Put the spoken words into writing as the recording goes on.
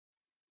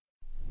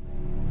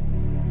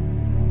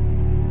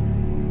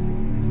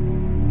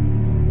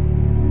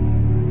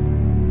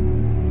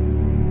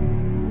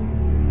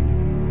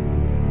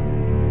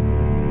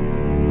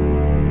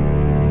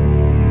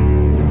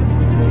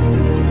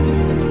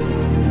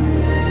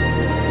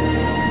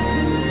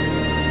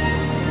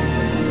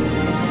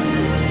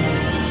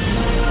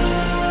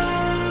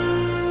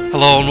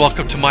Hello and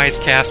welcome to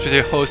MiceCast with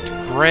your host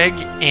Greg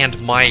and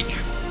Mike.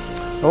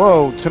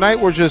 Hello. Tonight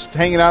we're just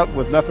hanging out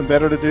with nothing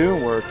better to do.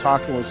 We're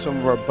talking with some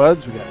of our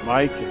buds. We got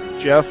Mike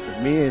and Jeff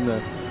and me in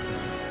the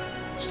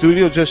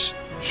studio just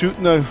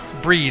shooting the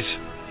breeze.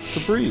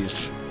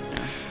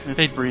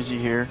 It's breezy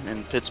here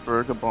in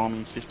Pittsburgh, a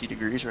balmy 50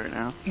 degrees right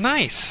now.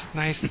 Nice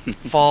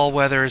fall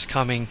weather is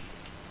coming.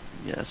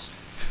 Yes.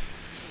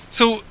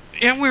 So,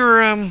 yeah, we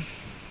were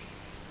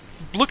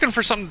looking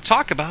for something to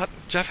talk about.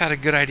 Jeff had a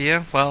good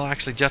idea. Well,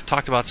 actually, Jeff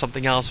talked about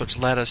something else, which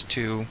led us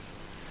to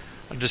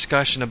a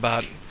discussion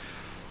about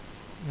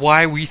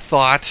why we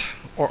thought,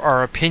 or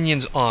our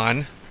opinions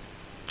on,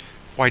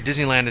 why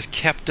Disneyland is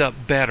kept up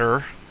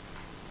better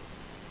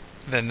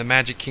than the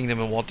Magic Kingdom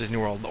and Walt Disney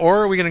World.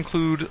 Or are we going to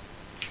include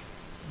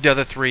the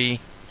other three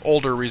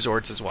older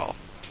resorts as well?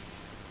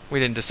 We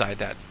didn't decide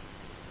that.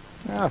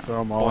 Yeah, throw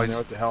them all in there.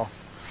 What the hell?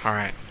 All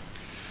right.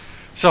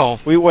 So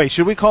wait.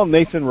 Should we call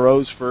Nathan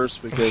Rose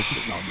first? Because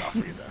no,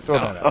 forget that. Throw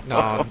that out. No.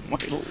 Oh, my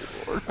Lord.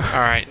 All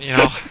right.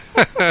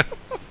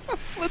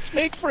 Let's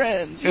make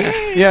friends. Yeah.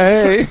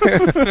 Hey.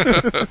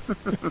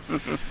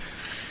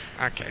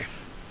 Okay.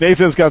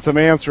 Nathan's got some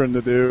answering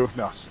to do.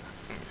 No.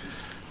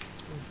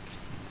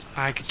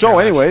 So,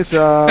 anyways,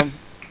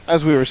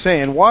 as we were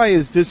saying, why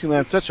is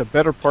Disneyland such a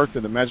better park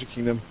than the Magic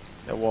Kingdom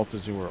at Walt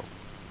Disney World?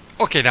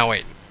 Okay, now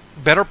wait.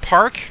 Better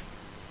park?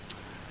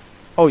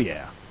 Oh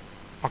yeah.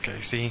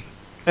 Okay. See.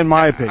 In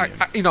my opinion.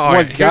 All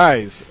right,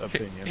 guy's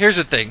opinion. Here's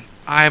the thing.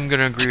 I'm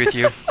going to agree with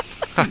you.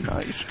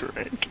 Nice,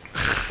 Greg.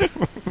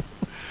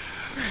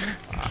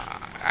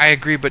 I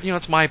agree, but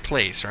it's my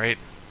place, right?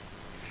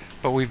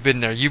 But we've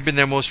been there. You've been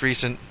there most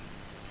recent,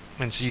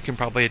 and so you can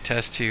probably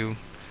attest to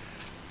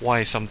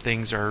why some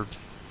things are...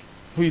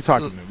 Who are you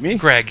talking to? Me?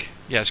 Greg.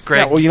 Yes,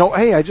 Greg. Yeah, well,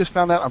 hey, I just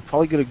found out I'm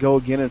probably going to go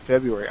again in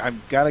February.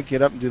 I've got to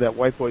get up and do that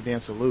White Boy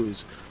Dance to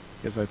Lose,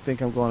 because I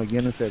think I'm going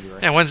again in February.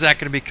 And when's that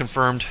going to be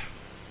confirmed?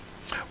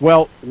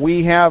 Well,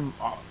 I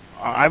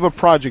have a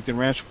project in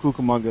Rancho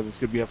Cucamonga that's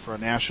going to be up for a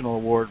national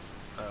award,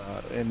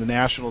 and the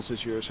Nationals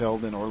this year is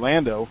held in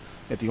Orlando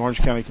at the Orange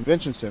County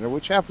Convention Center,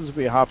 which happens to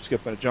be a hop,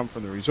 skip, and a jump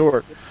from the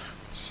resort.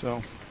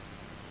 So,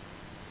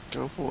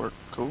 go for it.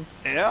 Cool.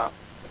 Yeah.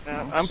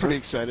 I'm pretty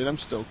excited. I'm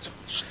stoked.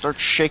 Start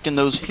shaking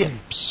those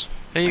hips.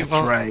 Hey, That's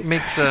well, right.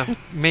 makes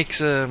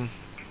buying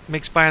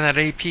that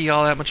AP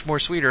all that much more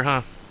sweeter,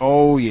 huh?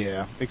 Oh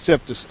yeah,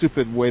 except the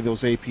stupid way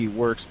those AP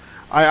works.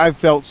 I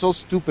felt so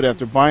stupid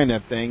after buying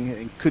that thing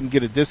and couldn't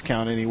get a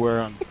discount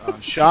anywhere on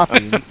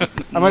shopping.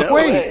 I'm like,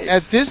 wait,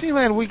 at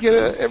Disneyland we get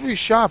every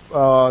shop.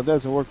 It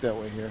doesn't work that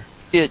way here.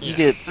 You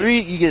get three.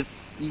 You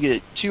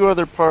get two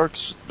other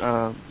parks.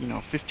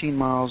 15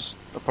 miles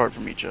apart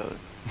from each other.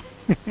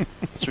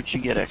 That's what you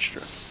get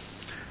extra.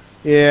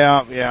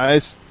 Yeah,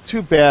 it's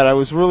too bad. I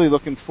was really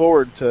looking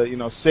forward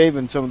to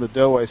saving some of the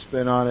dough I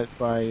spent on it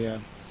by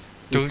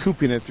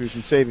recouping it through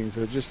some savings.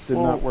 It just did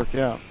not work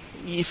out.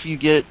 If you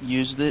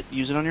use it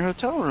on your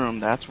hotel room.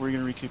 That's where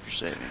you're going to recoup your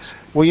savings.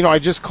 Well, I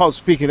just called.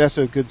 Speaking, that's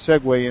a good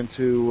segue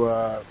into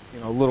a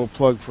little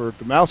plug for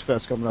the Mouse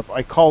Fest coming up.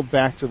 I called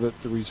back to the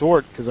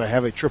resort because I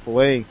have a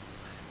AAA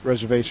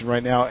reservation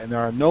right now, and there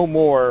are no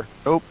more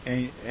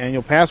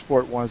annual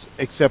passport ones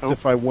except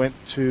if I went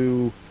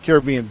to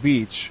Caribbean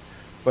Beach,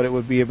 but it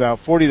would be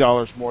about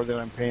 $40 more than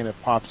I'm paying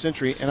at Pop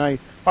Century, and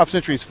Pop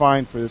Century is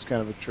fine for this kind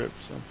of a trip.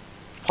 So.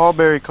 Paul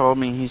Berry called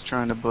me. He's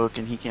trying to book,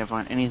 and he can't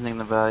find anything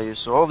the value.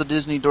 So all the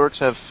Disney dorks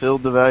have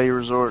filled the value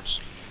resorts.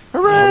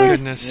 Hooray! Oh,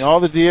 goodness. All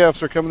the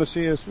DFs are coming to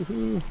see us.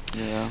 Woohoo.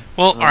 Yeah.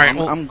 Well, all right.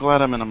 I'm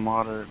glad I'm in a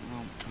moderate.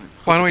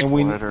 Why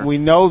don't we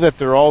know that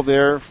they're all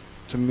there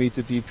to meet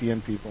the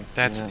DPN people.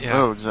 That's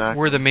Oh, exactly.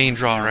 We're the main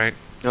draw, right?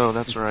 Oh,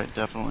 that's right.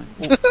 Definitely.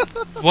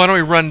 Why don't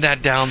we run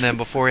that down then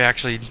before we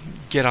actually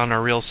get on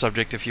our real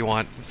subject, if you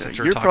want?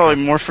 You're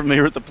probably more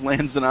familiar with the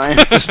plans than I am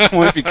at this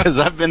point because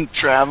I've been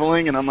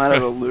traveling and I'm out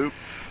of a loop.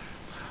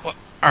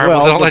 All right,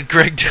 well, don't let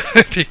Greg do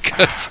it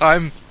because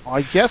I'm...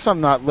 I guess I'm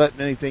not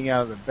letting anything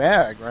out of the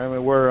bag, right? I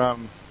mean,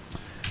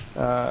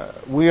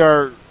 we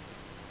are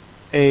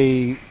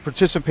a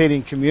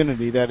participating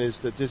community, that is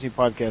the Disney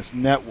Podcast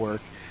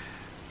Network,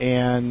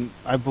 and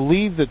I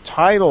believe the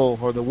title,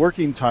 or the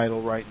working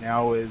title right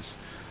now is...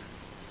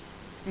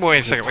 Wait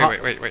a second,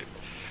 wait.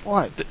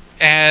 What?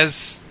 Got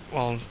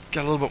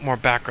a little bit more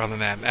background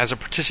than that. As a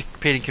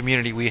participating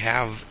community, we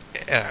have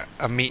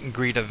a meet and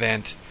greet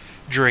event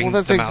during the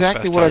Mouse Fest. Well, that's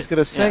exactly what I was going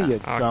to say.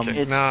 Yeah.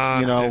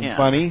 It's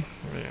funny.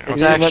 Yeah.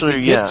 It's actually,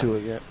 to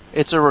it yet.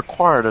 It's a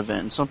required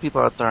event. And some people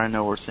out there I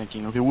know are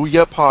thinking, okay, well, you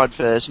got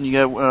Podfest, and you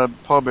got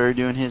Paul Berry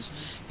doing his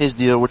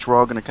deal, which we're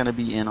all going to kind of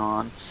be in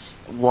on.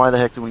 Why the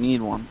heck do we need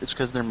one? It's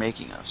because they're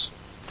making us.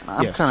 And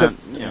I'm kind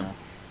of,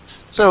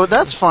 So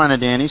that's fine,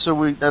 Danny. So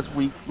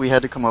we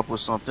had to come up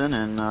with something,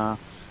 and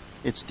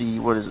it's the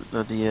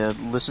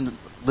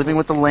Living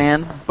with the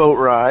Land boat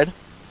ride,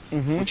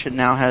 which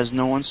now has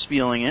no one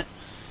spieling it.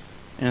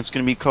 And it's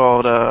going to be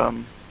called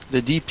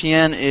The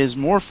DPN is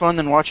more fun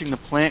than watching the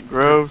plants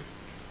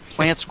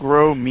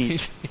grow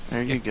meat.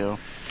 There you go.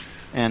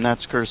 And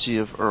that's courtesy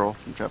of Earl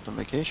from Trapped on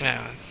Vacation.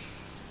 Yeah.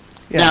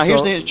 Now,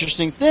 here's the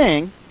interesting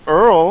thing.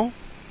 Earl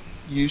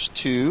used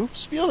to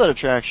spiel that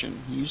attraction.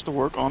 He used to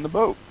work on the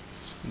boat.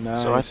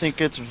 Nice. So I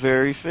think it's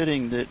very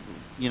fitting that,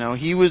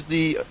 he was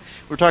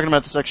we're talking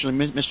about this actually,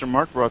 Mr.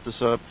 Mark brought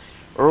this up.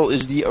 Earl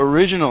is the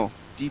original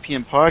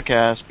DPN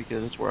podcast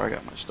because that's where I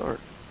got my start.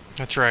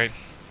 That's right.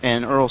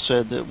 And Earl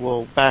said that,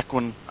 well, back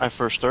when I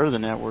first started the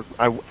network,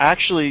 I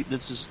actually,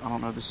 this is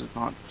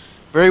not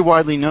very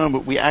widely known,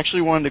 but we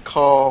actually wanted to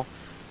call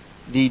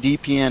the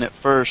DPN at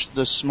first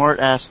the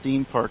Smart Ass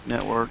Theme Park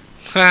Network.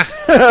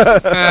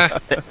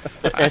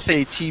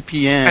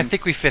 SATPN. I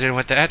think we fit in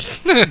with that.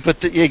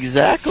 But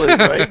exactly,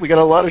 right? We got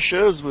a lot of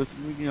shows with,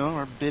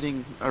 our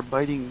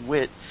biting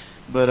wit.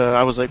 But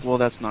I was like, well,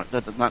 that's not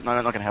going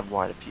to have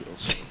wide appeal.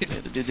 So we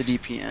had to do the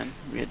DPN.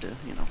 We had to,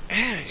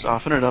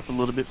 soften it up a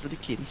little bit for the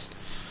kiddies.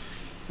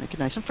 Make it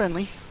nice and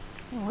friendly.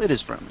 Well, it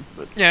is friendly,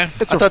 but yeah, I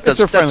thought that's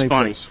funny.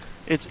 Place.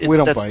 That's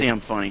bite. damn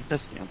funny.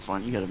 That's damn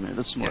funny. You got to admit,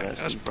 that's smart ass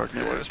Theme Park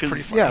Network. That's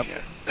pretty funny. Yeah,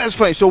 that's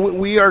funny. So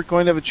we are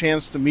going to have a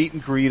chance to meet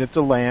and greet at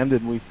the land,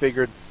 and we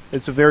figured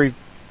it's a very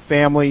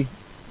family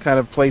kind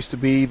of place to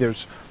be.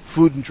 There's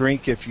food and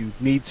drink if you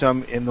need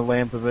some in the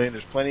land pavilion.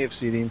 There's plenty of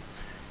seating.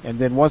 And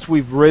then once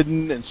we've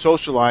ridden and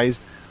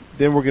socialized,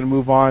 then we're going to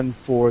move on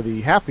for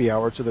the happy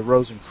hour to the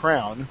Rose and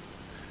Crown.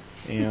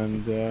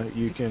 And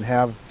you can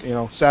have,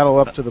 saddle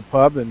up to the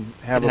pub and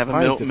have a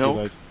pint if you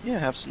like. Yeah,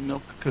 have some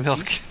milk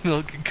cookies.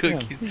 Milk and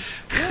cookies.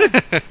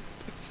 Yeah.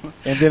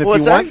 And then if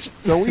you want,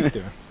 go eat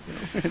there.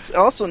 It's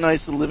also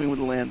nice to living with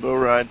the land boat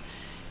ride.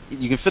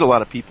 You can fit a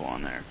lot of people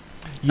on there.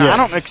 Yeah.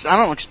 Now, I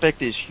don't expect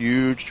this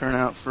huge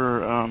turnout for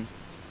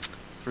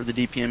the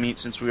DPM meet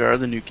since we are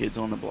the new kids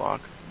on the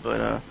block.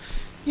 But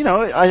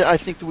I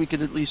think that we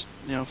could at least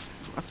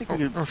I think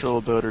we could fill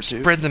a boat or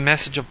two. Spread the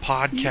message of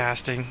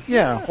podcasting.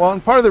 Yeah. Well,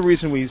 and part of the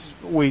reason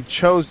we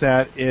chose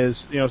that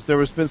is there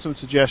has been some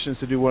suggestions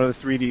to do one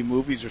of the 3D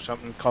movies or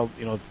something called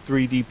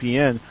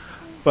 3DPN,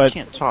 but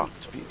you can't talk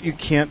to people. You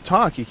can't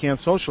talk. You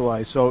can't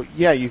socialize. So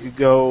yeah, you could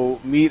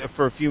go meet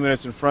for a few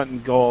minutes in front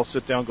and go all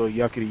sit down, go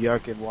yuckity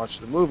yuck, and watch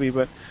the movie,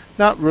 but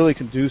not really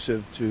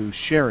conducive to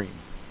sharing.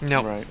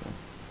 No. Right.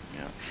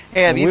 Yeah.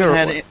 Hey,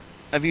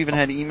 I've even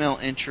had email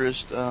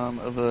interest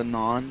of a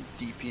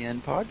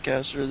non-DPN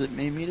podcaster that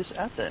may meet us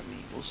at that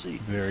meet. We'll see.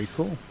 Very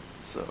cool.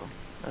 So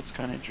that's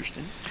kind of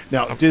interesting.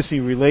 Now,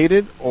 Disney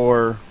related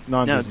or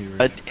non-Disney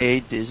related?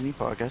 A Disney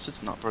podcast.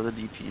 It's not part of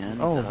the DPN.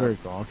 Oh, very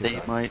cool.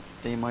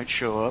 They might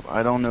show up.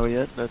 I don't know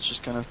yet. That's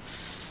just kind of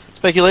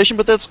speculation,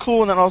 but that's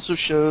cool, and that also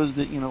shows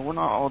that we're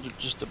not all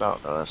just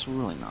about us.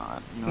 We're really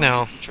not.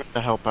 No. We try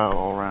to help out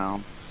all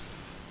around.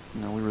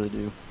 We really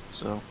do.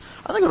 So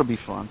I think it'll be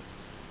fun.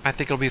 I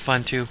think it'll be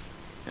fun too.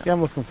 Yeah,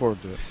 I'm looking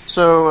forward to it.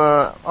 So,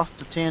 off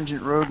the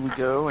tangent road we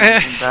go,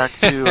 and back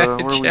to where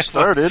we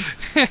started.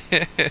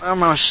 I'm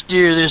going to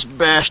steer this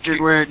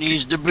bastard where it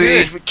needs to be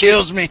if it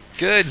kills me.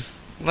 Good.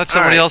 Let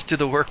somebody else do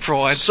the work for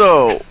once.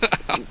 So,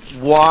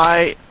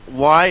 why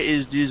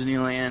is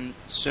Disneyland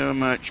so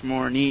much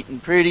more neat and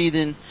pretty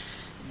than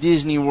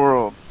Disney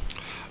World?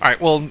 All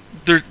right, well,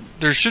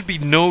 there should be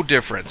no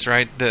difference,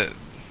 right?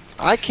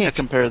 I can't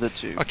compare the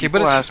two. Okay,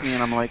 People ask me,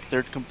 and I'm like,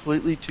 they're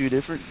completely two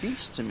different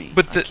beasts to me.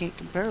 But I can't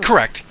compare them.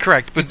 Correct.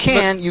 But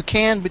you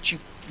can, but you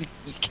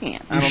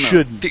can't. I don't know.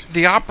 Shouldn't.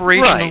 The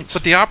operational,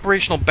 but the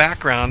operational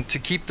background to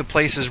keep the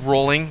places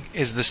rolling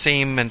is the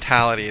same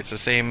mentality. It's the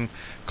same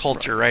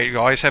culture, right? You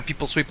always have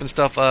people sweeping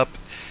stuff up.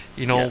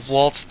 Yes.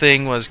 Walt's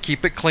thing was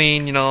keep it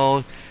clean.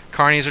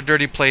 Carnies are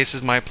dirty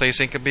places. My place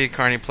ain't gonna be a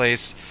carny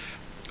place.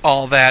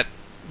 All that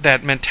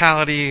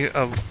mentality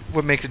of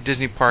what makes a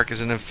Disney park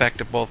is an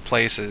effect of both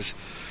places.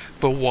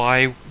 But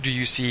why do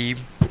you see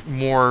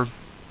more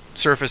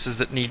surfaces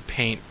that need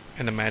paint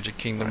in the Magic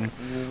Kingdom?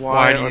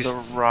 Why are the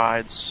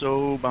rides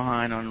so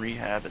behind on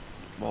rehab at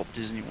Walt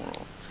Disney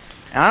World?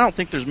 And I don't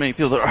think there's many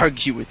people that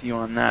argue with you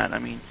on that. I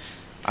mean,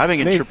 I've been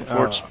getting trip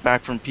reports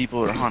back from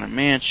people at Haunted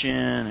Mansion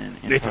and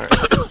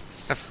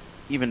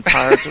even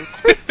Pirates.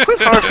 Quit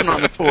harping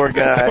on the poor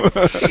guy.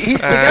 The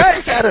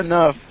guy's had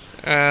enough.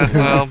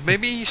 Well,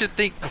 maybe he should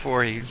think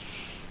before he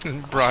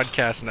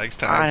broadcasts next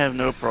time. I have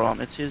no problem.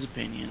 It's his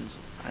opinions.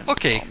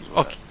 Okay,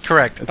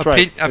 correct. That's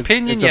right.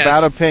 Opinion, it's yes.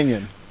 About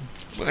opinion.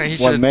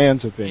 One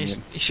man's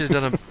opinion. He should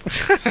have done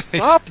a...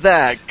 Stop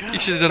that! God, he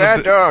should have done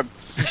bad dog.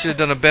 He should have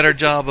done a better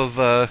job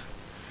of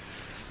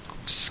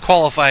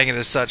qualifying it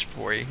as such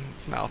before he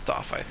mouthed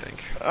off, I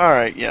think.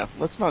 Alright, yeah.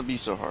 Let's not be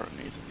so hard on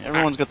Nathan.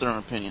 Everyone's got their own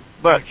opinion.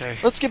 But okay.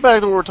 Let's get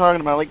back to what we're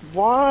talking about. Like,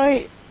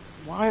 why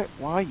are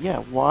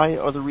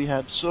the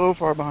rehabs so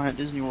far behind at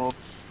Disney World?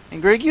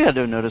 And Greg, you had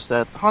to have noticed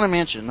that. Haunted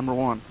Mansion, number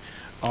one.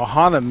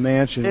 Haunted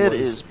Mansion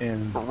is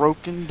in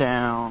broken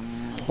down,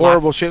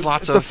 horrible shape.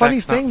 The funny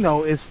effects thing,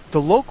 though, is the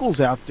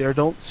locals out there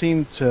don't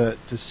seem to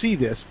see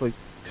this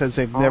because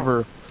they've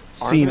never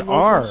seen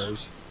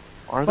ours.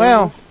 Are they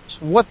well,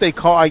 locals? What they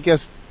call, I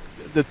guess,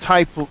 the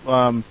type,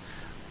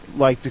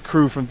 like the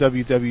crew from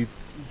WDW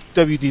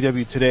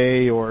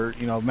Today or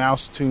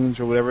Mouse Tunes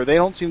or whatever. They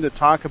don't seem to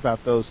talk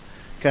about those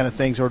kind of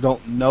things or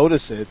don't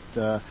notice it.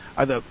 The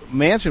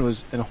mansion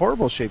was in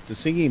horrible shape. The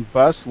singing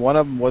bust, one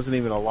of them wasn't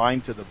even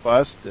aligned to the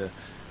bust.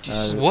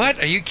 What?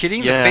 Are you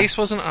kidding? Yeah. The face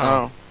wasn't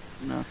on. Oh.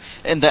 No.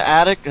 And the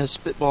attic has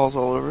spitballs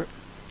all over it,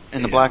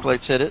 and the Yeah. black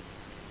lights hit it.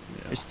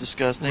 Yeah. It's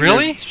disgusting.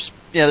 Really?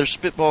 There's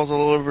spitballs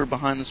all over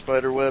behind the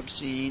spider web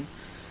scene.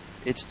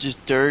 It's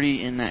just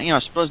dirty, and I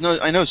suppose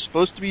I know it's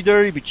supposed to be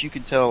dirty, but you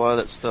can tell a lot of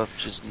that stuff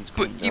just needs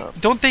But cleaned up.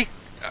 don't they?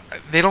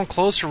 They don't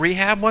close for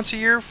rehab once a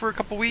year for a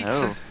couple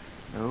weeks.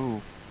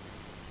 No,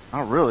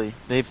 not really.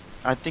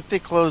 I think they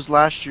closed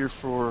last year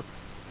for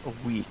a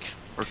week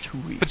or 2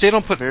 weeks. But they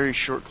don't put very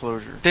short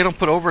closure. They don't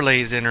put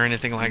overlays in or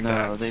anything like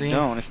that. No, they See?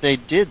 don't. If they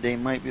did, they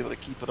might be able to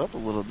keep it up a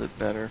little bit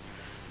better.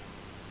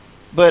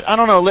 But I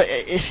don't know.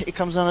 It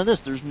comes down to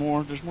this: there's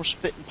more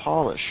spit and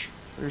polish.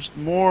 There's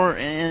more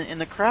in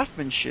the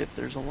craftsmanship.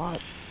 There's a lot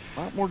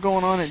more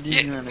going on at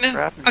Disneyland than the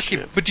craftsmanship.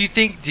 Okay, but do you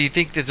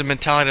think there's a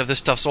mentality of this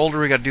stuff's older?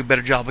 We got to do a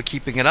better job of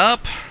keeping it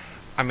up.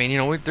 I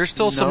mean, there's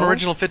still some No.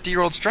 original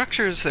 50-year-old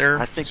structures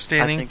there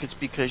standing. I think it's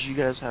because you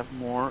guys have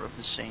more of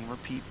the same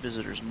repeat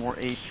visitors, more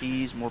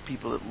APs, more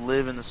people that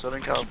live in the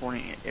Southern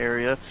California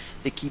area.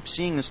 They keep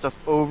seeing this stuff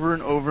over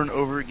and over and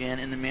over again,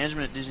 and the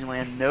management at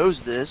Disneyland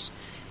knows this,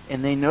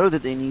 and they know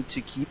that they need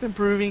to keep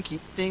improving,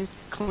 keep things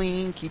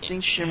clean, keep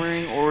things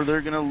shimmering, or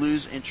they're going to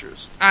lose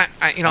interest. I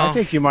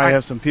think you might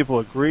have some people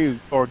agree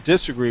or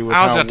disagree with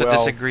I was how about to well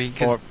disagree,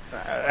 'cause or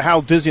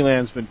how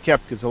Disneyland's been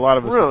kept, because a lot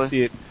of us Really?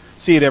 that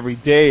see it every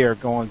day are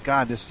going,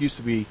 God, this used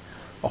to be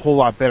a whole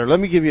lot better.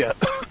 Let me give you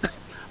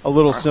a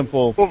little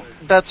simple. Well,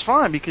 that's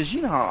fine, because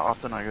you know how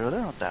often I go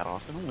there. Not that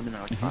often. I've only been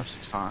there like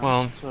 5-6 times.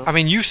 Well, so. I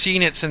mean, you've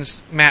seen it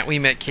since Matt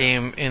Ouimet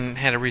came and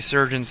had a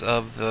resurgence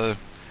of the,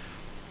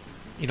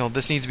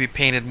 this needs to be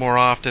painted more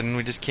often.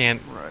 We just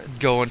can't Right.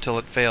 go until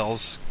it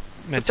fails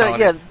But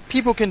mentality.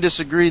 people can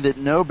disagree that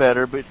know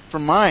better, but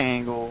from my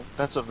angle,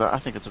 I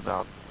think it's a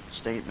valid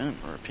statement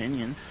or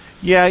opinion.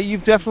 Yeah,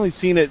 you've definitely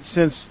seen it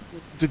since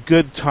the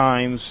good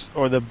times,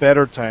 or the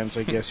better times,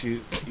 I guess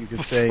you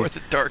could say. Before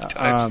the dark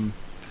times.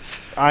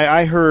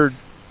 I heard,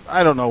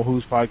 I don't know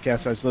whose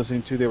podcast I was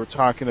listening to, they were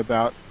talking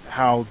about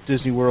how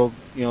Disney World,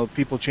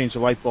 people change the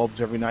light bulbs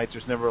every night,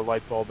 there's never a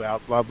light bulb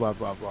out, blah, blah,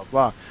 blah, blah,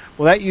 blah.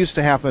 Well, that used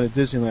to happen at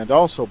Disneyland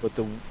also, but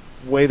the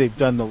way they've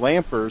done the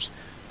lampers,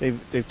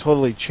 they've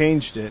totally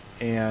changed it,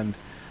 and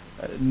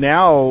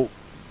now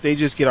they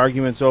just get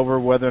arguments over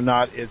whether or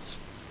not it's,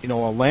 a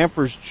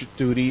lamper's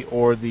duty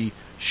or the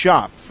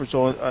shop.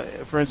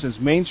 For instance,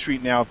 Main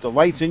Street now, if the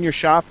light's in your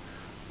shop,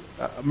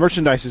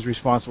 merchandise is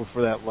responsible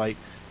for that light.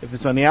 If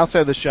it's on the outside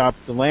of the shop,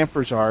 the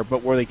lampers are,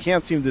 but where they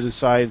can't seem to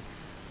decide,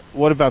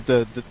 what about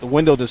the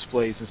window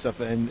displays and stuff,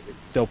 and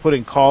they'll put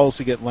in calls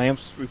to get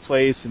lamps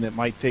replaced, and it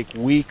might take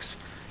weeks.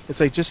 It's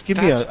like, just give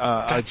me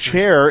a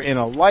chair and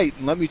a light,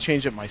 and let me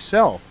change it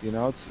myself.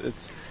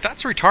 It's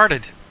That's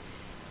retarded.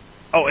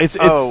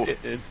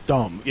 it's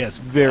dumb. Yes,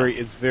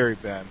 it's very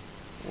bad.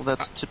 Well,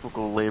 that's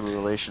typical labor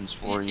relations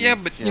for you. Yeah,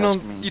 but if you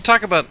ask me. you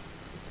talk about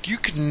you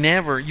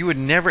would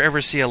never ever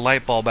see a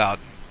light bulb out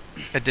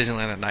at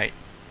Disneyland at night.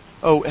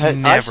 Oh,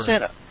 Never.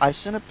 I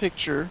sent a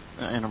picture,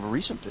 and a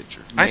recent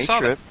picture. I May saw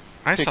trip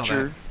that. I saw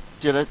picture.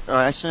 that.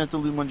 I sent it to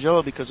Lou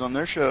Mangello because on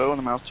their show, on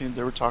the Mouth Tunes,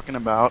 they were talking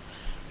about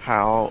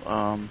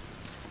how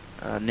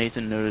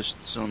Nathan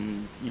noticed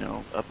some,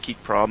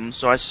 upkeep problems.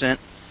 So I sent,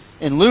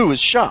 and Lou was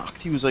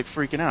shocked. He was like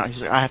freaking out.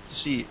 He's like, I have to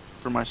see it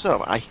for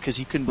myself, because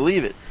he couldn't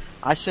believe it.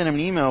 I sent him an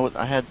email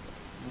I had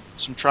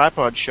some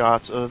tripod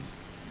shots of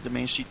the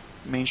Main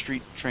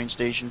Street train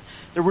station.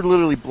 There were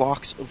literally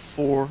blocks of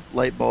 4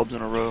 light bulbs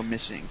in a row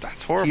missing.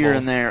 That's horrible. Here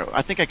and there.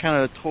 I think I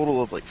counted a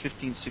total of like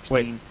 15, 16.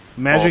 Wait,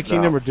 Magic bulbs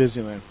Kingdom out. or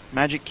Disneyland?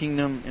 Magic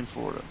Kingdom in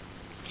Florida.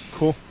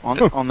 Cool. On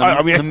the,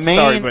 I mean, the main,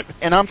 sorry, but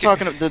and I'm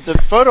talking, the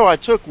photo I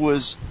took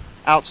was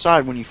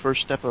outside when you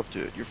first step up to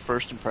it, your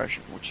first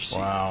impression, what you see.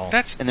 wow.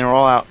 That's And they were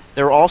all out.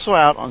 They were also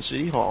out on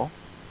City Hall.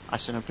 I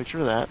sent a picture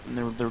of that, and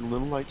there were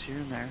little lights here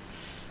and there.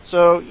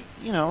 So, that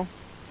would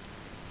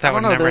I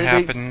don't know, never they-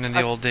 happen in the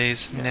I- old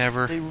days. yeah,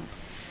 Never.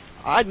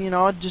 I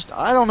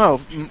don't know.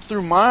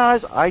 Through my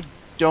eyes, I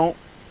don't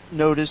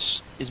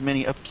notice as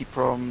many upkeep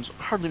problems.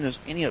 I hardly notice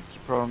any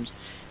upkeep problems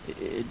at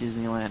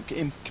Disneyland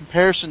in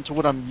comparison to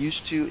what I'm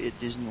used to at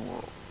Disney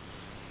World.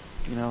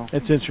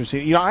 It's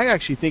interesting. I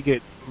actually think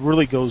it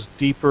really goes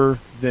deeper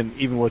than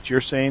even what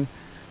you're saying.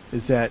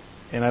 Is that,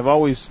 and I've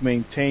always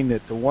maintained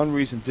that the one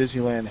reason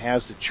Disneyland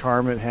has the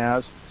charm it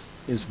has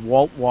is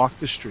Walt walked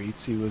the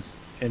streets. He was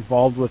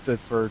involved with it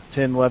for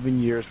 10,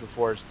 11 years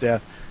before his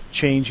death,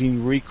 changing,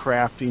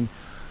 recrafting.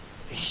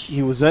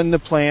 He was in the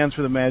plans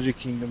for the Magic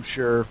Kingdom,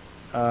 sure.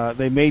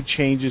 They made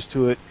changes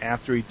to it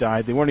after he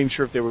died. They weren't even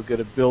sure if they were going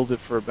to build it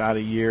for about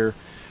a year.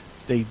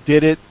 They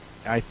did it.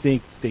 I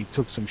think they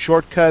took some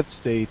shortcuts.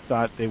 They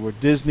thought they were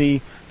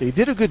Disney. They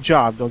did a good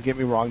job, don't get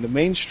me wrong. The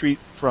Main Street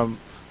from,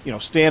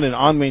 standing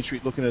on Main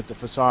Street looking at the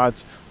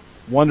facades,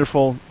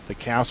 wonderful. The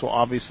castle,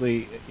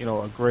 obviously,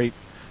 a great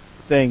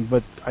thing.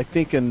 But I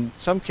think in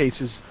some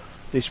cases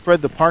they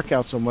spread the park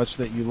out so much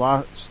that you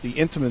lost the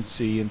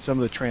intimacy, and some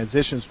of the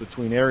transitions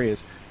between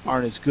areas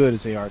aren't as good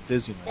as they are at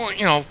Disneyland.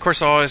 Well, of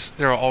course,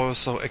 they're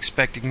also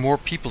expecting more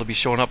people to be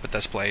showing up at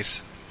this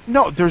place.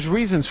 No, there's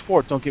reasons for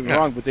it, don't get me Yeah.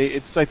 wrong, but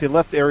it's like they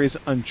left areas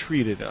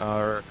untreated,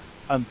 or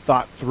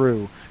unthought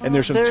through. And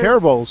there's some There-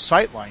 terrible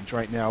sight lines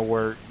right now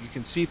where you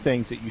can see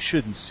things that you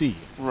shouldn't see.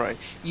 Right.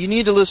 You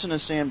need to listen to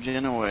Sam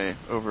Genoway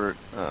over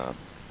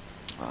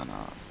on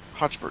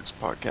Hotchberg's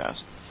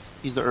podcast.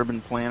 He's the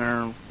urban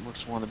planner,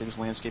 works for one of the biggest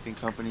landscaping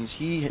companies.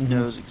 He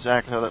knows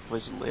exactly how that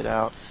place is laid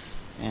out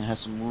and has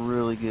some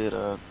really good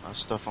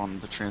stuff on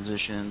the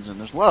transitions. And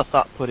there's a lot of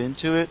thought put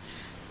into it.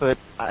 But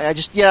I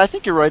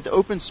think you're right. The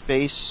open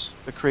space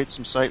creates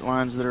some sight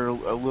lines that are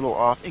a little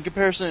off in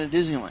comparison to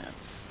Disneyland.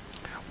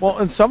 Well,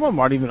 and some of them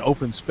aren't even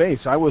open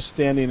space. I was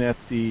standing at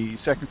the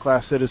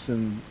second-class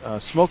citizen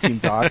smoking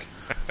dock,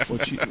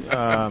 which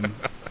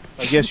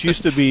I guess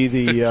used to be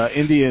the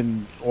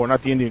Indian, or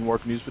not the Indian War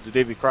canoes, but the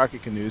Davy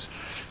Crockett canoes.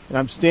 And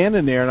I'm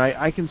standing there, and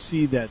I can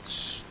see that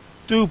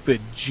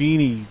stupid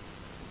genie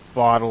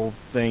bottle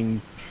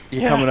thing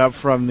coming up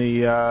from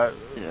the.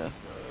 Yeah.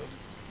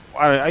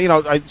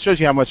 It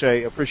shows you how much I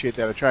appreciate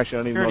that attraction.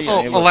 I don't even know. If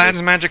the name of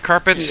Aladdin's Magic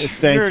Carpets.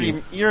 Thank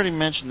you. You already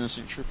mentioned this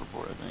in your trip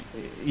report, I think.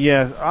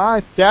 Yeah,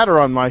 that are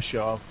on my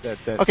show.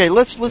 Okay,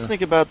 let's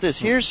think about this.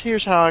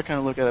 Here's how I kind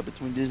of look at it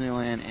between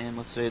Disneyland and,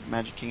 let's say, the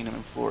Magic Kingdom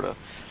in Florida.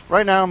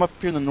 Right now, I'm up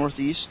here in the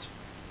Northeast.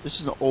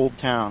 This is an old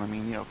town. I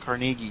mean,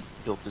 Carnegie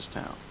built this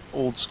town.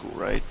 Old school,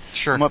 right?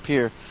 Sure. I'm up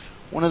here.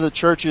 One of the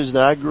churches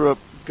that I grew up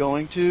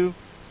going to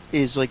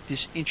is like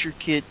this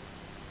intricate,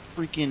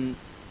 freaking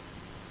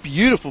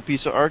beautiful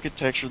piece of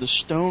architecture. The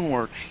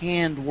stonework,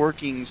 hand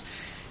workings,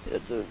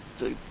 the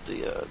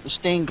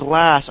stained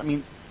glass. I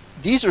mean,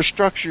 these are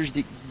structures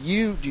that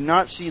you do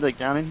not see like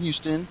down in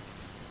Houston,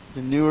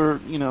 the newer,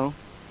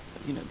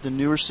 the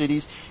newer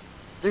cities.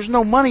 There's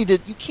no money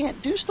you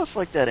can't do stuff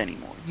like that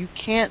anymore.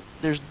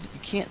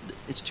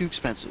 It's too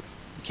expensive.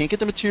 You can't get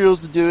the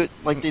materials to do it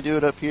like they do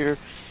it up here.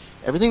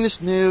 Everything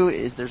that's new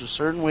there's a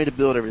certain way to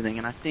build everything,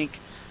 and I think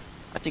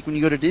when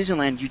you go to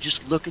Disneyland, you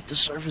just look at the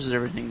surface of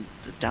everything,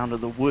 down to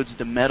the woods,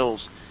 the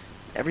metals,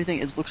 everything.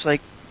 It looks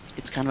like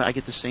it's kind of, I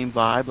get the same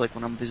vibe like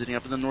when I'm visiting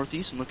up in the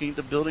Northeast and looking at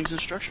the buildings and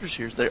structures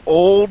here. They're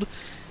old,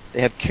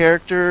 they have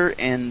character,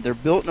 and they're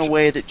built in a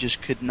way that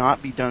just could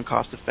not be done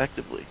cost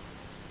effectively.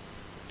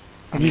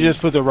 You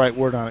just put the right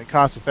word on it,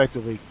 cost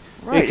effectively.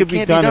 Right, it could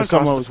be done if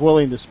someone was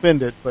willing to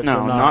spend it, but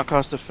no, not. not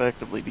cost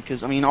effectively,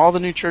 because I mean, all the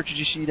new churches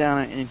you see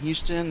down in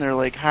Houston, they're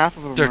like half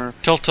of them They're are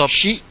tilt-up.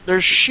 They're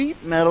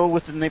sheet metal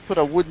and they put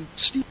a wooden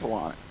steeple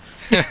on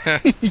it.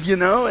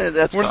 And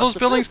that's What are those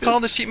buildings cost-effective.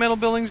 called? The sheet metal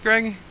buildings,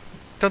 Greg?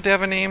 Don't they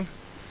have a name?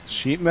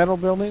 Sheet metal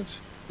buildings?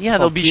 Yeah,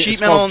 there'll be sheet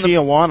it's metal called on the.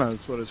 Tijuana,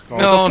 is what it's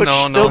called.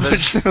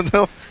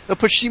 No. They'll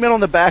put sheet metal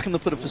on the back and they'll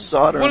put a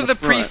facade What on are the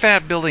front.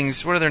 prefab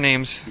buildings? What are their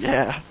names?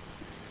 Yeah.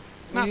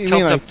 Not You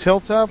mean like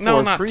tilt-up No,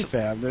 or not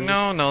prefab?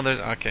 No. There's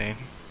okay.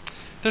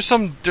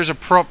 There's a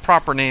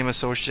proper name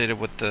associated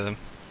with the.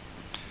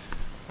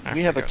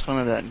 We have a ton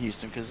of that in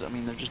Houston because I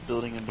mean they're just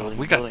building and building.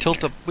 We and got building tilt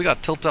here. up. We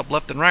got tilt up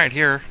left and right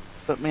here.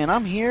 But man,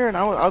 I'm here and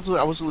I was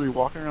literally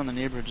walking around the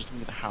neighborhood just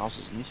looking at the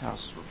houses, and these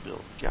houses were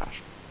built,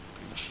 gosh,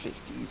 in the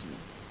 50s and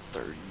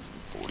 30s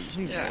and 40s.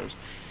 Who knows?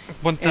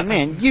 And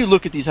man, you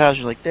look at these houses,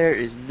 you're like, there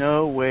is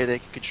no way they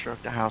could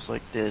construct a house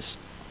like this,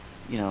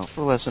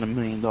 for less than $1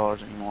 million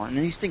anymore. And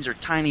these things are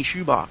tiny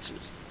shoe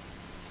boxes.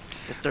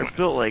 But they're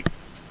built like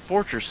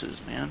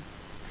fortresses, man.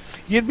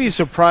 You'd be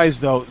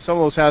surprised, though. Some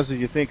of those houses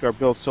you think are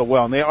built so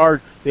well, and they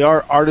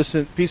are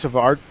artisan piece of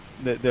art.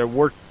 That they're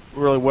worked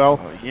really well.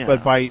 Oh, yeah.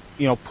 But by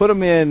put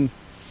them in,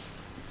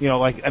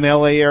 like an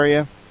LA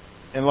area,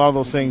 and a lot of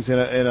those things in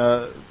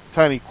a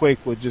tiny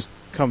quake would just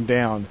come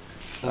down.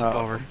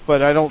 Over.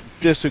 But I don't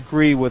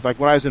disagree with, like,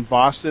 when I was in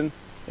Boston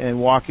and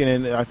walking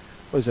in, what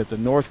is it, the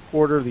North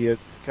Quarter, the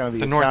kind of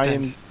the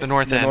Italian,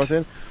 North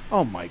end.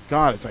 Oh my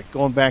God! It's like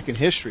going back in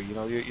history.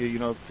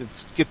 To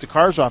get the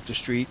cars off the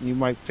street, and you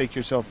might take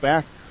yourself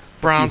back.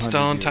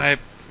 Brownstone type.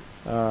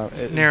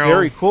 Narrow.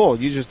 Very cool.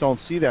 You just don't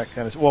see that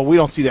kind of. Well, we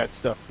don't see that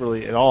stuff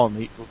really at all on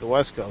the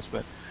West Coast,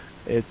 but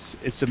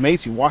it's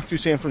amazing. Walk through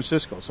San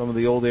Francisco, some of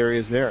the old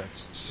areas there.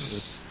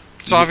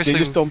 So obviously they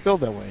just don't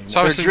build that way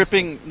anymore. So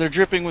They're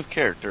dripping with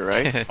character,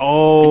 right?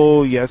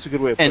 Oh, yeah, that's a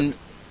good way of putting it.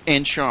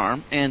 And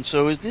charm, and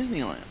so is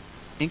Disneyland.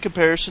 In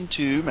comparison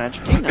to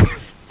Magic Kingdom.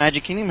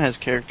 Magic Kingdom has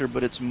character,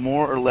 but it's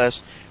more or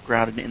less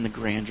grounded in the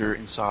grandeur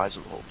and size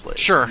of the whole place.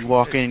 Sure. You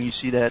walk in and you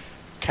see that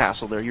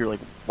castle there, you're like,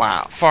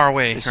 wow. Far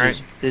away, This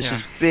right? is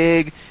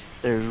big.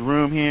 There's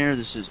room here.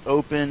 This is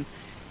open.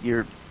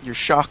 You're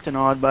shocked and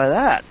awed by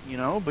that,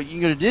 But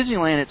you go to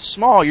Disneyland, it's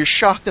small. You're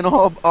shocked and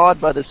awed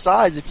by the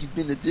size if you've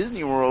been to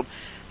Disney World.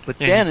 But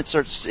then it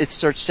starts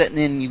setting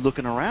in, and you're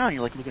looking around.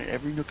 You're like looking at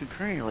every nook and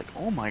cranny. You're like,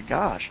 oh my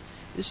gosh,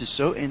 this is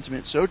so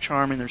intimate, so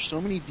charming. There's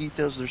so many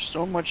details. There's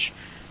so much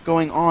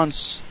going on,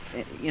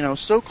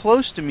 so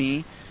close to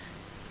me,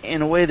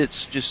 in a way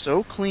that's just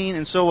so clean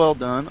and so well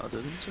done.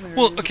 Other than some areas,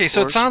 Well, okay, of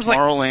so it course. sounds like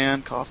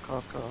Tomorrowland, cough,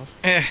 cough, cough.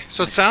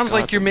 So it sounds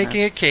like God, you're it's a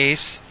making mess. a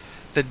case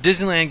that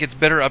Disneyland gets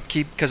better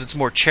upkeep because it's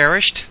more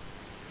cherished.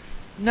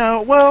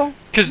 No, well,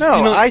 'Cause,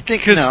 I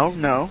think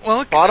no.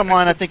 Well, Bottom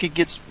line, I think it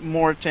gets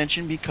more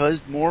attention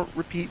because more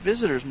repeat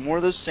visitors, more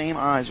of those same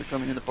eyes are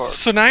coming in the park.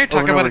 So now you're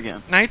talking over and about over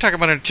again. now you're talking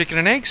about a chicken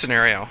and egg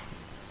scenario.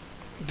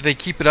 Do they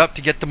keep it up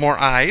to get the more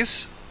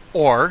eyes,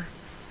 or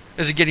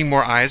is it getting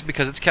more eyes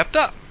because it's kept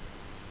up?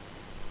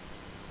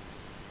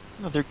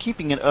 No, they're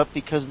keeping it up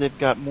because they've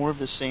got more of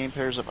the same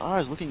pairs of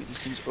eyes looking at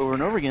these things over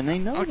and over again. They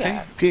know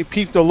that.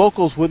 The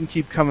locals wouldn't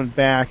keep coming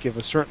back if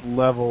a certain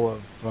level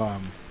of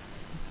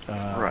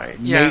Right.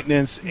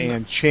 maintenance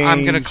and change.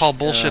 I'm going to call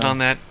bullshit on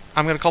that.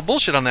 I'm going to call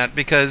bullshit on that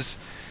because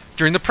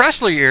during the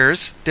Presley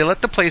years, they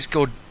let the place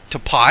go to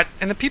pot,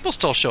 and the people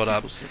still showed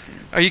up.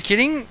 Are you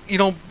kidding?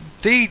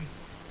 They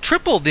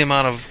tripled the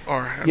amount of,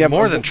 or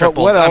more than tripled.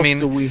 But what else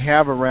do we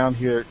have around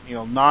here?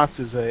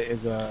 Knott's is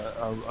a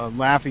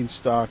laughing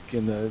stock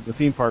in the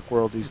theme park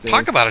world these days.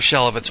 Talk about a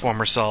shell of its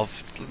former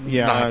self.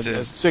 Yeah, Knott's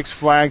is. Six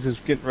Flags is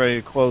getting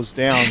ready to close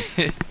down.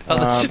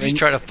 Let's see if he's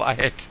trying to buy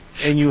it.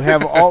 And you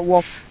have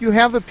you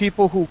have the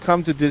people who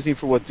come to Disney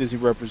for what Disney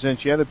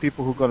represents. You have the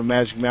people who go to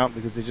Magic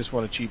Mountain because they just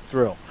want a cheap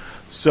thrill.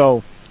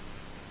 So,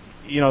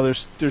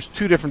 there's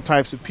two different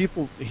types of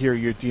people here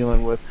you're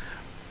dealing with.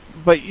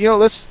 But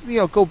let's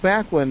go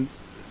back when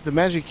the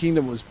Magic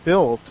Kingdom was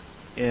built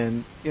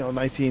in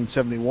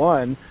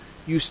 1971.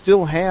 You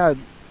still had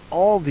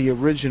all the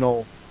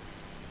original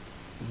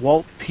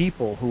Walt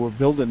people who were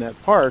building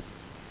that park,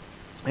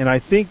 and I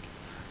think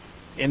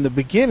in the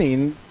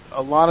beginning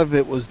a lot of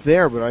it was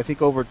there, but I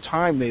think over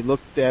time they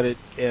looked at it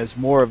as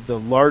more of the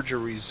larger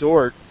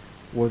resort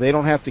where they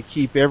don't have to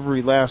keep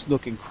every last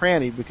nook and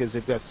cranny because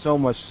they've got so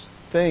much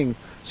for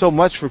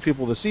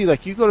people to see.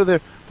 Like you go to the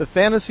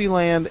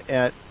Fantasyland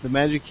at the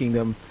Magic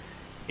Kingdom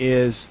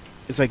it's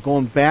like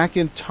going back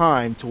in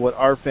time to what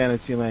our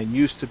Fantasyland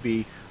used to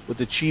be with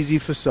the cheesy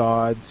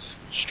facades.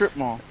 Strip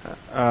mall.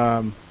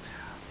 I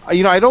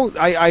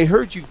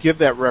heard you give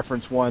that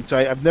reference once.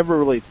 I've never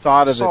really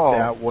thought of it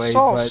that way.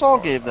 Saul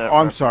gave that.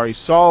 I'm sorry.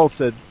 Saul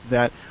said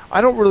that.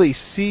 I don't really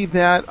see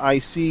that. I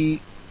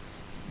see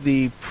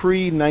the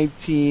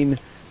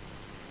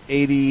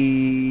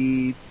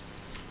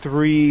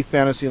pre-1983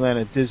 Fantasyland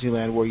at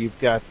Disneyland where you've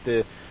got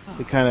the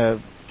kind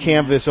of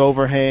canvas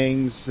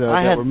overhangs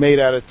that were made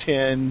out of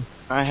tin.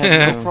 I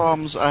had no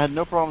problems. I had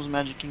no problems with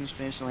Magic Kingdom's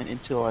Fantasyland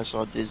until I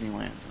saw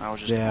Disneyland, and I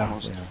was just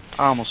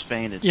I almost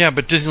fainted. Yeah,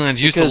 but Disneyland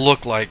used to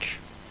look like.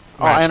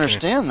 I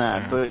understand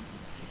that, but you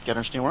gotta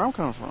understand where I'm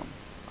coming from.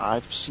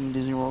 I've seen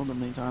Disney World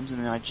many times, and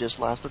then I just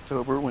last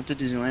October went to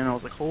Disneyland, and I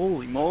was like,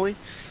 holy moly!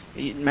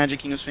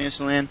 Magic Kingdom's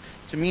Fantasyland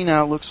to me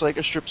now looks like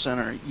a strip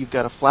center. You've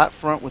got a flat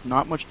front with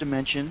not much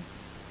dimension.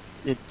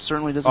 It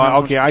certainly doesn't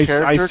have much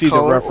character, I see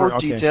color, the or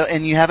detail,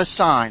 and you have a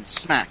sign.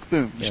 Smack,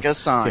 boom, just got a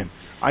sign. Okay.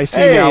 I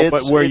see now,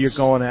 but where you're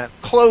going at.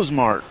 Clothes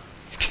Mart.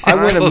 I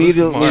went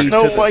immediately.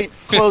 Snow White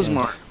Clothes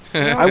Mart.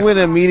 I went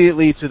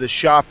immediately to the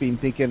shopping,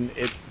 thinking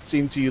it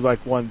seemed to you like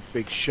one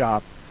big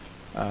shop.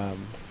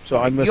 So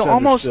I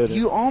misunderstood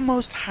You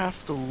almost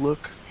have to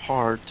look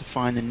hard to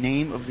find the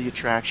name of the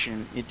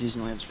attraction at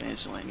Disneyland's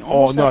Fantasyland.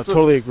 I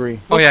totally agree.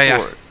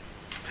 Yeah.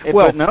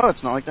 But no,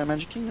 it's not like that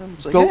Magic Kingdom.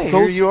 It's like,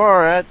 here you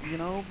are at,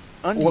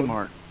 Undie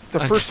Mart. The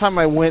first time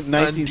I went in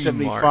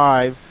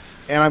 1975,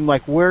 and I'm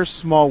like, where's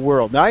Small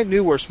World? Now, I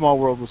knew where Small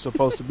World was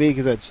supposed to be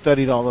because I'd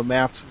studied all the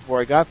maps before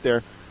I got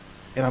there.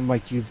 And I'm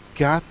like, you've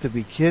got to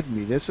be kidding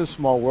me. This is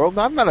Small World?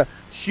 Now, I'm not a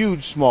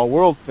huge Small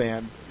World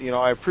fan.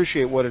 I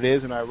appreciate what it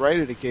is, and I write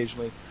it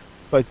occasionally.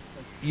 But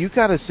you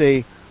got to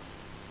say,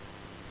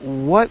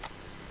 what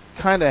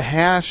kind of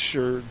hash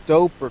or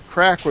dope or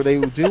crack were they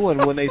doing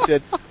when they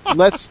said,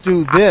 let's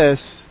do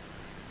this?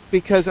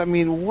 Because, what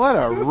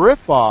a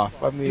ripoff.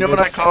 You know what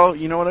I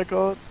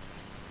call it?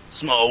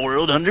 Small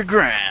World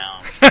Underground.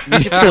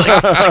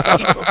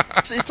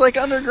 It's like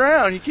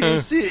underground. You can't even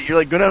see it. You're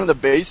like, go down to the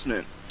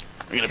basement.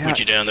 I'm going to put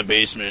you down in the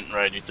basement and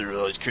ride you through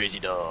all these crazy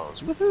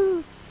dolls.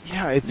 Woohoo!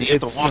 Yeah, you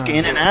have to walk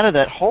in and out of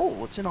that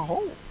hole. It's in a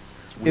hole.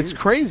 It's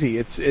crazy.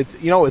 It's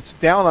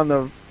down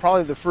on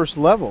probably the first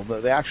level,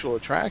 the actual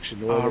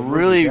attraction.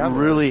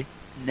 Really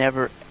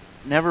never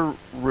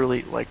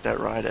really liked that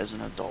ride as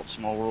an adult.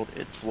 Small World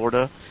in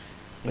Florida,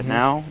 but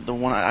now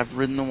I've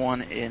ridden the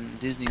one in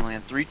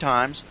Disneyland 3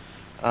 times.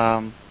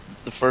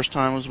 The first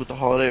time was with the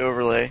holiday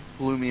overlay,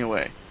 blew me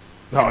away.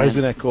 Oh,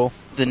 isn't that cool?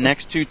 The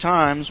next 2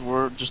 times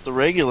were just the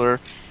regular.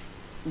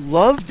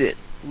 Loved it.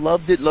 I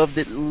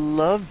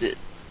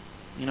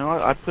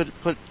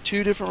put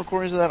 2 different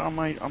recordings of that on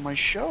my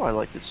show. I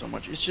liked it so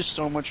much. It's just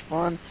so much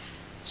fun,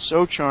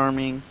 so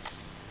charming.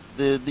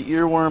 The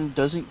earworm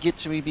doesn't get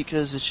to me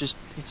because it's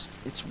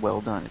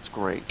well done. It's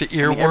great. The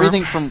earworm.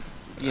 Everything from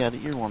the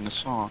earworm, the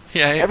song.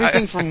 Yeah.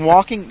 Everything from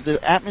walking, the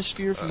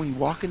atmosphere from when you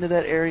walk into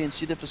that area and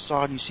see the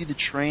facade, and you see the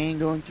train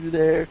going through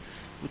there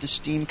with the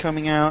steam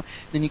coming out.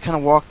 Then you kind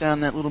of walk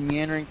down that little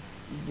meandering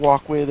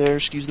walkway there.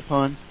 Excuse the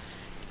pun.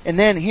 And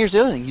then here's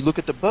the other thing: you look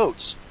at the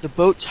boats. The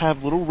boats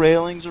have little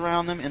railings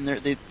around them, and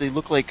they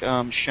look like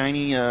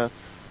shiny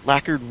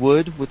lacquered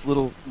wood with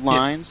little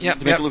lines to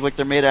make it look like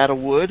they're made out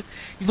of wood.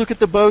 You look at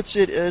the boats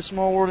at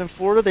Small World in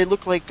Florida; they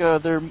look like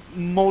they're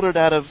molded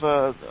out of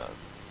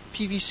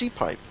PVC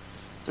pipe.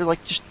 They're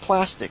like just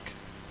plastic,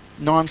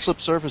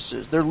 non-slip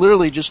surfaces. They're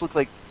literally just look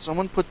like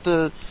someone put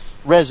the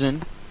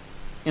resin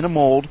in a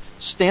mold,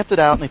 stamped it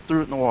out, and they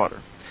threw it in the water.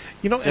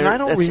 And I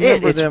don't that's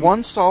remember it. It's them.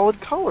 one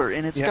solid color,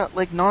 and it's Yeah. got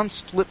like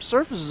non-slip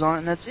surfaces on it,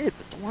 and that's it.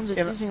 But the ones at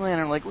And- Disneyland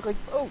are look like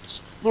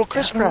boats, little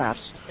Chris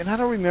Crafts. And I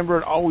don't remember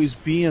it always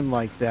being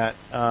like that.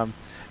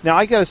 Now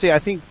I got to say, I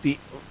think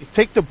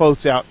take the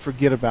boats out,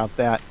 forget about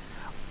that.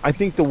 I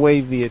think the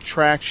way the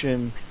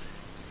attraction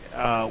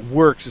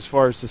works, as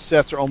far as the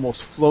sets are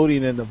almost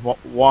floating in the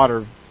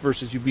water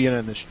versus you being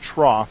in this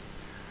trough.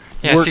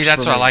 Yeah, works see,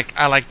 that's for what I me. like.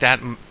 I like that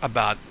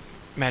about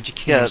Magic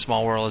Kingdom Yeah.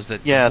 Small World is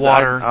that Yeah,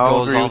 water I'll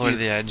goes agree all with the way you.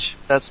 to the edge.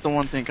 That's the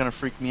one thing kind of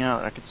freaked me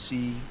out. I could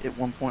see at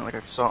one point, like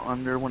I saw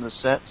under one of the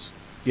sets,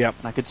 Yep.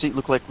 and I could see it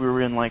looked like we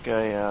were in like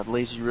a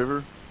lazy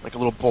river, like a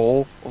little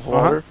bowl of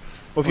water.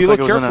 Well, if you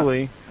Looked look like it was in a-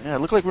 carefully, Yeah, it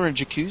looked like we were in a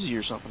jacuzzi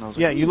or something. I was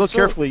like, yeah, you look "What's up?"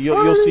 carefully,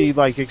 you'll see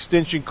like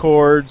extension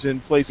cords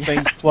and place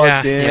things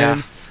plugged Yeah, in.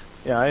 yeah.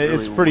 Yeah,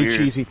 Really it's pretty weird.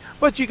 cheesy.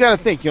 But you got to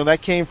think,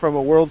 that came from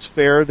a World's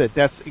Fair.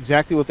 That's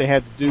exactly what they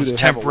had to do It was to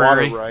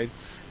temporary. have a water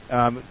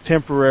ride.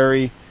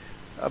 Temporary.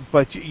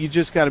 But you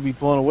just got to be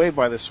blown away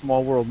by the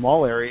Small World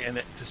Mall area,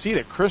 and to see it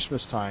at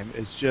Christmas time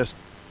is just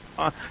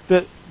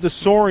the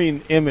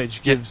soaring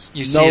image gives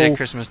You see it at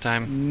Christmas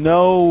time.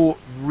 no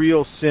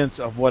real sense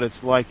of what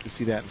it's like to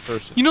see that in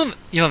person. You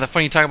know the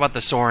funny talk about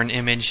the Soarin'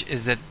 image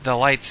is that the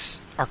lights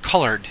are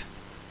colored.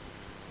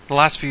 The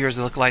last few years,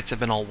 the lights have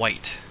been all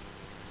white.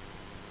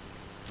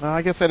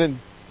 I guess I didn't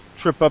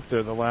trip up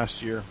there the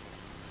last year.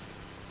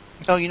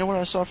 Oh, you know what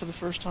I saw for the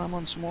first time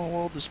on Small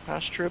World this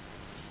past trip?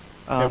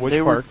 At which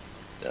they park?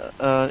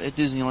 At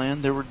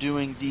Disneyland. They were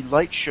doing the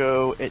light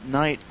show at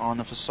night on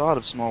the facade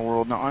of Small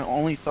World. Now, I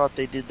only thought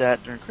they did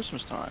that during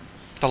Christmas time.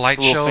 The light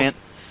The little show.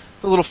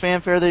 the little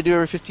fanfare they do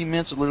every 15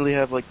 minutes would literally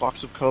have like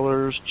blocks of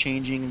colors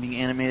changing and being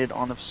animated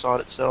on the facade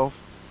itself.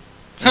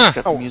 And It's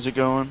got Huh. the music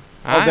going.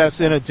 Oh, that's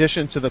in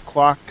addition to the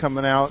clock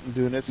coming out and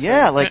doing its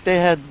Yeah, thing. like they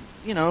had,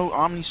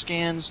 Omni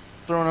scans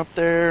thrown up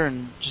there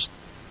and just,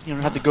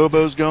 had the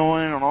gobos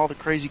going and all the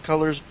crazy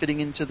colors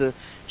fitting into the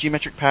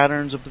geometric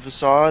patterns of the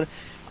facade.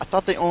 I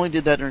thought they only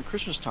did that during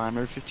Christmas time.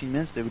 Every 15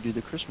 minutes they would do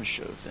the Christmas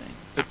show thing.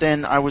 But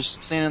then I was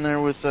standing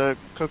there with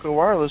Coco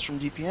Wireless from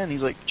DPN.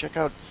 He's like, check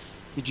out,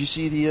 did you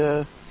see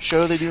the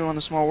show they do on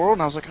the Small World?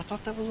 And I was like, I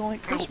thought that was only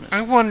Christmas.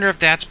 I wonder if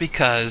that's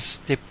because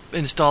they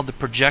installed the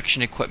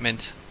projection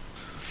equipment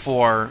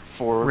for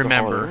For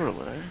Remember. the holiday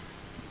overlay.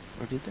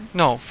 Or did they?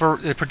 No, for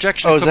the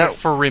projection Oh, is equipment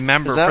that- for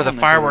Remember is that for the when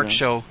they fireworks do it?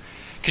 show.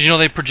 Because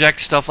they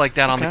project stuff like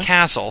that on the Okay.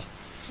 castle.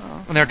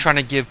 Oh, And they're trying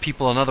to give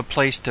people another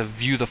place to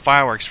view the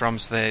fireworks from,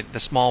 so the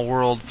Small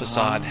World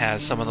facade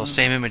has some of those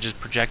same images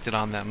projected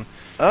on them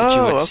that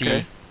you would okay.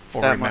 see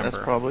for That Remember.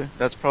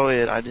 that's probably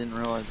it. I didn't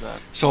realize that.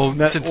 So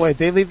since Wait,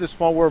 they leave the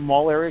Small World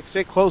Mall area because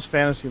they close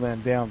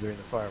Fantasyland down during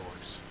the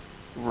fireworks.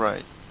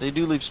 Right. They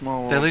do leave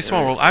Small World. they leave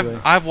Small area.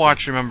 World, I've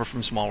watched Remember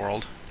from Small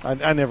World.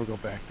 I never go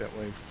back that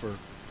way for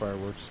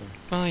fireworks. So.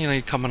 Well,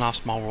 you're coming off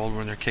Small World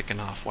when they're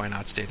kicking off. Why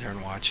not stay there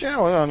and watch? Yeah,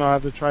 well, no, I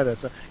have to try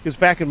that. Because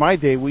back in my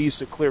day, we used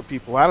to clear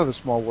people out of the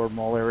Small World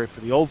Mall area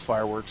for the old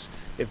fireworks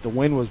if the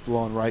wind was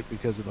blowing right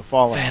because of the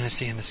fallout.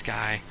 Fantasy in the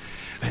sky.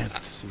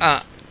 Fantasy.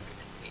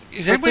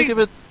 Is But anybody, think of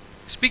it.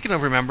 speaking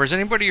of Remember, has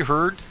anybody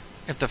heard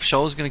if the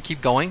show is going to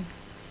keep going?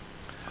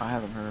 I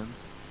haven't heard.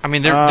 I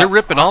mean, they're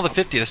ripping all the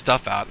 50th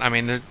stuff out. I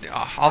mean,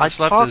 all that's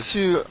left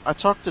is... I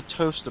talked to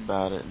Toast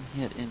about it, and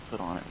he had input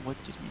on it. What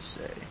did he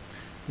say?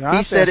 Now, I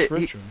have to said ask it-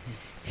 he- Richard.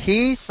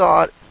 He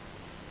thought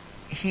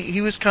he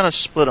was kind of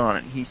split on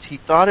it. He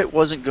thought it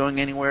wasn't going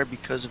anywhere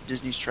because of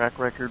Disney's track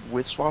record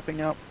with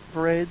swapping out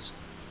parades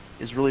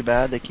is really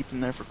bad. They keep them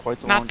there for quite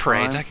the long Not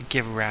parades. I time. could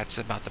give rats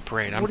about the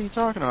parade. What are you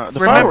talking about? The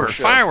Remember, fireworks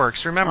show.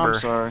 fireworks, remember.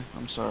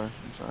 I'm sorry.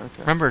 Okay.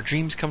 Remember,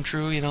 dreams come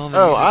true,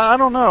 Oh, I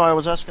don't know. I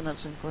was asking that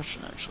same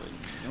question actually.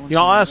 No one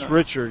Yeah, I'll seemed ask to know.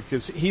 Richard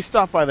because he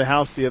stopped by the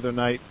house the other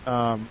night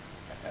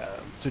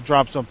to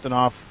drop something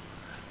off.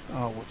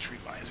 Which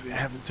reminds me, I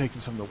haven't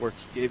taken some of the work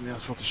he gave me. I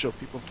was supposed to show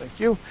people. Thank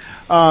you.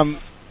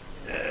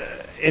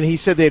 And he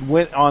said they had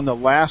went on the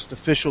last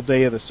official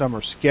day of the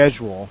summer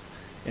schedule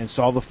and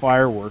saw the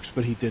fireworks,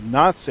 but he did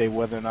not say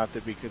whether or not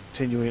they'd be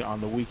continuing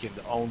on the weekend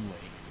only.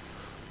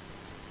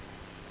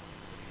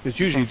 Because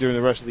usually during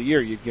the rest of the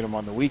year, you'd get them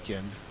on the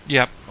weekend.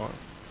 Yep.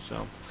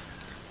 So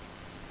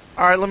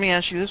All right, let me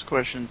ask you this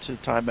question to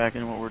tie back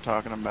into what we're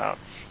talking about.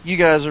 You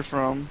guys are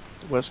from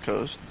the West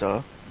Coast,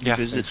 duh. You Yeah.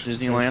 visit thanks for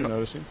Disneyland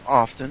noticing.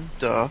 often,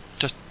 duh.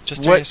 Just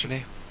What-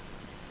 yesterday.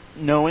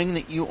 Knowing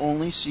that you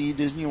only see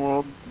Disney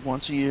World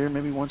once a year,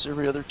 maybe once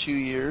every other 2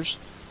 years,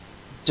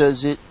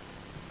 does it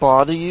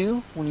bother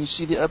you when you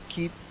see the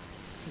upkeep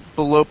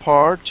below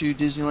par to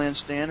Disneyland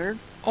standard?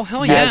 Oh,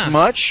 hell yeah. As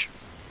much?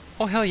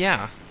 Oh, hell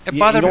yeah. It You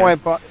bothered know me.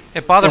 why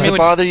It bothered Does me it when...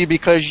 bother you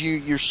because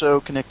you're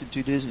so connected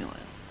to Disneyland?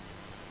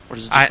 Or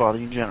does it just I- bother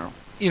you in general?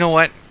 You know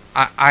what?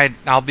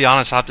 I'll be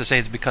honest. I'll have to say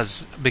it's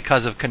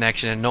because of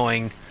connection and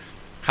knowing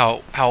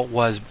how it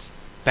was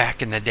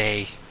back in the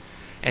day,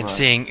 and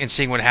Right.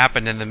 seeing what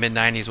happened in the mid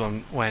 '90s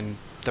when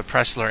the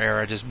Pressler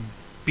era just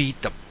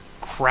beat the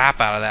crap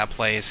out of that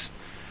place,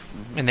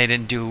 Mm-hmm. and they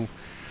didn't do.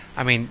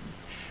 I mean,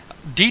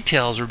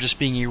 details were just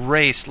being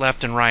erased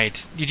left and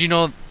right. Did you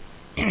know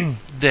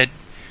that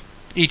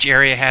each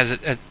area has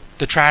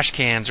the trash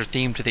cans are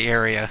themed to the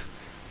area,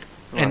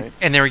 Right.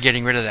 and they were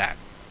getting rid of that.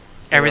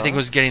 Everything Yeah.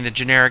 was getting the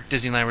generic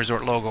Disneyland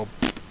Resort logo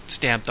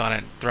stamped on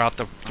it throughout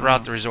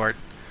the resort.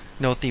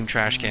 No themed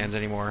trash cans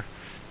anymore.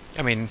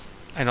 I mean,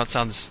 I know it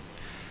sounds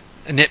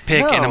a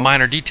nitpick and a No.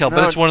 minor detail,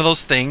 but No, it's one of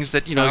those things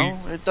that No,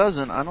 it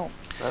doesn't. I don't.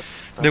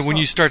 that when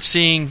you start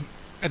seeing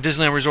a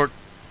Disneyland Resort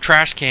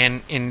trash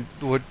can in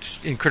what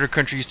in Critter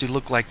Country used to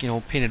look like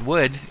painted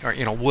wood or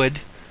wood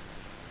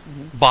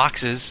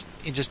boxes,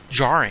 it's just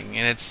jarring,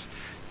 and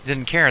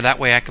didn't care. That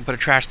way I can put a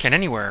trash can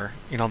anywhere.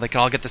 They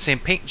can all get the same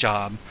paint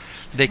job.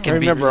 They can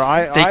Remember, be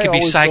I they could be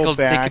always go cycled.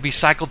 They back- could be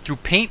cycled through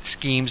paint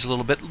schemes a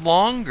little bit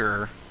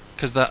longer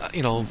because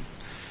the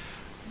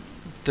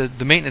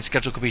maintenance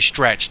schedule could be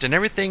stretched, and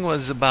everything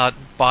was about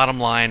bottom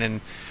line. And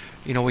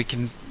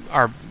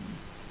our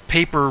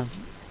paper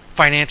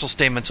financial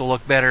statements will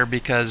look better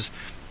because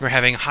we're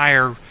having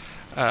higher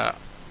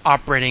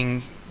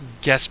operating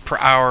guests per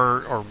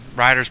hour or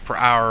riders per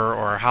hour,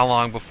 or how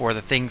long before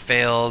the thing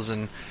fails,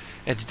 and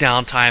its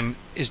downtime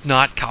is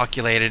not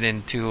calculated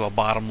into a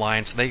bottom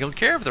line, so they don't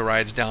care if the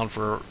ride's down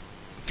for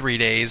 3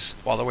 days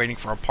while they're waiting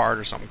for a part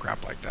or something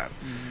crap like that.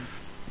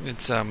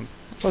 It's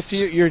Well,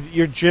 see,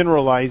 you're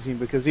generalizing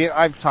because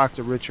I've talked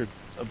to Richard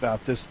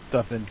about this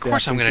stuff in depth. of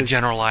course I'm going to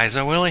generalize.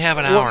 We only have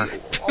an Well, hour.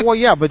 well,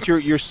 yeah, but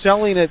you're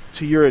selling it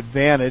to your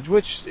advantage,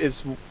 which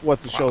is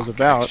what the show's Okay,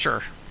 about.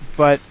 Sure.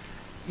 But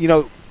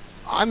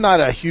I'm not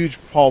a huge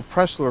Paul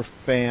Pressler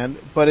fan,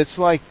 but it's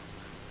like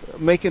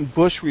making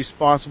Bush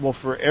responsible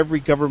for every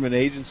government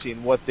agency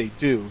and what they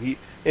do.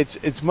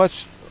 It's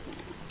much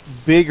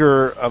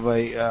bigger of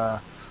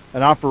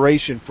an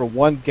operation for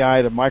one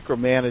guy to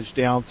micromanage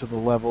down to the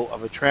level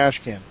of a trash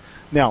can.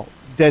 Now,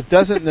 that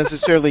doesn't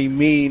necessarily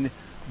mean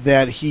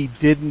that he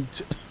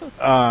didn't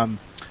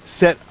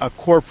set a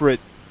corporate,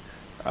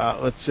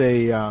 let's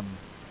say,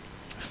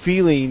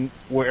 feeling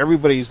where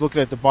everybody's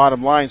looking at the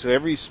bottom line. So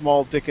every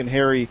small Dick and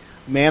Harry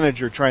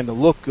manager trying to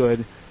look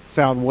good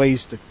found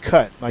ways to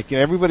cut. Like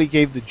everybody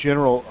gave the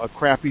general a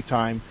crappy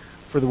time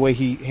for the way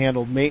he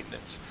handled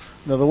maintenance.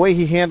 Now, the way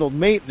he handled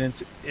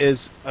maintenance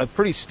is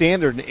pretty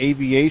standard in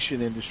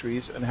aviation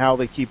industries, and how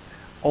they keep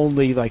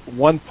only like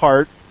one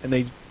part, and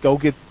they go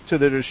get to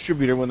the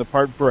distributor when the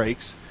part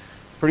breaks.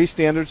 Pretty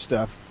standard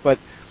stuff. But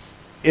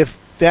if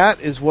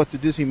that is what the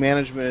Disney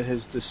management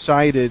has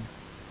decided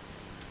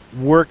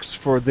works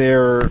for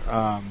their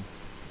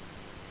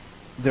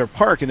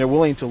park, and they're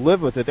willing to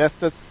live with it,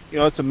 that's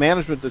it's a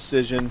management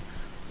decision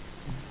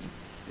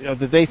that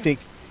they think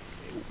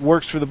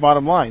works for the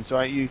bottom line. So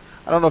I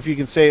don't know if you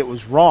can say it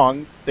was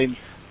wrong.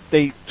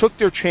 They took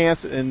their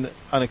chance and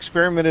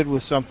experimented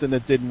with something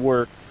that didn't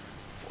work.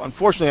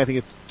 Unfortunately, I think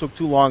it took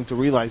too long to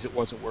realize it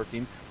wasn't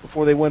working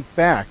before they went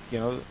back.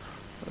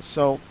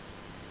 So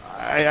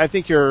I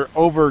think you're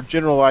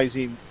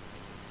overgeneralizing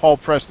Paul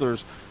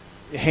Pressler's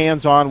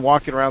hands-on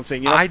walking around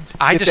saying, I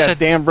get just that said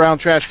damn brown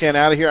trash can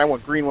out of here. I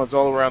want green ones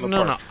all around the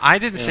park. No, I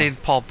didn't say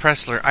Paul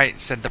Pressler. I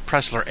said the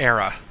Pressler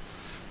era.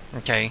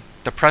 Okay,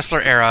 the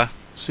Pressler era.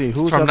 See,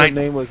 whose From other nine-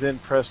 name was in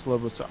Pressler?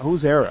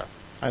 Whose era?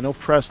 I know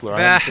Pressler.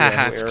 I haven't figured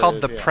out who It's era called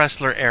it the is, yeah.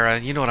 Pressler era.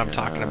 You know what I'm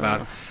talking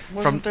about.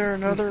 Wasn't there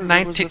another? There was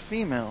 19 a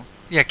female.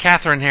 Yeah,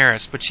 Catherine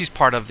Harris, but she's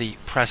part of the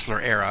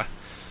Pressler era.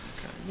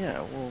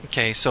 Yeah, well,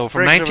 Okay, so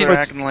from Briggs over 19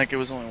 acting like it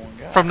was only one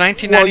guy. from Well,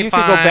 1995 you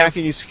could go back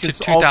and you to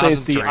could all say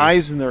it's the 2003.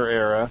 Eisner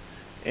era,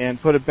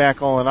 and put it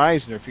back all in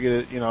Eisner. If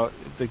you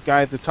get the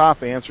guy at the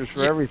top answers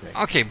for Yeah, everything.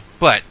 Okay,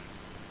 but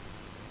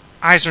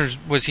Eisner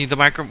was he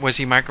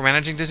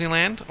micromanaging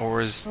Disneyland, or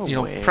was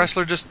No way.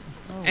 Pressler just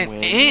Oh, and-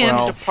 wait. and-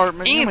 How many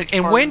department, you know how many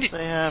and when departments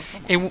they have?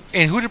 Come on.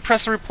 and who did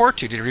Pressler report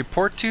to? Did he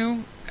report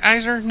to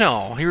Eisner?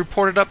 No, he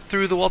reported up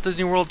through the Walt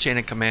Disney World chain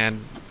of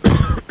command.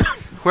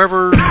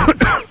 Whoever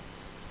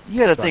You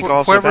got to think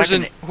also whoever's back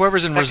in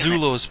whoever's in back in the-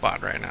 Rizzullo's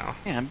spot right now.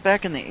 Yeah, and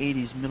back in the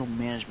 80s, middle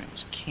management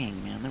was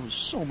king, man. There was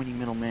so many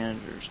middle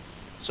managers.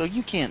 So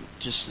you can't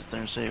just sit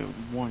there and say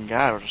one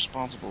guy was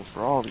responsible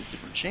for all these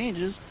different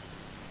changes.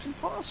 It's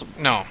impossible.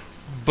 No,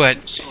 but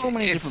There's so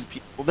many it's- different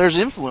people. There's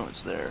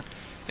influence there.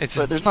 it's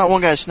But there's not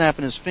one guy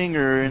snapping his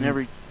finger and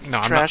every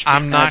no. trash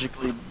I'm can not.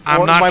 magically... I'm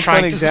Well, not my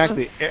trying point to-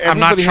 exactly. I'm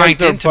not Everybody trying has to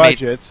their intimate-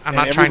 budgets, I'm and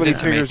not trying to everybody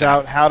intimate figures that.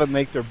 out how to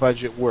make their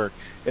budget work.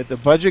 If the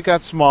budget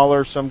got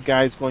smaller, some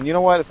guy's going, you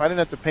know what? If I didn't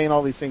have to paint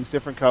all these things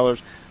different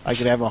colors, I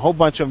could have a whole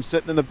bunch of them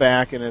sitting in the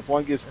back, and if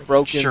one gets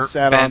broken, Sure,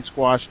 sat Ben. on,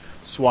 squashed,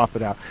 swap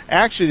it out.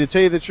 Actually, to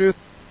tell you the truth,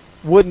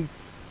 wouldn't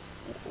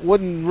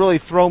really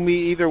throw me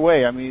either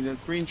way. I mean, a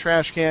green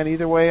trash can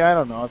either way. I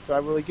don't know if I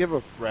really give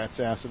a rat's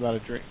ass about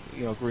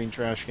a green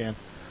trash can.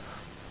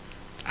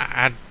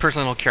 I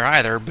personally don't care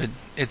either, but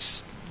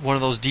it's one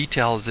of those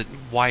details that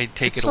why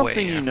take It's it away.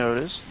 something yeah. you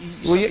notice. Well,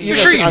 something You're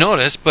know, sure you I-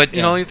 notice, but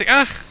yeah. you think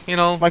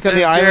Like on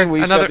the island, we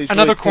used to have these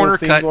another really cool corner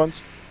themed cut.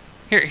 ones.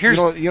 Here's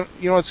You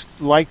know what it's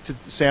like to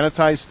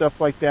sanitize stuff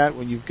like that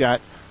when you've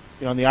got,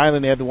 on the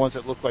island they had the ones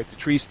that look like the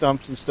tree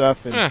stumps and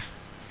stuff, and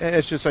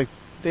it's just like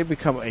they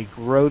become a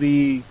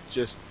grody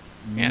just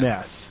Yeah.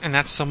 mess. and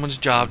that's someone's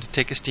job to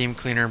take a steam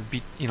cleaner,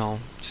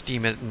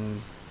 steam it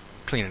and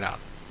clean it out.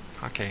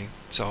 Okay,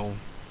 so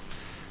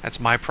That's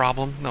my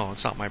problem. No,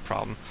 it's not my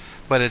problem.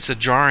 But it's a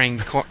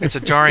jarring. It's a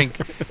jarring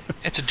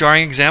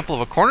example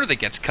of a corner that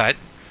gets cut.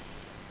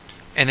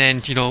 And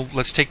then,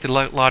 let's take the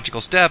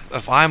logical step.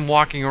 If I'm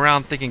walking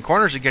around thinking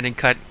corners are getting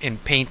cut in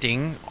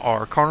painting,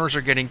 or corners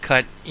are getting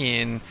cut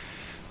in,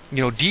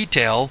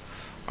 detail,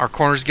 are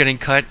corners getting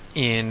cut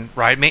in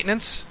ride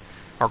maintenance?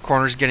 Are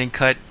corners getting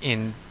cut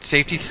in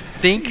safety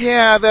think?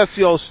 Yeah, that's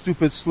the old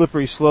stupid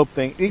slippery slope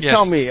thing. You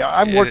tell me,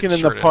 I'm working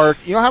in the park.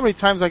 You know how many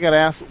times I got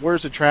asked,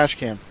 where's the trash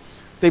can?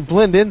 They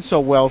blend in so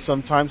well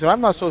sometimes, and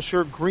I'm not so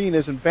sure green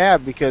isn't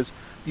bad because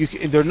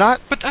they're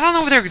not. But I don't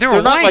know, they were they're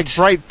white. Not like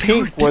bright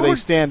pink where they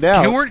stand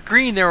out. They weren't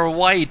green; they were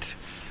white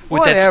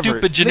with Whatever. that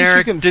stupid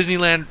generic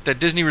Disneyland, that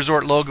Disney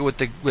Resort logo with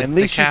the at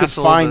least the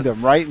castle. You could find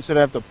them, right? Instead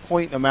of have to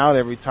point them out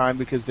every time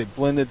because they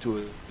blend into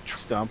a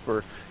stump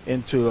or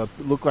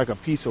look like a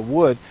piece of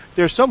wood.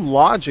 There's some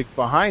logic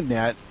behind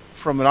that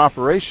from an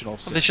operational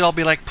sense. Well, they should all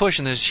be like Push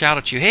and just shout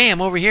at you, "Hey, I'm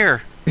over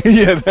here."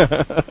 Yeah.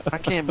 I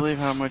can't believe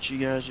how much you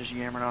guys just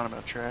yammered on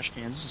about trash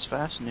cans. This is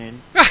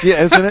fascinating.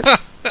 Yeah, isn't it?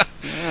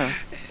 Yeah.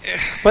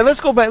 But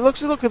let's go back.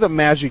 Let's look at the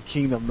Magic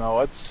Kingdom,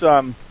 though. It's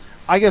I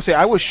gotta say,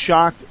 I was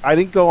shocked. I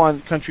didn't go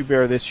on Country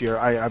Bear this year.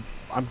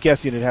 I'm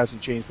guessing it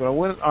hasn't changed, but I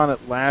went on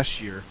it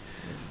last year.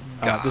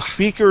 The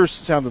speakers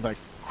sounded like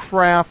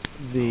crap.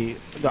 The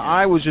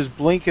eye was just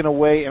blinking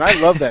away, and I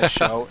love that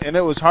show. And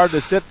it was hard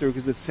to sit through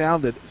because it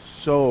sounded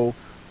so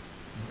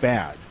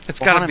bad. It's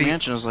got to Haunted be.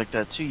 Mansion is like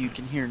that too. You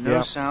can hear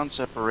no sound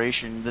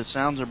separation. The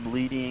sounds are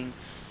bleeding.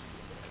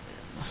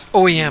 It's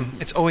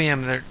OEM. It's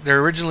OEM. They're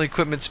original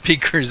equipment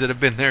speakers that have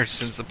been there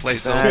since the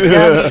place That,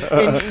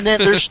 opened. and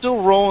they're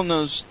still rolling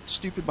those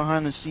stupid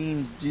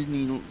behind-the-scenes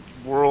Disney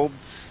World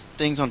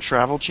things on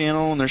Travel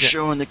Channel, and they're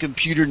showing the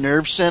computer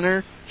nerve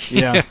center.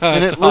 Yeah,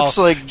 and it looks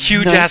like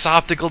huge-ass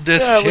optical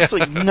discs. Yeah, it looks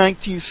like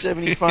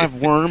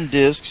 1975 worm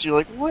discs. You're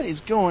like, what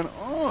is going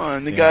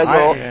on? The guy's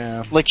all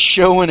like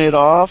showing it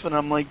off, and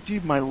I'm like,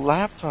 dude, my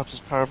laptop's as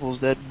powerful as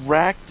that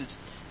rack that's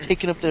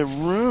taking up that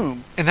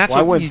room. And that's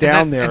I went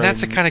down there, and that's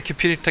the kind of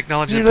computing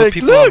technology that you're put like,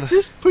 people look, on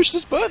just push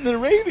this button, the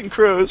Raven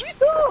Crows.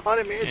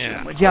 Haunted Mansion. Yeah.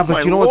 I'm like, yeah, oh but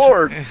my you know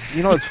Lord.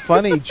 what's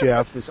funny,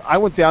 Jeff, is I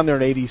went down there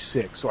in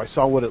 '86, so I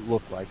saw what it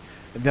looked like,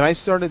 and then I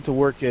started to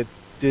work at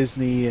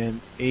Disney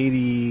in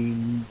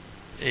 89.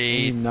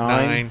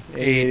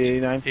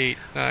 88.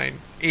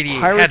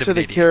 Pirates of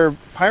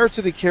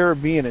the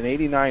Caribbean in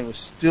 '89 was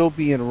still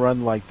being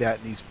run like that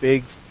in these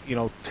big,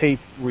 tape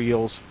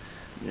reels.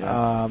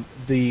 Yeah.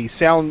 The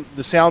sound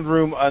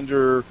room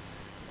under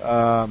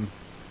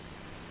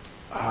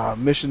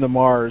Mission to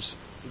Mars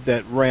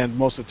that ran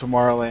most of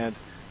Tomorrowland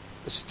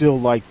still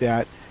like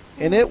that.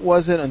 And it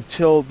wasn't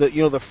until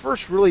the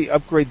first really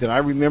upgrade that I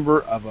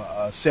remember of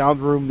a sound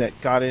room that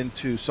got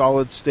into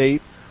solid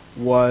state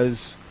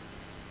was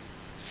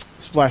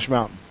Splash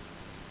Mountain.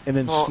 And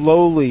then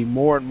slowly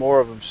more and more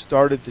of them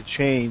started to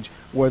change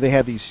where they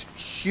had these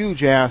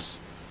huge ass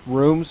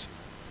rooms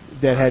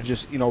that had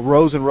just,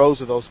 rows and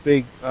rows of those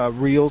big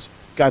reels,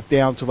 got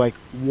down to like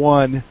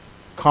one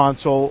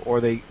console,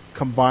 or they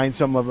combined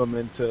some of them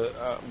into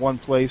one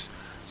place.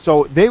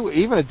 So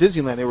even at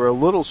Disneyland, they were a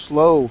little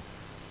slow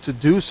to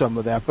do some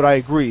of that, but I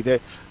agree that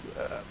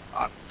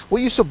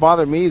what used to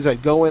bother me is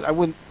I'd go in, I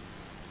wouldn't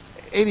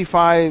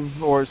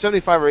 85 or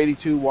 75 or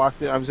 82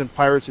 walked in. I was in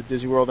Pirates at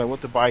Disney World. I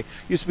went to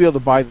used to be able to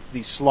buy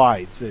these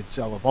slides they'd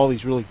sell of all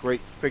these really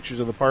great pictures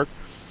of the park.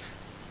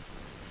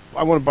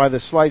 I want to buy the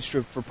slide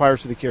strip for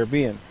Pirates of the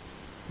Caribbean.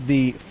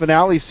 The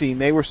finale scene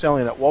they were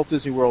selling at Walt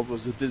Disney World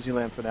was the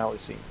Disneyland finale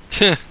scene.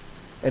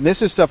 And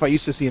this is stuff I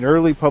used to see in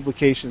early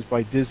publications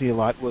by Disney a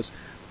lot, was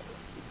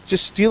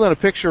just stealing a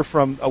picture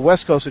from a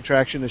West Coast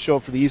attraction to show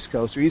it for the East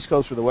Coast, or East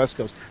Coast for the West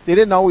Coast. They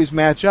didn't always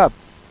match up.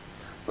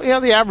 Well,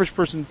 the average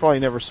person probably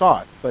never saw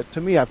it. But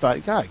to me, I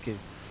thought, God,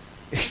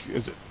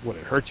 would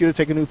it hurt you to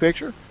take a new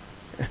picture?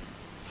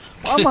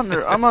 I'm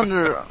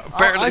under.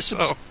 Apparently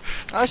so.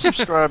 I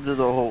subscribe to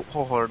the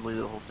wholeheartedly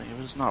to the whole thing.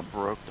 If it's not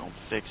broke, don't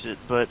fix it.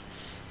 But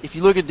if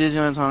you look at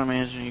Disneyland's Haunted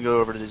Mansion, you go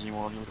over to Disney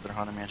World and you look at their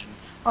Haunted Mansion,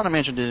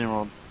 Disney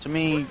World. To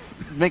me,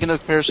 making the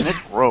comparison,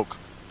 it's broke.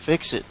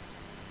 Fix it.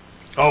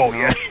 Oh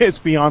yeah, it's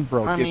beyond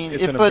broke. I mean,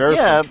 it's an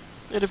embarrassment.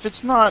 but if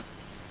it's not,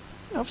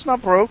 if it's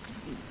not broke,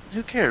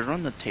 who cares?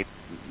 Run the tape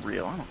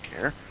reel. I don't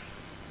care.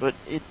 But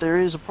there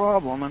is a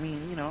problem. I mean,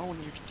 when you're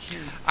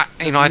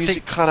I music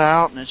think cut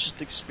out and it's just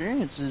the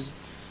experience is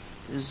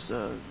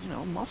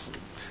muffled.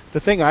 The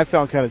thing I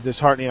found kind of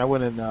disheartening, I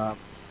went in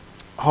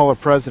Hall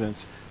of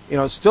Presidents.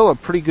 It's still a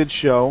pretty good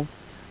show,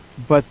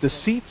 but the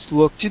seats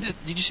look Did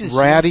you see the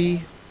ratty.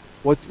 ceiling?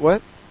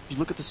 What? Did you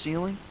look at the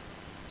ceiling?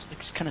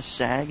 It's kind of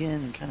sagging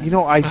and kind of.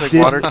 I like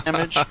did. water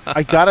damage.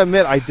 I gotta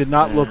admit, I did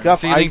not look up.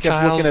 Ceiling I kept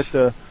tiles. looking at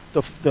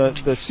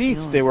the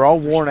seats. They were all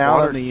worn There's out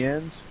water. on the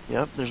ends.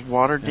 Yep, there's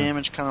water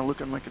damage, kind of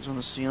looking like it's on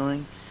the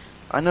ceiling.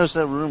 I noticed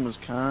that room was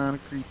kind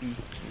of creepy.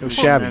 It was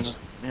shabby.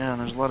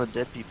 And there's a lot of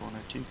dead people in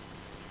there too.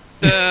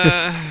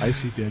 I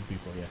see dead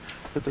people. Yeah.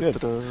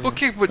 Good.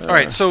 Okay, but, all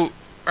right,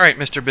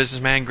 Mr.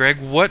 Businessman Greg,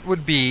 what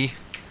would be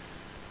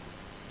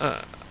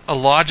a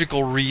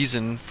logical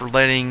reason for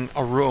letting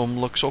a room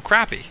look so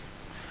crappy?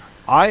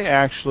 I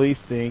actually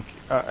think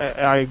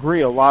I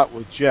agree a lot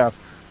with Jeff.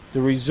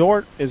 The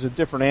resort is a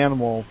different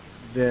animal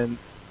than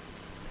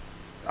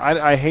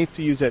I hate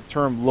to use that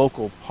term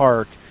local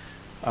park,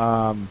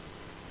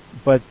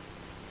 but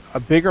a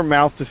bigger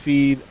mouth to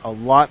feed, a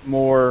lot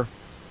more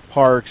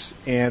parks,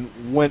 and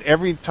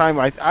every time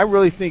I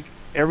really think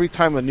every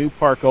time a new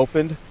park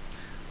opened,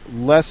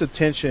 less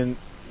attention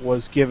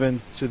was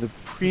given to the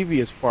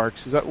previous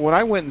parks. When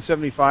I went in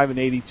 75 and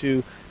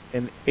 82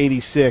 and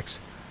 86,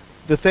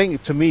 the thing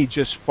to me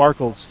just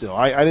sparkled still.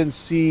 I didn't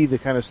see the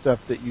kind of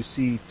stuff that you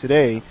see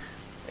today.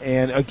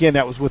 And again,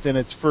 that was within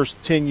its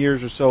first 10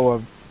 years or so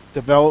of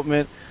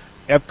development.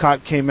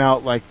 Epcot came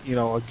out like,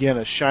 again,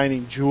 a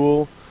shining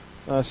jewel.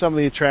 Some of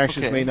the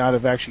attractions may not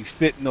have actually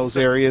fit in those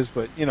areas,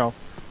 but,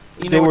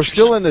 they were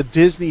still in the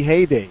Disney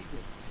heyday,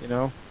 You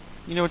know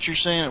what you're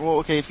saying? Well,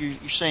 okay, if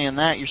you're saying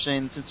that, you're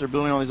saying since they're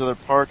building all these other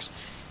parks,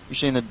 you're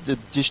saying that the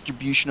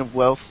distribution of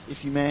wealth,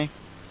 if you may,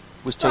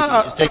 is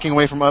taking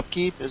away from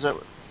upkeep? Is that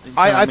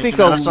I think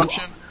that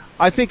assumption?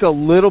 I think a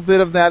little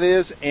bit of that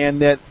is, and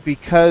that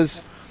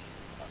because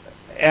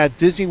at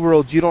Disney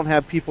World you don't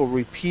have people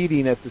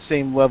repeating at the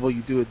same level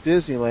you do at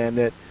Disneyland,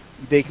 that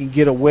they can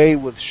get away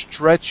with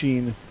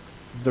stretching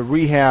the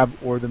rehab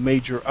or the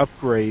major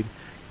upgrade.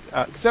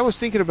 Because I was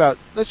thinking about,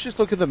 let's just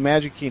look at the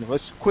Magic Kingdom.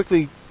 Let's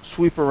quickly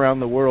sweep around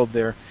the world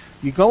there.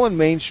 You go on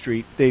Main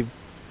Street, they've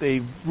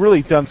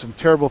really done some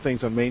terrible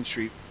things on Main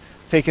Street,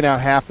 taking out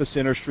half the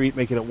center street,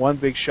 making it one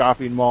big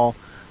shopping mall.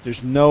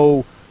 There's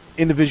no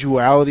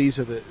individualities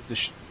of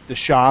the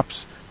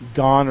shops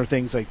gone, or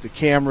things like the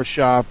camera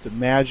shop, the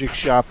magic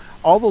shop,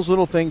 all those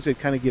little things that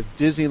kind of give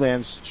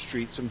Disneyland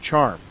Street some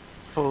charm.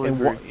 Totally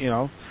agree.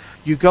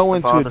 You go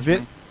into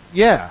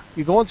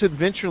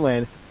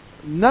Adventureland.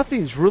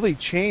 Nothing's really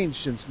changed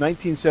since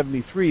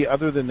 1973,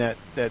 other than that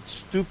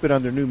stupid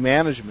under new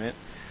management.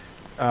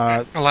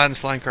 Aladdin's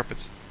Flying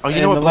Carpets. Oh,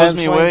 you know what blows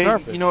me away?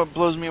 You know what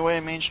blows me away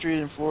in Main Street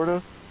in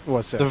Florida?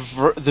 What's that?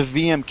 The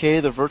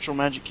VMK, the Virtual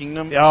Magic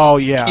Kingdom. Oh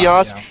yeah,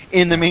 kiosk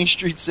in the Main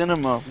Street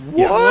Cinema.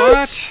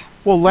 What?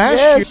 Well,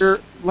 last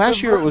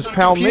year it was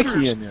Pal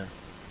Mickey in there.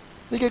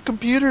 They get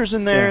computers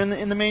in there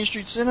in the Main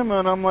Street Cinema,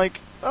 and I'm like,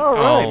 all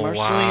right,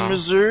 Marceline,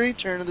 Missouri,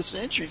 turn of the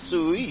century,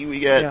 sweet. We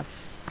got,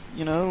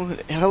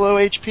 hello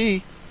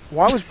HP.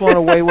 Well, I was blown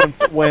away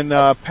when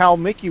Pal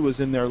Mickey was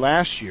in there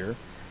last year,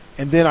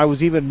 and then I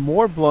was even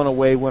more blown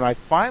away when I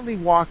finally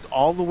walked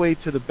all the way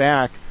to the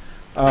back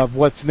of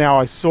what's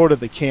now sort of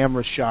the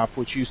camera shop,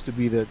 which used to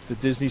be the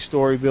Disney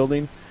Story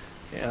building.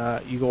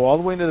 You go all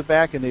the way into the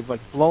back, and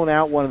they've blown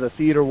out one of the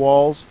theater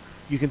walls.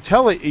 You can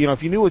tell it,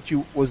 if you knew what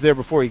was there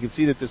before, you could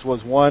see that this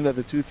was one of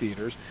the two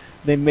theaters.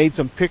 They made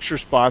some picture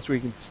spots where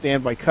you can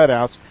stand by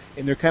cutouts,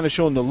 and they're kind of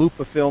showing the loop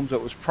of films that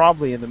was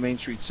probably in the Main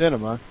Street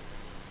Cinema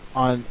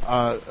on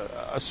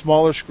a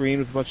smaller screen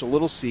with a bunch of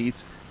little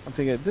seats. I'm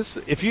thinking,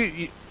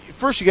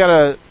 first you got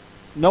to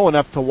know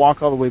enough to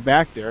walk all the way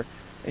back there,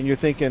 and you're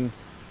thinking,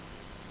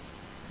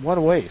 what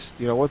a waste.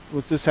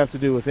 What's this have to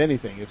do with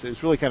anything?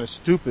 It's really kind of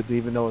stupid to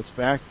even know it's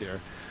back there.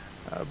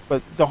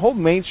 But the whole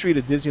Main Street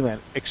of Disneyland,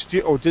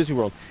 or Disney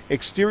World,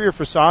 exterior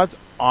facades,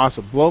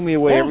 awesome. Blow me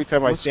away every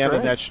time I stand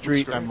on that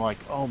street. I'm like,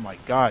 oh my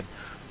God.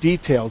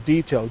 Detail,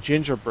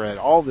 gingerbread,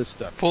 all this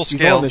stuff. Full scale.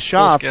 You go in the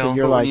shops and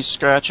you're like... when you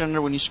scratch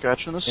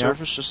on the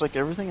surface, just like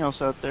everything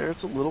else out there,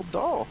 it's a little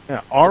dull.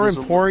 Yeah, our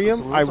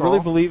Emporium, I really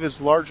believe, is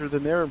larger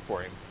than their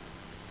Emporium.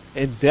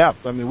 In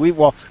depth. I mean,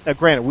 now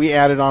granted, we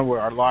added on where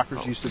our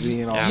lockers used to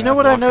be and all that. You know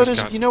what I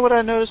noticed? You know what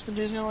I noticed in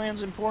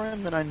Disneyland's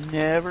Emporium that I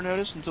never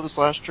noticed until this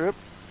last trip?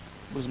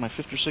 It was my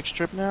 5th or 6th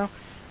trip now.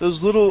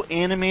 Those little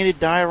animated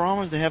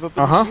dioramas they have up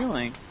in the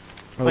ceiling.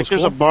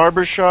 There's a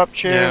barber shop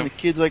chair, and the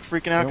kid's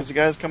freaking out because the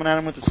guy's coming at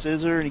him with a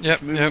scissor, and he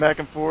keeps moving back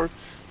and forth.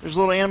 There's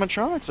little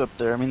animatronics up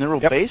there. I mean, they're real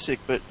basic,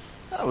 but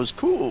that was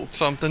cool.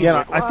 Something.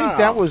 Yeah, I think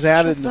that was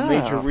added in the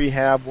major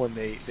rehab when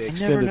they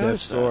extended that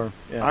store.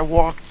 Yeah. I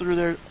walked through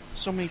there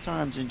so many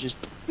times and just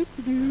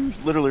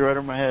literally right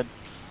over my head.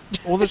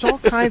 Well, there's all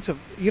kinds of...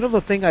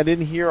 the thing I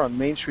didn't hear on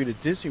Main Street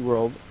at Disney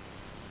World,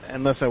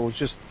 unless I was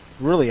just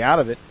really out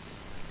of it,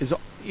 is,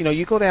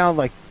 you go down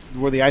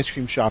where the ice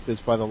cream shop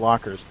is by the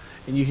lockers,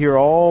 and you hear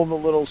all the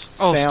little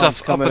sounds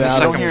stuff coming up in the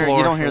out. second floor.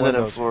 You don't hear that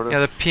in Florida. Yeah,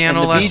 the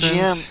piano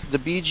lessons. The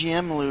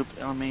BGM loop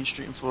on Main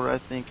Street in Florida, I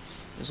think,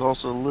 is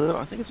also a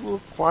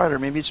little quieter.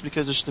 Maybe it's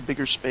because it's the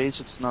bigger space;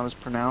 it's not as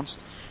pronounced.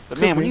 But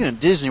man, when you're in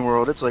Disney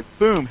World, it's like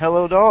boom,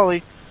 hello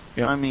Dolly.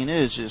 Yep. I mean, it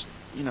is just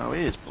it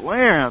is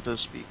blaring out those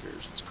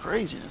speakers. It's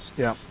craziness.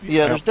 Yeah.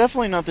 There's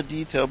definitely not the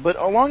detail, but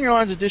along your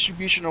lines of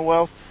distribution of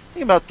wealth,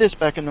 think about this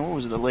back in the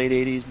late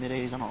 '80s, mid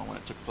 '80s. I don't know when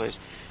it took place,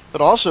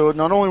 but also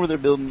not only were they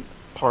building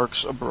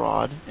parks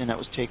abroad, and that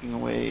was taking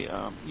away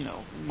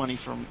money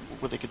from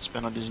what they could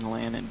spend on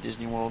Disneyland and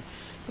Disney World,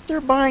 but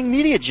they're buying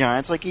media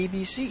giants like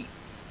ABC,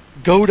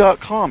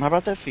 Go.com. How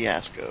about that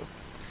fiasco?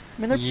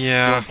 I mean,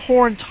 they're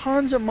pouring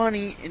tons of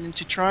money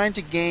into trying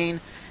to gain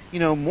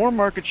more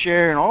market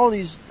share in all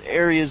these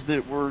areas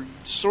that were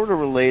sort of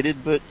related,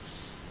 but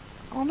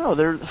I don't know.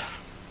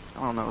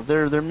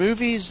 Their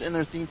movies and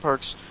their theme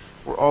parks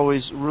were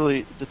always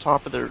really the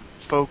top of their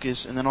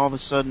focus, and then all of a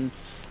sudden,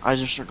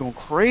 Eisner started going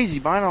crazy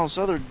buying all this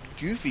other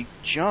goofy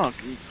junk.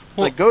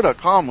 Like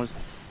Go.com was a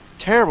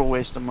terrible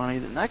waste of money.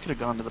 Then that could have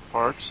gone to the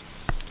parks,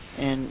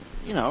 and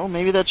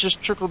maybe that's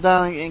just trickled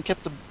down and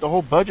kept the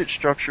whole budget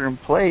structure in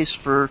place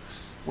for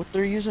what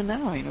they're using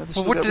now. This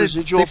Well, what got did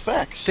residual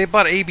effects. They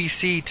bought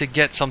ABC to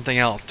get something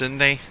else, didn't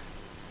they?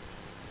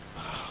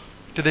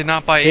 Did they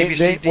not buy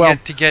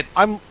ABC to get?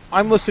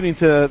 I'm listening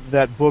to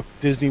that book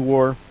Disney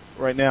War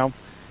right now,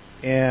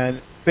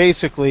 and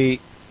basically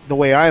the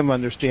way I'm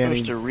understanding.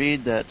 You're supposed to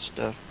read that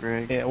stuff,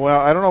 Greg. Yeah, well,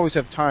 I don't always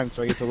have time,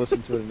 so I get to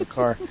listen to it in the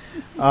car.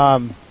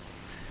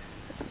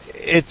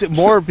 It's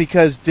more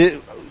because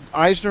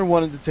Eisner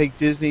wanted to take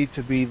Disney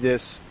to be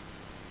this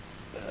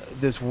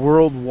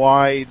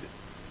worldwide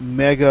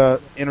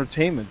mega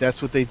entertainment.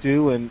 That's what they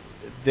do, and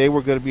they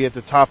were going to be at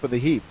the top of the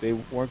heap. They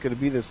weren't going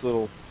to be this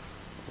little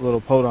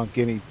podunk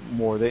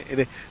anymore.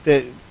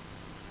 There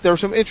were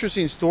some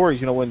interesting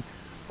stories.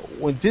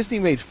 When Disney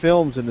made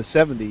films in the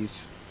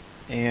 70s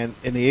and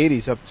in the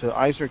 80s up to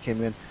Eisner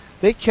came in,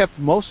 they kept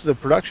most of the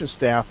production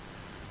staff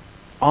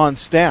on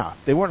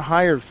staff. They weren't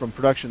hired from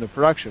production to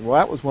production. Well,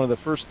 that was one of the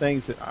first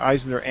things that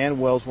Eisner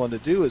and Wells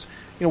wanted to do is,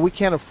 we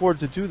can't afford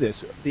to do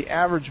this. The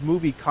average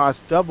movie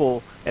cost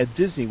double at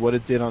Disney what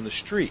it did on the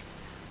street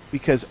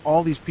because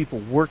all these people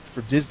worked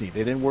for Disney.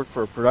 They didn't work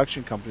for a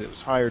production company that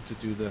was hired to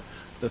do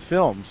the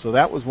film. So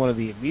that was one of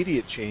the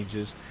immediate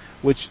changes,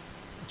 which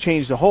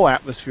changed the whole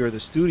atmosphere of the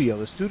studio.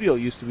 The studio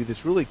used to be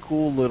this really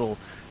cool little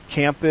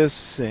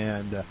campus,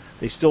 and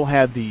they still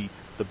had the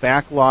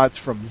back lots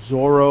from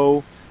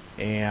Zorro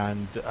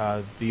and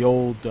the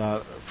old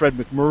Fred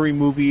McMurray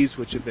movies,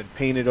 which had been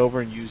painted over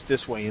and used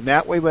this way and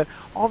that way, but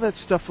all that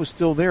stuff was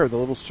still there. The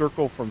little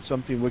circle from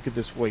Something Wicked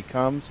This Way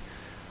Comes,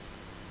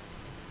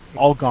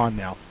 all gone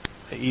now.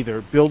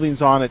 Either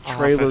buildings on it,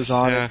 trailers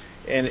on it,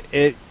 and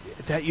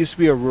that used to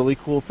be a really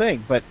cool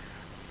thing. But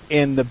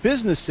in the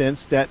business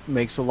sense, that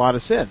makes a lot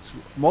of sense.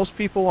 Most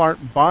people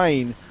aren't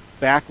buying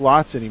back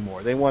lots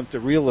anymore. They want the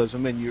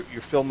realism, and you're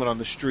filming on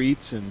the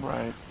streets and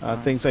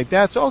things like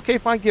that. So, okay,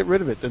 fine, get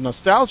rid of it. The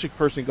nostalgic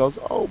person goes,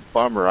 oh,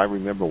 bummer, I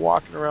remember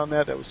walking around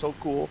that. That was so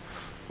cool.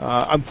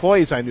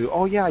 Employees I knew,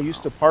 oh, yeah, I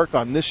used to park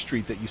on this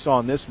street that you saw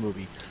in this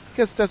movie.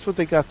 Because that's what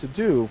they got to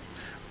do.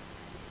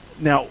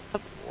 Now,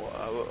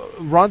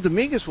 Ron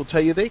Dominguez will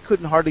tell you they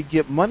couldn't hardly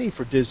get money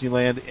for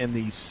Disneyland in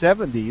the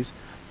 70s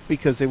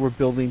because they were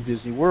building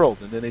Disney World,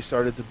 and then they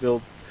started to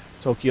build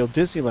Tokyo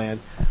Disneyland.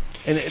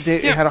 And they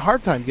had a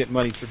hard time getting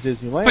money for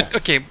Disneyland. But,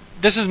 okay,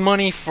 this is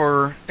money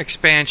for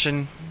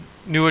expansion,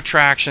 new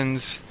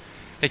attractions.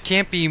 It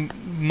can't be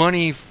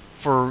money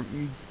for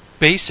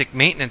basic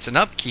maintenance and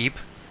upkeep.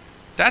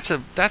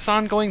 That's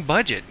ongoing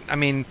budget. I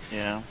mean,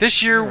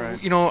 this year,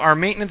 right. Our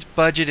maintenance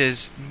budget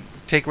is,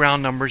 take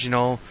round numbers,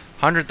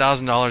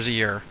 $100,000 a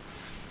year.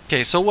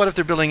 Okay, so what if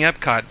they're building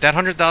Epcot? That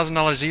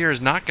 $100,000 a year is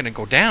not going to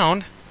go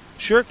down.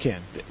 Sure it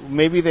can.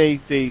 Maybe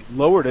they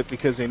lowered it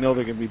because they know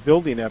they're going to be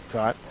building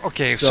Epcot.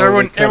 Okay, so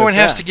everyone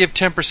has to give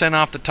 10%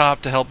 off the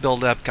top to help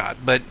build Epcot,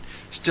 but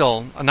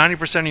still,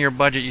 90% of your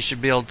budget you should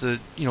be able to,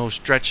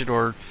 stretch it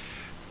or,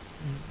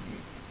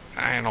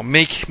 I don't know,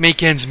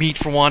 make ends meet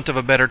for want of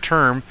a better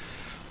term.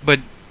 But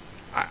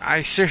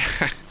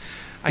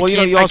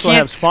you also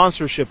have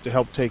sponsorship to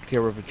help take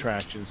care of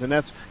attractions,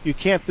 and you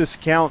can't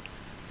discount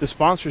the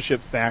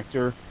sponsorship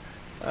factor.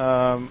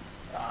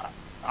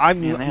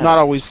 I'm not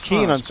always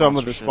keen on some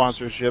of the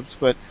sponsorships,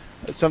 but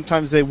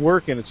sometimes they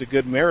work and it's a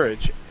good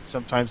marriage.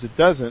 Sometimes it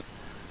doesn't,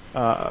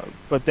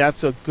 but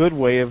that's a good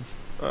way of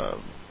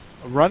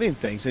running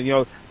things. And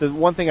the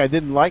one thing I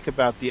didn't like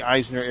about the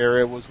Eisner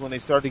era was when they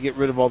started to get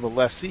rid of all the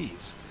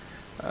lessees.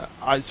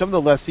 Some of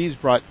the lessees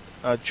brought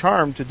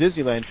charm to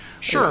Disneyland.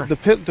 Sure.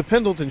 The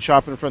Pendleton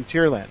shop in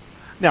Frontierland.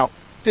 Now,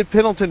 did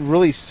Pendleton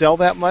really sell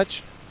that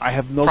much? I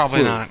have no clue.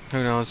 Probably not.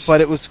 Who knows? But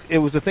it was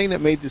a thing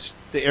that made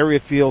the area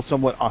feel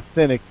somewhat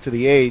authentic to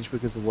the age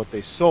because of what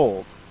they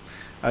sold.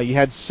 You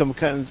had some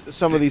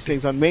of these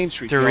things on Main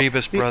Street. The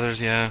Rebus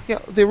Brothers, yeah. Yeah,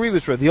 the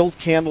Rebus Brothers, the old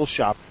candle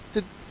shop.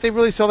 Did they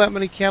really sell that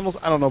many candles?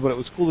 I don't know, but it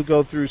was cool to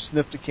go through,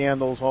 sniff the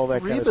candles, all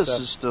that kind of stuff. Rebus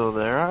is still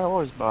there. I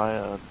always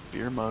buy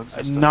beer mugs.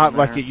 And stuff not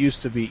like it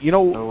used to be.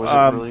 Was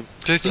it really? Do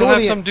they still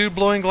have some dude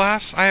blowing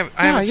glass? I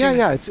haven't seen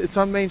it. It's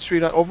on Main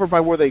Street, over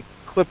by where they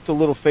clip the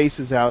little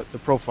faces out, the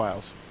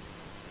profiles.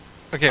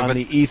 Okay, on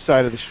the east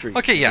side of the street.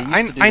 Okay, yeah,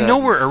 I know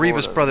where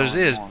Erebus Brothers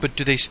is, but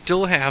do they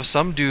still have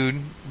some dude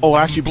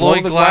actually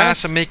blowing glass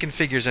glass and making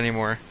figures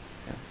anymore?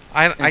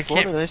 Yeah. I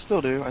Florida, can't. They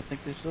still do. I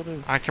think they still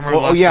do. I can't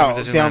remember.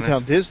 Disneyland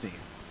downtown Disney.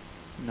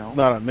 No,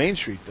 not on Main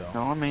Street though.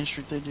 No, on Main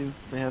Street they do.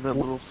 They have that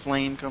little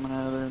flame coming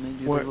out of there, and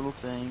they do their little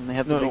thing. They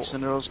have the big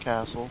Cinderella's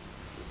castle.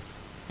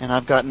 And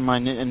I've gotten my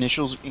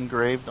initials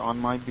engraved on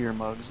my beer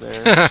mugs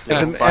there.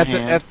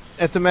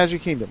 at the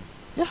Magic Kingdom.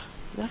 Yeah.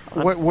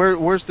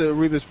 Where's the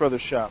Rebus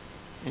Brothers shop?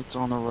 It's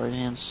on the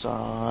right-hand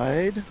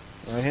side.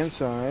 Right-hand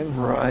side.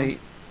 Right.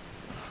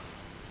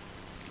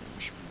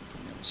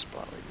 Put me on the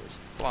spot like this.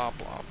 Blah,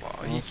 blah,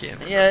 blah. You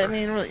can't. Yeah, I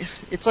mean, really,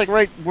 it's like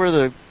right where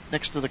the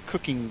next to the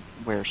cooking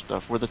ware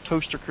stuff, where the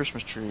toaster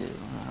Christmas tree is.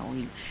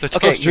 The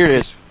Okay, toaster here it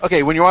piece. is.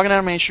 Okay, when you're walking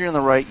down Main Street on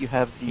the right, you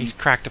have the. He's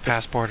cracked a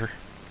passporter.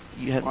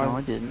 You have, no,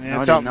 I didn't. Yeah, No,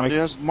 I it's out didn't. I'm in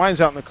just,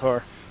 mine's out in the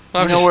car.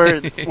 you know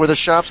where the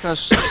shop's going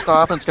to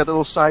stop, and it's got the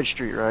little side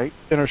street, right?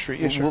 Inner Street.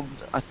 Yeah, sure. Well,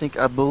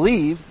 I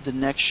believe the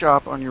next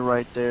shop on your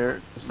right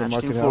there, Is the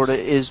Magic in Market Florida,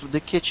 is the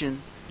kitchen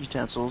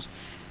utensils.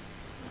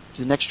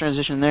 The next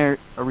transition there,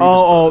 Arribas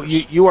Oh,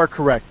 Brothers. you are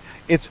correct.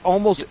 It's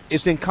almost Yes.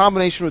 it's in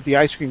combination with the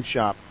ice cream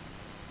shop.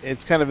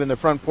 It's kind of in the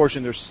front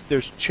portion.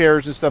 There's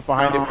chairs and stuff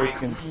behind it where you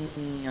can.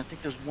 I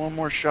think there's one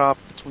more shop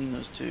between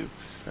those two.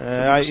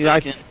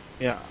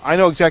 I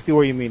know exactly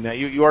where you mean that.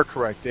 You are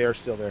correct. They are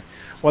still there.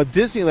 Well, at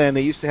Disneyland,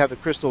 they used to have the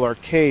Crystal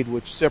Arcade,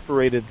 which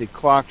separated the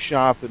clock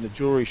shop and the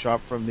jewelry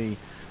shop from the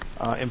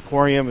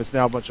Emporium. It's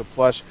now a bunch of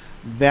plush.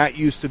 That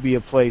used to be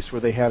a place where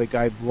they had a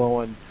guy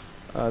blowing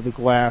the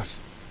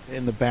glass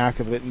in the back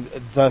of it, and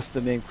thus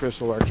the name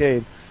Crystal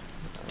Arcade.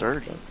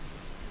 Dirty.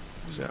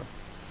 So,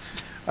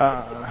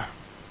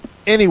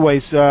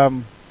 anyways,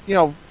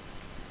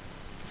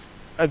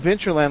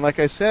 Adventureland, like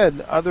I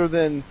said, other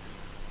than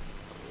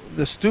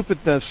the stupid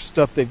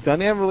stuff they've done,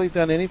 they haven't really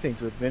done anything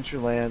to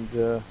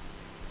Adventureland.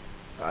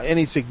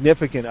 Any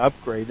significant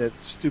upgrade. That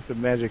stupid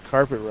magic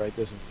carpet ride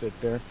doesn't fit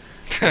there.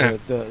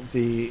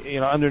 The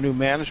under new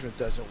management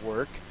doesn't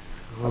work.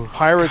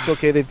 Pirates,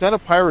 okay, they've done a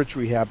Pirates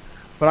rehab,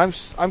 but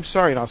I'm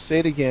sorry, and I'll say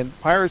it again.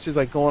 Pirates is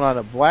like going on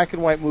a black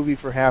and white movie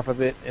for half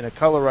of it and a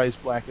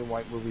colorized black and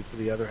white movie for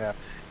the other half.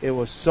 It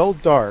was so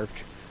dark.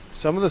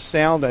 Some of the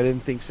sound I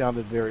didn't think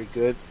sounded very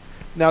good.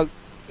 Now,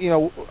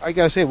 I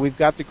gotta say, we've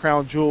got the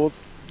crown jewel,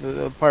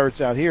 the Pirates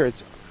out here.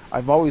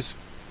 I've always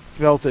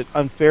felt it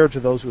unfair to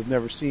those who have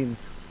never seen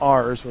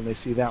ours when they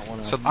see that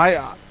one. So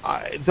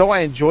Though I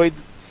enjoyed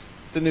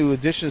the new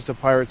additions to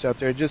Pirates out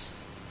there,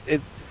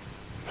 it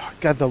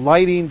got the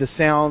lighting, the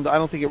sound. I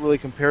don't think it really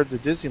compared to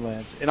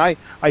Disneyland. And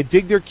I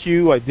dig their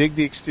queue. I dig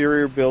the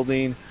exterior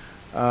building.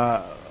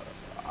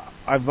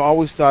 I've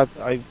always thought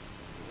I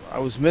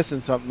was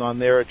missing something on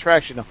their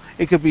attraction. Now,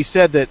 it could be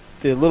said that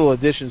the little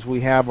additions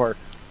we have are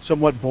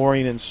somewhat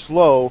boring and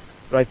slow,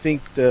 but I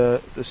think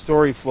the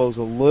story flows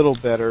a little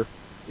better,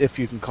 if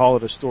you can call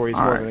it a story. It's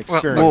more of an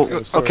experience. than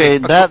a story. Okay,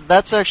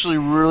 that's actually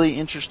really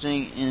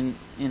interesting in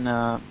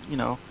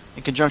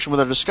conjunction with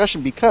our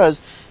discussion,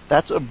 because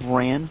that's a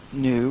brand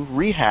new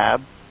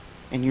rehab,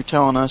 and you're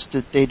telling us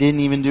that they didn't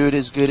even do it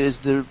as good as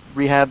the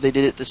rehab they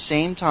did at the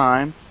same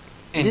time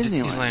in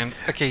Disneyland.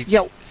 Okay.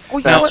 Yeah.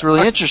 Well, That's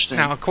really interesting.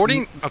 Now,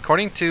 according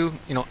to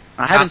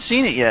I haven't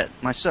seen it yet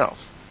myself.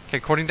 okay,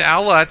 according to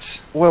Al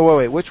Lutz,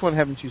 Wait. Which one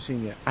haven't you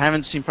seen yet? I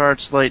haven't seen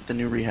Pirates Light, the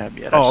new rehab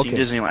yet. Oh, I've seen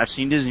okay. Disneyland. I've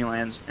seen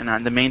Disneyland's,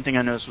 and the main thing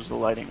I noticed was the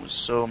lighting was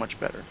so much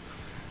better.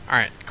 all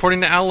right,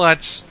 according to Al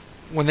Lutz,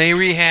 when they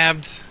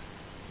rehabbed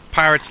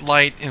Pirates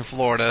Light in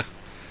Florida,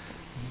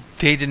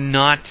 they did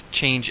not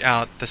change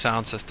out the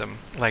sound system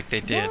like they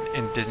did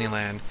in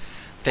Disneyland.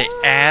 They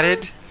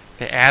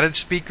added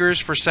speakers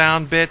for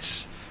sound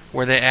bits,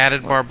 where they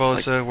added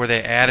Barbossa, where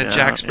they added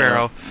Jack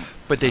Sparrow,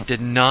 but they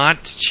did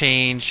not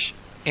change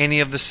any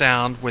of the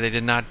sound, where they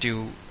did not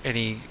do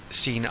any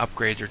scene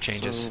upgrades or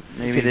changes. So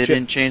maybe they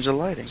didn't change the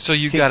lighting. So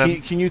you got to.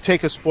 Can you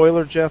take a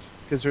spoiler, Jeff?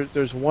 Because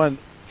there's one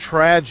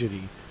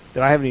tragedy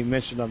that I haven't even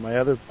mentioned on my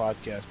other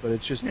podcast, but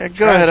it's just Yeah,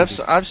 go ahead.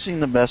 tragedy. I've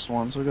seen the best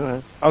one, so go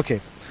ahead.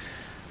 Okay.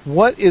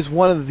 What is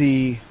one of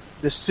the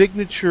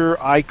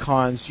signature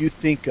icons you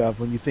think of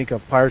when you think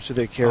of Pirates of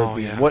the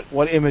Caribbean? yeah.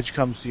 What image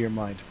comes to your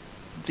mind?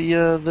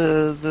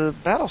 The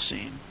battle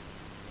scene.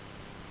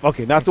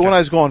 Okay, not the one I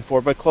was going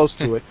for, but close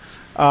to it.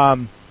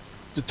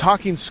 The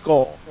talking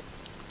skull.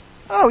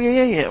 Oh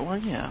yeah. Well,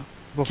 yeah.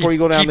 Before you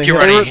go down keep the your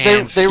hill, running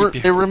hands. They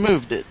Keep your-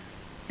 removed it.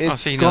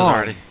 it's he knows gone.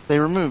 already. They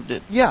removed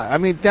it. Yeah, I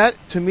mean that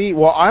to me.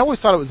 Well, I always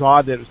thought it was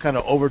odd that it was kind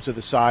of over to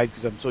the side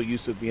because I'm so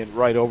used to it being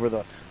right over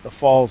the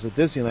falls at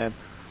Disneyland.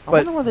 I But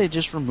wonder why they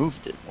just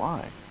removed it.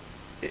 Why?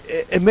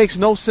 it makes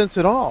no sense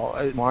at all.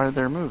 Why did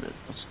they remove it?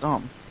 That's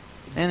dumb.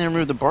 And they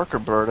removed the Barker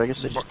bird. I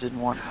guess they just didn't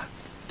want.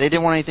 They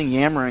didn't want anything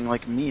yammering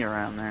like me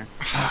around there.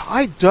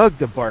 I dug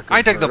the Barker.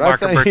 I dug the bird.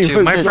 Barker thought bird, he too.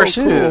 was My so first-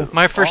 cool.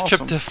 My first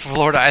trip Awesome. to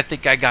Florida, I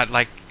think I got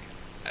like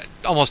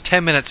almost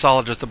 10 minutes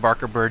solid just the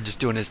Barker bird just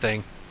doing his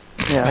thing.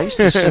 Yeah, I used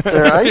to sit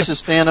there. I used to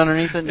stand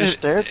underneath it and just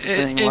stare at the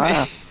thing and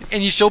laugh.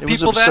 And you show It was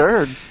people that.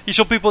 absurd. You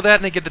show people that,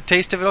 and they get the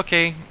taste of it.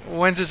 Okay,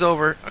 when's this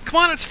over? Come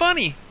on, it's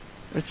funny.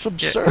 It's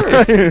absurd.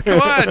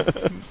 Come on,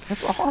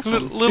 That's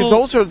awesome. little See,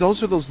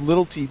 those are those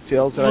little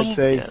details that I'd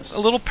say Yes.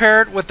 a little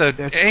parrot with a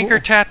That's anchor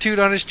cool. tattooed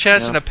on his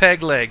chest Yeah. and a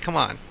peg leg. Come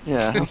on.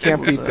 Yeah, you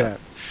can't beat that.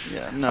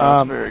 Yeah, no,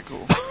 Um, it's very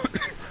cool.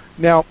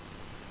 Now,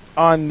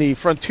 on the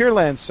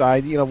Frontierland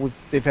side,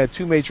 they've had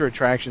two major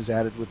attractions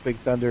added with Big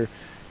Thunder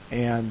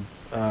and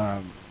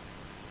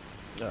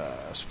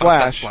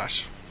Splash.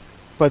 Splash.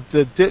 But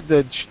the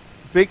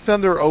Big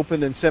Thunder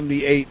opened in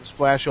 '78, and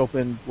Splash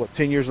opened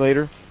 10 years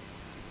later?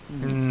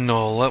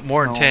 No,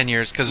 more than No. 10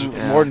 years. Because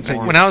Yeah, more than 10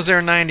 years. when I was there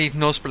in '90,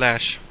 no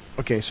Splash.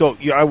 Okay, so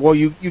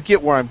you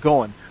get where I'm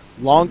going.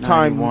 Long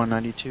time, 91,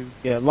 92.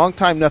 yeah, long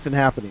time, nothing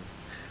happening.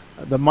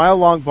 The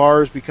mile-long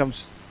bars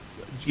becomes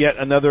yet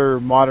another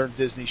modern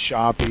Disney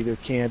shop, either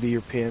candy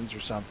or pins or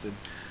something.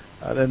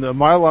 Then the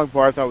Mile Long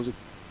Bar I thought was a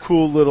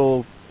cool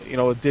little,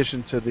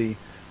 addition to the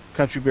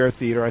Country Bear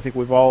Theater. I think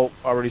we've all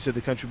already said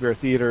the Country Bear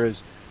Theater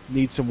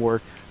needs some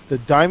work. The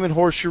Diamond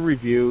Horseshoe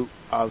Review,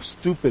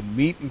 stupid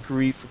meet and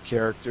greet for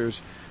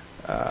characters.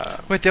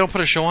 Wait, they don't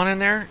put a show on in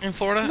there in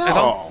Florida No, at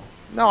all?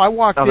 no. I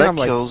walked in. That I'm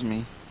like, kills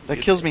me. That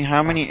kills me.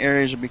 How many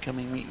areas are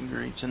becoming meet and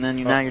greets, and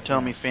then now you're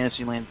telling me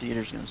Fantasyland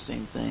Theater's doing the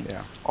same thing.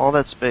 Yeah. All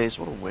that space,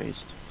 what a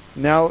waste.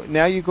 Now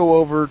you go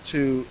over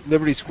to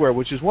Liberty Square,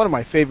 which is one of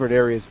my favorite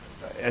areas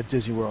at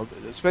Disney World,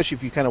 especially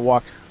if you kind of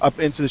walk up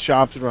into the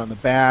shops and around the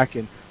back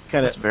and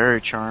kind That's of very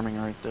charming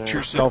right there. put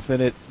yourself in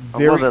it. I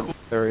Very love that.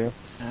 cool area.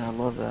 Yeah, I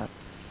love that.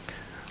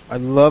 I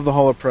love the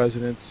Hall of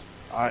Presidents.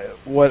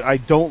 What I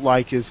don't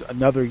like is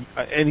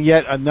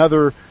yet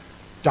another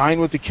dine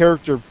with the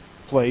character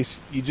place.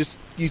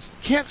 You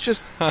can't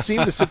just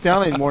seem to sit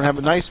down anymore and have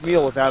a nice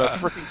meal without a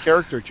freaking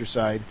character at your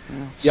side,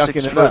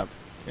 yucking it up.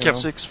 you know?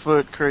 6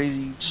 foot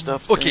crazy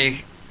stuff.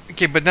 Okay,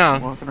 but now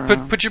Walking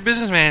around. put your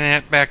businessman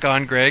hat back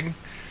on, Greg.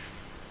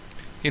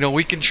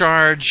 We can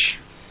charge.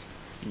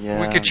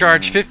 Yeah, We could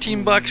charge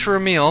 $15 for a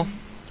meal.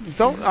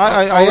 Don't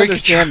I Or we could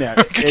understand that?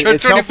 we could charge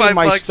It's helping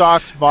my $25.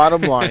 stock's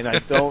bottom line. I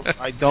don't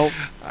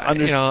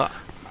understand.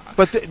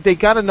 But they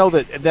got to know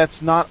that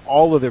that's not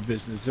all of their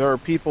business. There are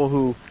people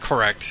who,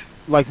 Correct.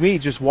 like me,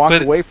 just walk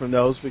But away from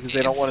those because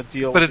they don't want to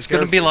deal. But with it's the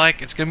going to be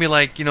characters.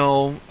 like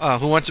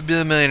Who Wants to Be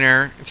a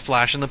Millionaire? It's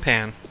flash in the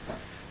pan.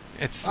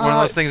 It's one of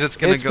those things that's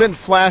going to It's go. been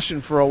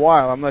flashing for a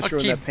while. I'm not sure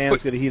when Okay, that pan's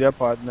but- going to heat up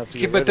hot enough to Okay,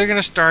 get but rid they're of going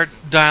to start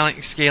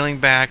scaling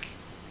back.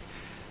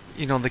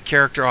 The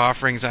character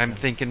offerings. I'm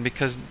thinking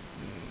because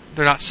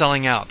they're not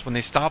selling out when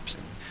they stop.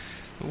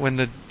 When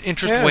the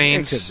interest it.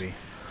 wanes. It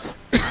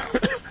could be.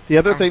 The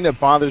other thing that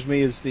bothers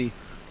me is the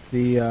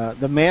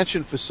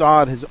mansion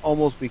facade has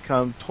almost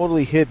become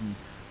totally hidden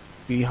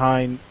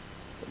behind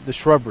the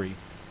shrubbery,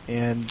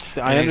 and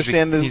I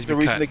understand needs the to be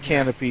reason cut. the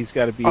canopy's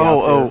got to be out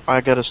there. Oh, I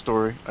got a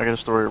story.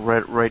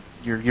 Right.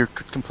 You're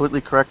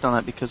completely correct on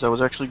that because I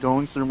was actually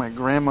going through my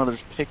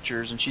grandmother's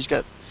pictures, and she's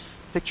got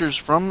pictures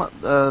from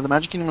the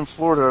Magic Kingdom in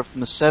Florida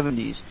from the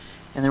 70s.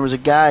 And there was a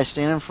guy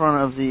standing in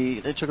front of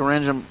they took a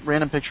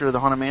random picture of the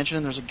Haunted Mansion,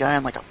 and there's a guy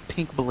in like a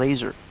pink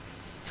blazer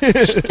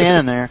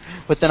standing there.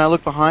 But then I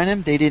looked behind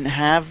him, they didn't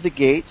have the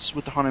gates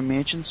with the Haunted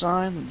Mansion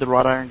sign, the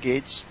wrought iron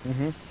gates.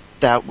 Mm-hmm.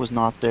 That was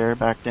not there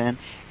back then.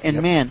 And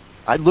Yep. man,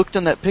 I looked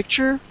on that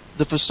picture,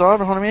 the facade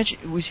of Haunted Mansion,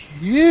 it was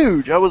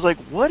huge. I was like,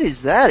 what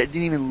is that? It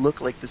didn't even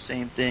look like the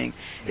same thing.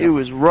 Yep. It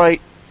was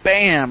right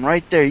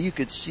there. You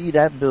could see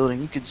that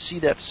building. You could see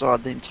that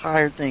facade, the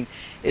entire thing.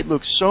 It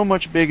looked so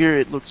much bigger.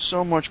 It looked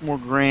so much more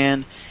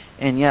grand.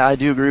 And yeah, I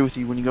do agree with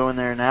you. When you go in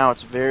there now,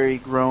 it's very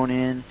grown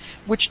in,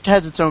 which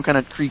has its own kind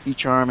of creepy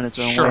charm in its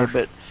own Sure.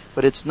 way.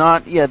 But it's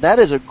not. Yeah, that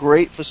is a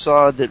great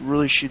facade that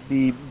really should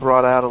be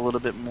brought out a little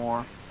bit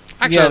more.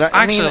 Actually, Yeah,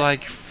 I I mean, actually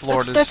like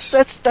Florida's.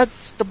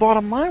 That's the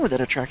bottom line with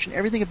that attraction.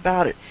 Everything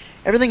about it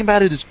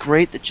is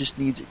great. It just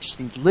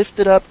needs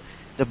lifted up.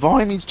 The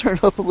volume needs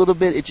turned up a little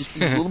bit. It just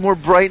needs a little more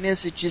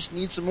brightness. It just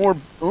needs some more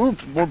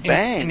oomph, more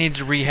bang. It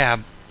needs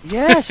rehab.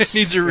 Yes. It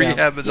needs a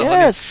rehab. That's all it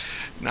Yes.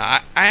 needs. No,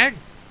 I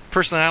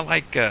personally I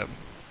like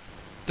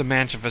the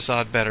mansion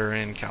facade better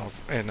in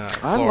Florida.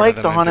 I like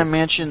than the Haunted do.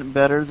 Mansion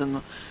better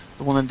than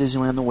the one in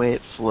Disneyland. The way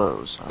it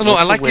flows.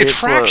 I like way the it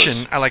flows.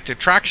 attraction. I like the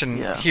attraction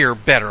Yeah. here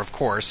better, of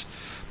course.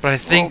 But I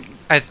think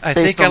I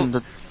Based think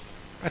on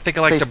I think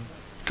I like based- the.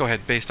 Go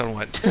ahead. Based on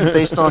what?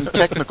 based on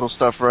technical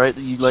stuff, right?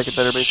 You like it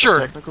better based Sure,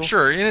 on technical.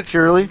 sure. And it's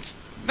Purely.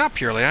 not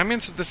purely. I mean,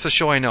 this is a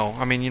show I know.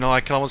 I mean, I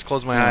can almost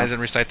close my Yeah. eyes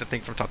and recite the thing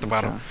from top to Okay.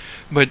 bottom.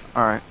 But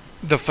All right.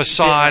 the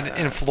facade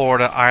in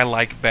Florida, I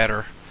like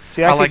better.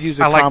 See, I I could like- use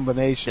I a like-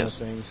 combination Yes.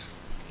 of things.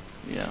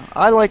 Yeah,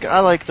 I like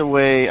the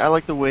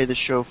way the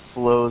show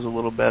flows a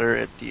little better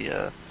at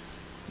the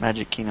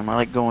Magic Kingdom. I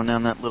like going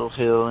down that little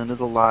hill into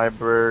the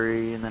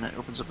library, and then it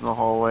opens up in the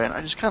hallway, and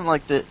I just kind of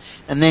like the.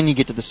 And then you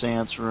get to the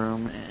seance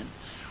room, and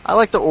I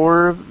like the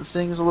order of the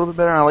things a little bit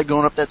better. I like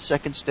going up that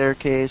second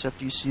staircase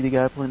after you see the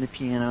guy playing the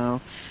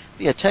piano.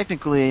 But yeah,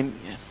 technically,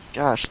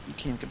 gosh, you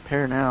can't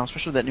compare now,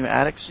 especially that new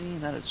attic scene.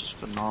 That is just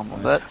phenomenal.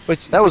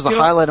 That was the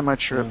highlight of my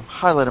trip.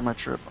 Highlight of my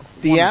trip.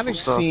 The Wonderful attic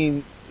stuff.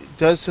 scene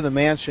does to the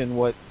mansion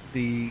what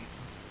the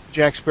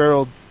Jack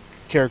Sparrow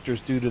characters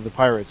do to the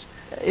pirates.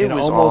 It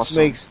was almost awesome.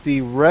 makes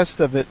the rest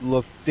of it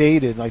look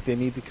dated, like they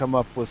need to come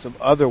up with some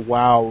other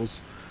wows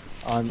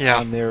on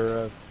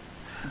their.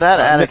 That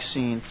attic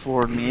scene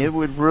floored me. It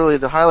would really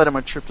the highlight of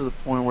my trip to the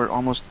point where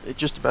it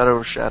just about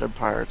overshadowed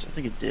Pirates. I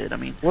think it did. I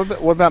mean, What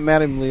about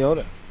Madame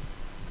Leota?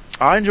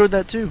 I enjoyed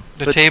that too.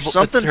 The But table,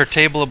 something. her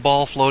table of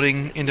ball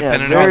floating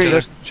independent very- of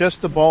each other.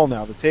 Just the ball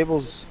now. The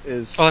tables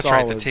is. Oh, that's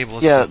right. The solid. table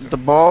is Yeah, still the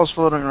ball is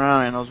floating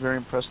around, and I was very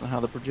impressed on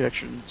how the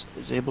projection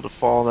is able to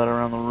follow that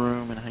around the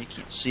room and how you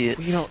can't see it.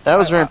 That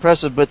was very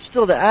impressive. But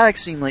still, the attic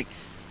scene, like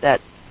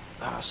that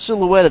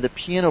silhouette of the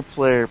piano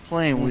player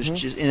playing, was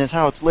just, and it's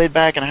how it's laid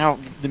back and how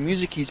the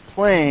music he's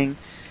playing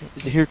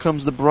is the "Here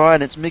Comes the Bride."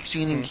 And it's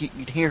mixing, and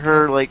you'd hear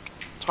her like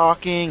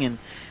talking, and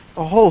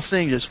the whole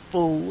thing just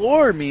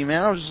floored me,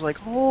 man. I was just like,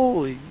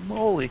 holy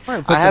moly.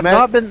 Right, but I have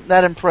not been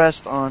that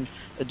impressed on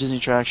a Disney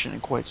attraction in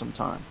quite some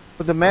time.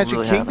 But the Magic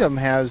really Kingdom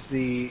has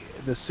the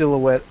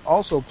silhouette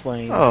also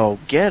playing. Oh,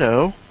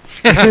 ghetto.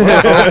 See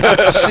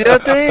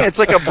that thing? It's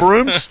like a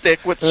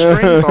broomstick with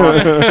strings on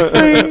it.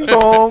 Ding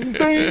dong,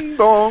 ding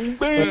dong,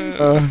 ding.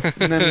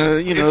 And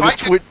then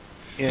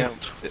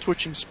the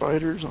twitching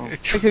spiders. I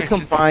could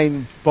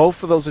combine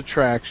both of those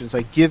attractions.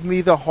 Like, give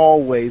me the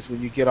hallways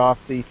when you get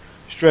off the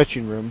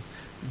stretching room.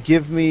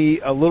 Give me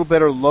a little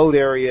better load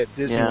area at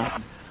Disneyland. Yeah.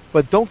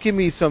 But don't give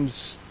me some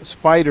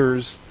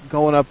spiders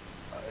going up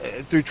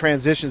through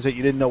transitions that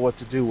you didn't know what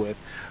to do with.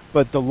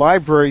 But the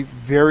library,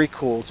 very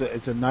cool.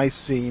 It's a nice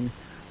scene.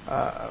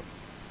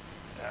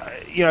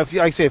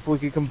 If we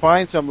could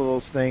combine some of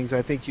those things,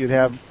 I think you'd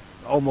have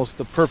almost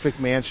the perfect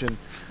mansion.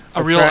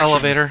 A real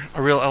elevator.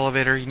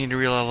 You need a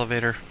real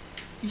elevator.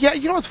 Yeah,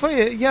 you know what's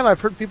funny? Again,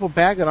 I've heard people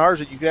bag on ours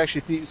that you could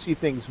actually see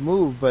things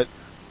move, but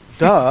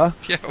duh.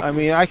 Yeah. I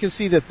mean, I can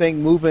see the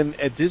thing moving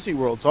at Disney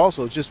World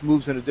also. It just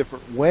moves in a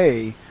different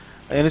way.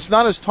 And it's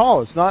not as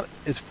tall. It's not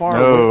as far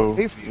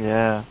away from you.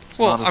 Yeah.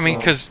 Well, I mean,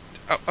 because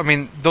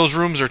those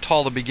rooms are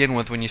tall to begin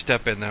with when you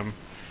step in them,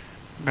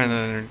 and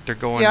then they're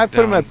going. Yeah, I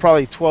put them at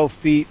probably 12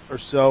 feet or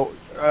so,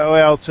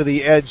 to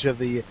the edge of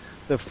the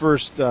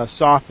first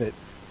soffit.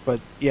 But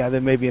yeah,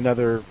 then maybe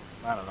another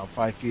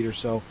 5 feet or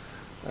so.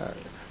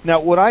 Now,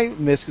 what I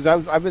missed,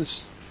 because I've been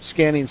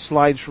scanning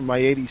slides from my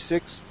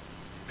 '86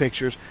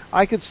 pictures,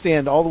 I could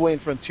stand all the way in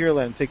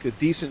Frontierland and take a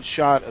decent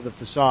shot of the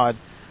facade.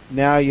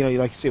 Now,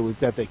 like you say, we've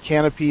got the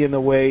canopy in the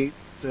way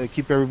to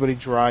keep everybody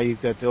dry.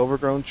 You've got the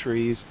overgrown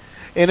trees.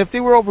 And if they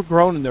were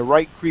overgrown in the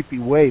right creepy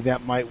way,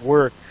 that might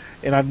work.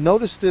 And I've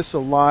noticed this a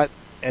lot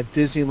at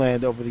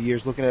Disneyland over the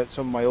years, looking at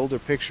some of my older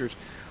pictures,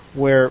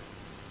 where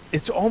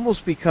it's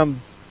almost become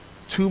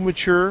too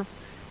mature.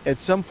 At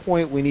some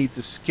point, we need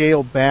to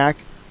scale back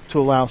to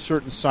allow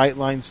certain sight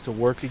lines to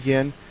work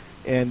again.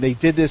 And they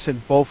did this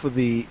in both of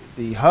the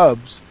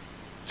hubs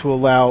to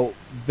allow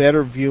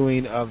better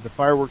viewing of the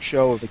fireworks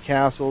show, of the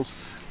castles.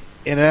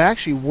 And it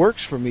actually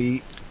works for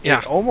me. Yeah.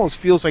 It almost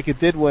feels like it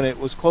did when it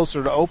was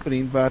closer to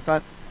opening, but I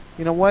thought,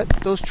 you know what?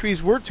 Those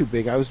trees were too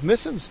big. I was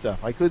missing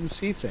stuff. I couldn't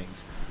see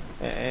things.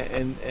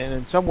 And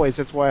in some ways,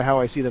 that's how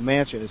I see the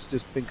mansion. It's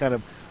just been kind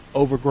of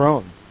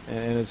overgrown,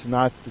 and it's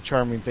not the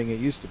charming thing it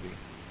used to be.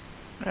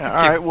 Yeah,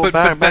 all right. Well,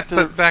 back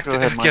to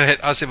go ahead.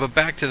 I'll say, but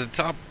back to the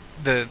top.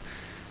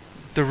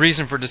 The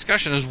reason for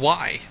discussion is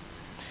why.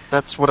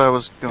 That's what I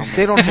was going.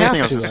 They don't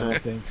have to.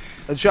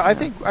 I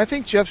think. I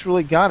think Jeff's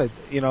really got it.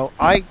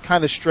 I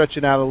kind of stretch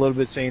it out a little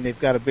bit, saying they've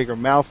got a bigger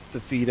mouth to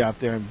feed out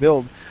there and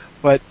build.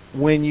 But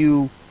when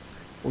you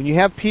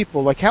have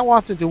people, like, how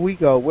often do we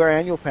go? We're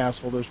annual pass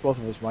holders, both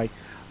of us, Mike.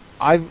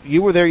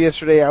 You were there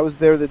yesterday. I was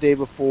there the day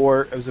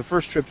before. It was the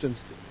first trip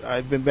since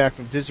I'd been back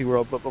from Disney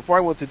World. But before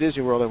I went to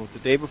Disney World, I went the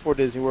day before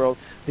Disney World.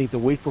 I think the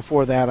week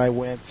before that I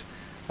went.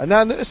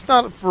 Now, it's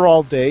not for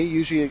all day.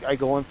 Usually I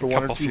go in for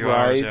one or two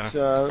rides,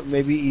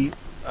 maybe eat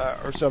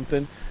or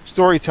something.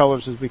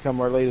 Storytellers has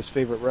become our latest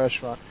favorite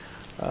restaurant.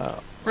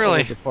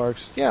 Really? At the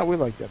parks. Yeah, we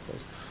like that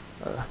place.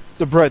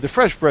 The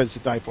fresh bread's to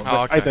die for.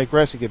 But okay. I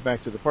digress and get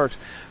back to the parks.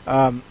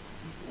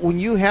 When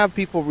you have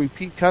people,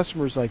 repeat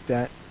customers like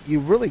that, you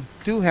really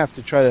do have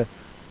to try to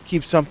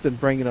keep something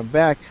bringing them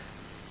back.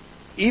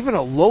 Even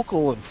a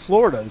local in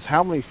Florida is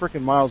how many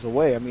freaking miles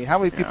away? I mean, how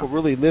many people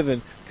really live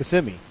in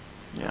Kissimmee?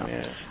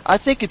 Yeah. I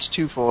think it's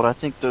twofold. I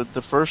think the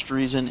first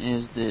reason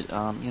is that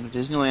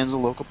Disneyland's a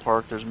local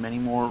park. There's many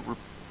more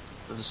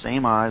the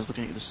same eyes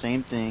looking at the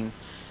same thing,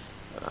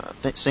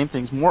 same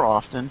things more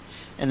often.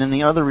 And then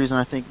the other reason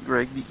I think,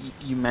 Greg,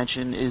 that you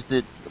mentioned is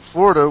that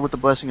Florida, with the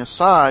blessing of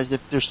size,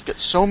 that there's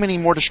so many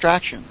more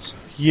distractions.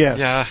 Yes.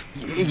 Yeah.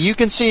 You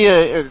can see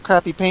a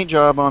crappy paint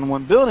job on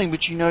one building,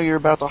 but you're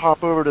about to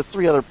hop over to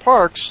 3 other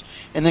parks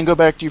and then go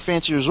back to your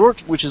fancy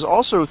resort, which is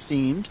also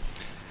themed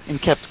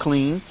and kept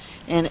clean.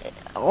 And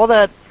all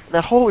that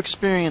whole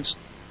experience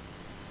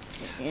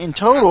in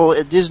total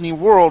at Disney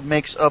World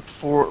makes up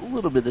for a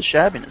little bit of the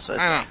shabbiness.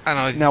 I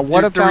know. Now,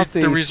 what about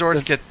the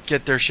resorts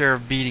get their share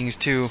of beatings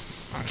too?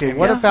 Okay,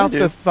 what about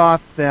the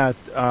thought that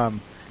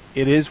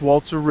it is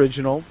Walt's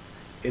original,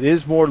 it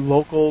is more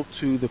local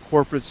to the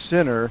corporate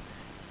center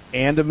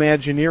and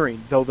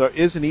Imagineering, though there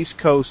is an East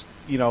Coast,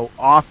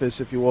 office,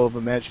 if you will, of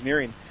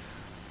Imagineering.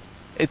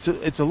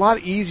 It's a lot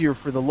easier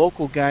for the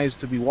local guys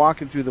to be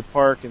walking through the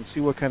park and see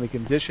what kind of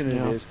condition it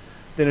is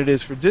than it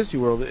is for Disney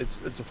World.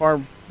 It's a far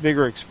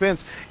bigger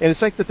expense, and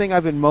it's like the thing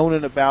I've been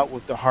moaning about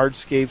with the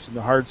hardscapes and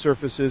the hard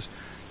surfaces.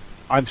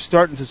 I'm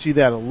starting to see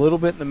that a little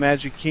bit in the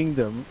Magic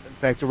Kingdom. In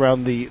fact,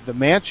 around the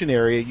mansion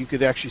area, you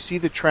could actually see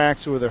the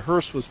tracks where the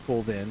hearse was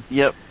pulled in.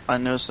 Yep, I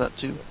noticed that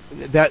too.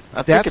 That's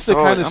the kind of stuff.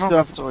 I don't know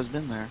if it's always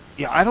been there.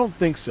 Yeah, I don't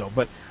think so,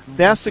 but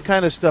that's the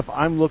kind of stuff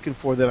I'm looking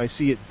for that I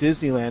see at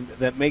Disneyland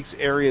that makes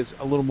areas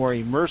a little more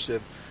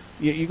immersive.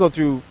 You go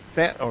through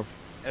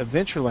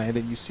Adventureland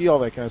and you see all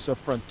that kind of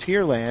stuff.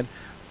 Frontierland,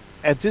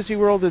 at Disney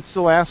World, it's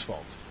still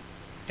asphalt.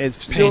 It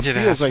still Painted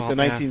feels asphalt,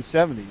 like the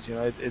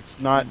 1970s. It's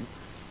not.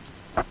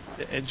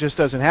 It just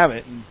doesn't have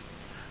it. And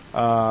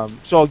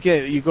So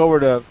again, you go over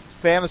to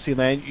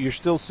Fantasyland, you're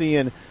still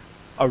seeing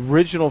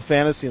original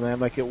Fantasyland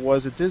like it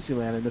was at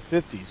Disneyland in the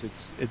 50s.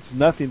 It's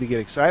nothing to get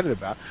excited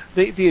about.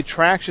 The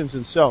attractions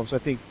themselves, I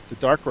think the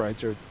dark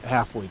rides are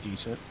halfway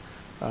decent.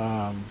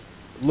 A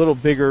little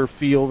bigger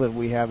feel than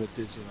we have at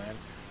Disneyland.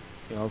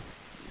 You know,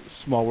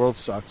 Small World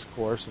sucks, of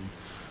course, and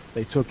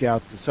they took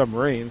out the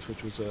submarines,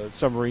 which was a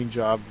submarine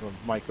job of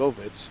Mike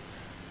Ovitz.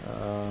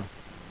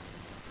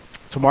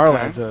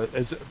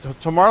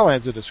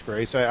 Tomorrowland's a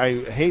disgrace.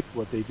 I hate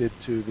what they did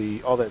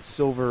to all that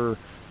silver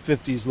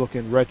 50s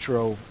looking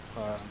retro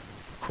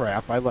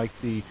crap. I like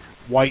the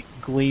white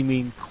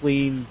gleaming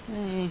clean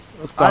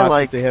thought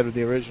that they had with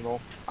the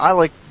original. I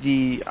love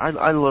the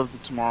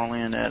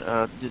Tomorrowland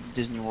at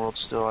Disney World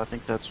still. I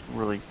think that's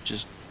really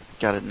just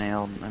got it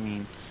nailed. I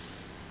mean,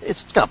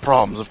 it's got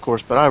problems, of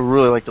course, but I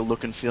really like the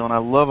look and feel, and I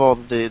love all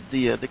the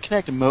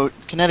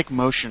kinetic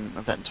motion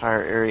of that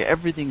entire area.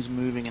 Everything's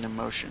moving and in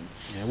motion.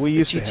 Yeah, we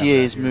used the to TTA have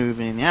that is here.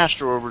 moving, the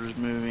Astro Orbiter is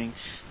moving,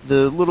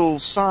 the little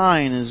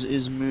sign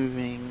is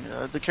moving,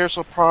 the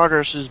Carousel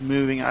Progress is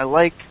moving. I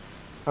like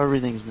how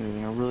everything's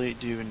moving. I really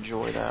do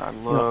enjoy that. I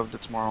love the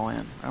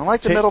Tomorrowland. I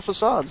like the metal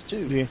facades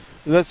too. Yeah.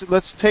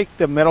 Let's take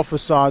the metal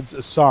facades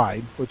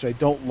aside, which I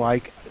don't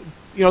like.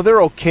 You know,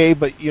 they're okay,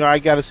 but you know, I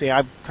got to say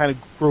I kind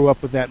of grew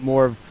up with that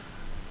more of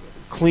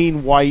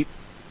clean white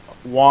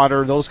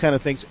water, those kind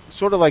of things,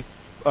 sort of like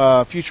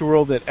Future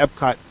World at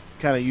Epcot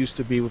kind of used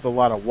to be, with a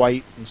lot of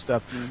white and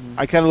stuff. Mm-hmm.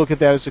 I kind of look at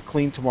that as a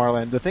clean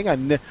Tomorrowland. The thing I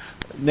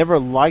never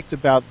liked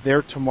about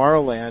their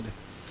Tomorrowland,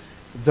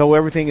 though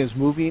everything is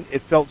moving,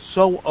 it felt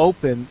so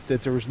open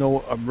that there was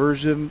no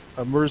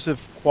immersive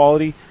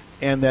quality,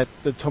 and that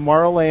the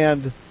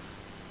Tomorrowland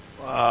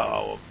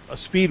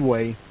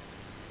Speedway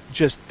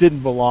just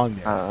didn't belong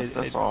there.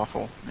 That's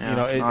awful. Yeah, you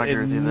know, I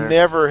agree with you there.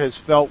 never has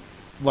felt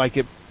like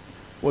it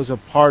was a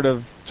part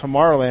of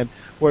Tomorrowland,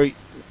 where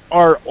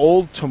our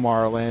old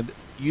Tomorrowland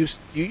you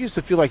used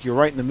to feel like you're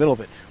right in the middle of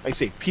it. Like I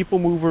say, people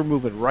mover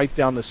moving right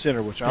down the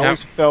center, which I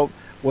always felt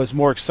was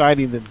more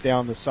exciting than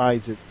down the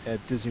sides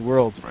at Disney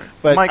World. Right.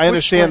 But Mike, I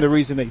understand the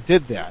reason they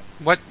did that.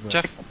 What, But-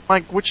 Jeff?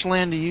 Mike, which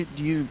land do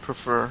you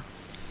prefer?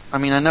 I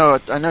mean, I know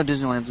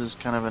Disneyland's is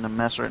kind of in a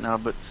mess right now,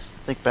 but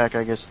think back,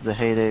 I guess, to the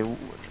heyday.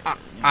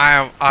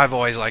 I've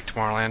always liked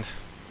Tomorrowland.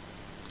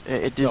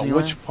 At No, Disneyland?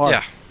 which part?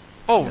 Yeah.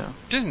 Oh, Yeah.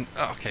 Disney.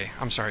 Oh, okay,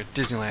 I'm sorry,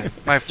 Disneyland.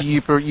 Do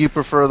you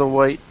prefer the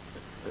white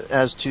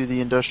as to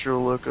the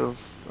industrial look of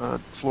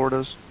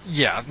Florida's?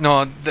 Yeah,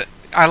 no,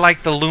 I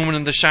like the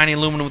aluminum, the shiny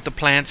aluminum with the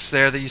plants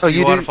there that used to be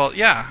you do? waterfall.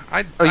 Yeah,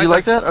 You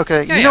like that?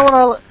 Okay. Yeah, you know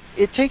yeah. what?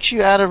 It takes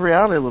you out of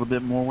reality a little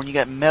bit more when you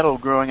got metal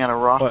growing out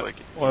of rock.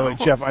 Wait,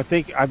 Jeff, I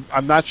think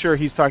I'm not sure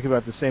he's talking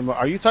about the same.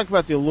 Are you talking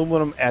about the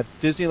aluminum at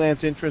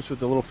Disneyland's entrance with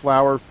the little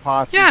flower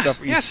pots and Yeah,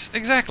 stuff? yes,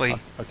 exactly.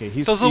 Okay,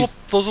 Those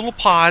little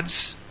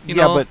pods. You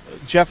yeah, know? but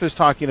Jeff is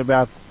talking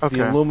about Okay.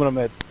 the aluminum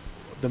at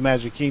the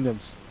Magic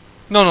Kingdoms.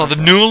 No, the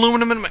new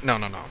aluminum. No.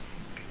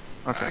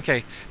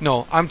 Okay.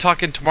 No, I'm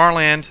talking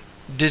Tomorrowland,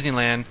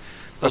 Disneyland.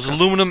 Those Okay.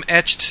 aluminum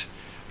etched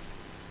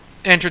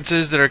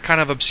entrances that are kind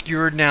of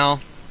obscured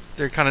now.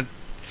 They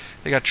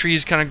got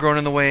trees kind of growing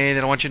in the way. They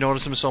don't want you to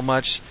notice them so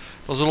much.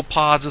 Those little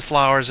pods with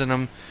flowers in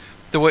them.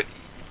 You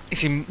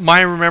see,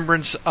 my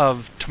remembrance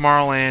of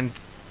Tomorrowland,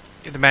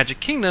 the Magic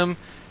Kingdom,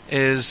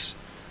 is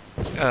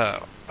the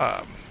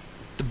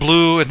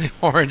blue and the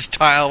orange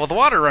tile with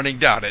water running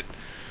down it.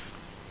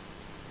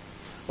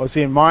 Well,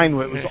 see, in mine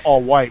it was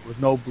all white with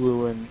no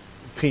blue and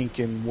pink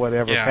and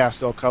whatever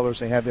pastel colors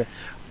they had there.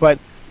 But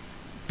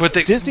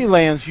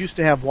Disneyland's used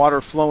to have water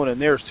flowing in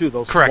theirs too.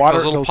 Those correct, water,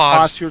 those little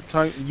pots pods. used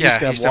to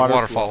Used to have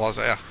waterfalls.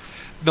 Yeah.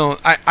 No,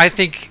 I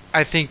think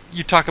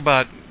you talk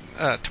about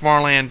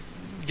Tomorrowland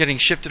getting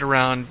shifted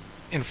around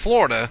in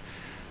Florida.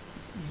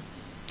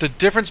 The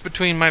difference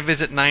between my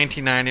visit in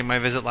 1990 and my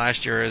visit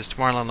last year is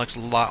Tomorrowland looks a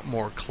lot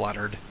more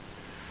cluttered.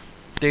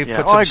 They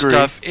put some I agree.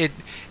 stuff.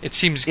 It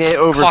seems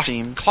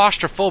over-themed.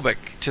 claustrophobic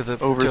to the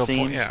Over-themed.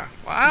 point. Yeah,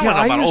 well,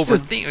 I don't know about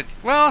over-themed.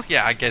 Well,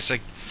 yeah, I guess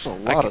There's a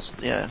lot of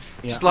just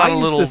a lot I of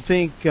used little to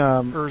think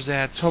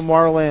ersatz.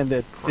 Tomorrowland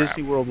at crap.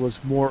 Disney World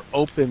was more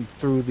open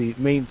through the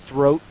main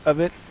throat of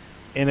it,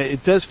 and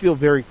it does feel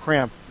very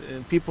cramped.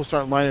 And people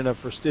start lining up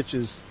for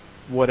Stitches,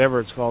 whatever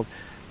it's called,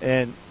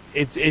 and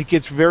it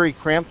gets very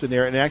cramped in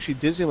there. And actually,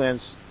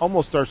 Disneyland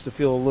almost starts to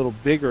feel a little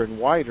bigger and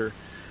wider,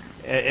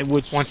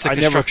 which Once the I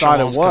never construction thought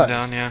it walls was. come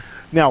down, yeah.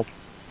 Now,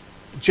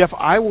 Jeff,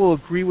 I will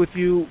agree with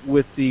you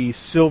with the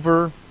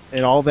silver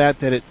and all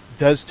that it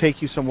does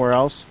take you somewhere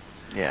else.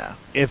 Yeah.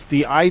 If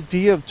the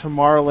idea of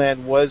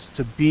Tomorrowland was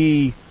to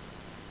be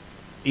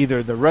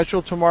either the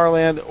retro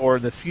Tomorrowland or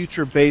the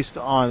future based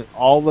on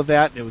all of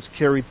that, and it was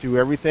carried through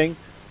everything,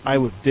 I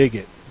would dig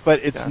it.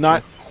 But it's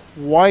not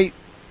quite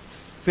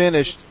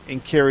finished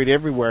and carried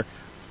everywhere.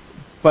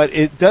 But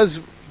it does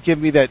give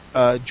me that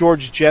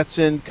George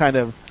Jetson kind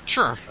of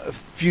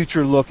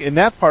future look, and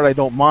that part I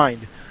don't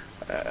mind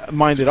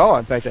at all.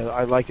 In fact,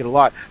 I like it a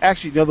lot.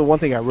 Actually, the one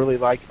thing I really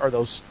like are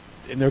those,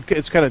 and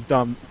it's kind of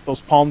dumb, those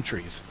palm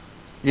trees.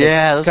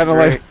 Yeah, those kind are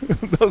of great.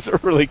 like those are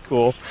really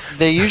cool.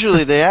 They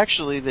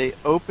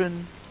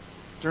open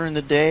during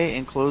the day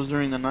and close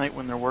during the night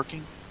when they're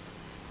working.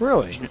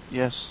 Really?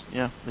 Yes,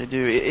 yeah, they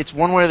do. It's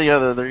one way or the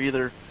other. They're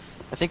either,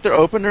 I think they're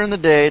open during the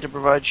day to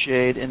provide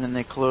shade, and then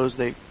they close.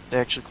 They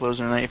actually close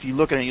during the night. If you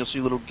look at it, you'll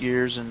see little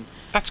gears and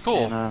That's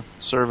cool. and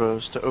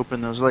servos to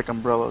open those, like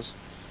umbrellas.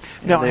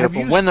 Now, they have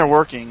open you when they're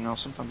working.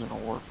 Sometimes they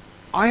don't work.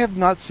 I have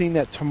not seen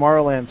that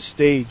Tomorrowland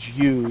stage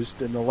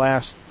used in the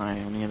last I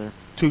haven't either.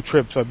 2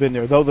 trips I've been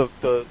there. Though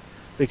the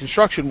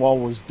construction wall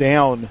was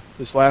down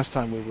this last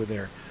time we were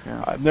there.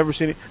 Yeah. I've never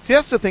seen it. See,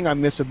 that's the thing I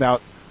miss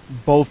about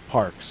both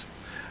parks.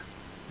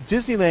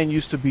 Disneyland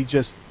used to be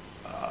just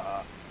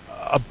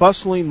a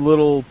bustling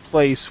little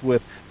place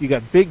with, you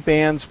got big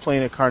bands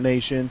playing at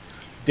Carnation.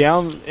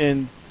 Down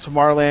in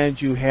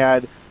Tomorrowland, you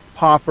had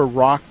pop or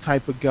rock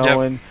type of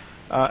going.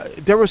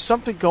 There was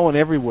something going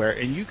everywhere,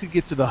 and you could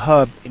get to the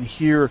hub and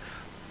hear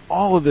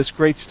all of this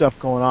great stuff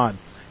going on.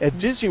 At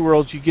Disney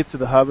World, you get to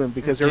the hub, and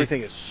because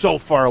everything is so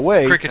far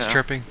away, Crickets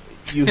chirping.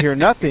 you hear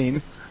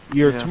nothing.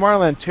 Your Yeah.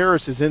 Tomorrowland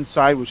Terrace is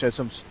inside, which has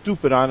some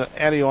stupid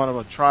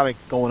animatronic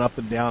going up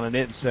and down in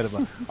it instead of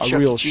a Chuck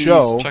real E. Cheese.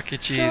 show. Chuck E.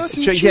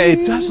 Cheese. Yeah,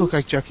 it does look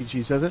like Chuck E.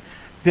 Cheese, doesn't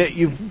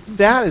it?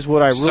 That is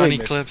what I really Sun miss.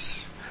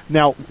 Eclipse.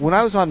 Now, when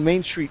I was on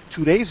Main Street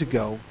 2 days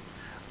ago,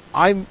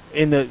 I'm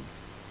in the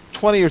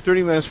 20 or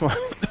 30 minutes when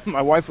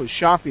my wife was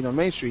shopping on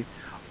Main Street,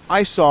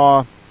 I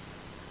saw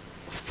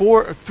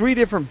 3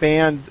 different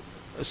band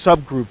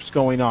subgroups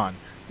going on.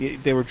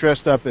 They were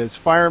dressed up as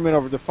firemen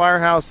over the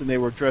firehouse, and they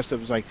were dressed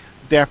up as like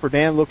Dapper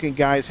Dan looking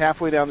guys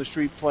halfway down the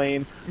street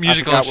playing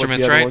Musical I forgot what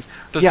instruments, the other right? was.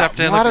 The Yeah,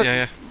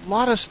 Zeppelin, a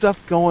lot of stuff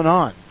going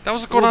on. That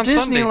was going on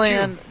Sunday,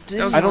 Disneyland. too.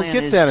 Disneyland I don't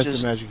get is that at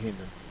just, the Magic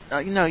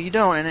Kingdom. No, you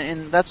don't,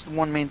 and that's the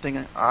one main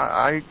thing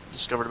I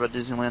discovered about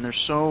Disneyland. There's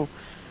so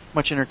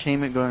much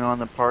entertainment going on in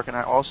the park, and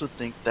I also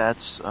think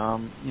that's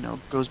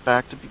goes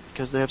back to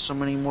because they have so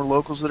many more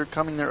locals that are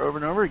coming there over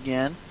and over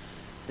again.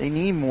 They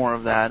need more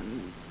of that.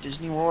 And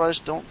Disney World, I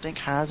just don't think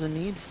has a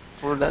need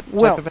for that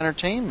type of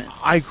entertainment.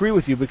 I agree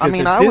with you because I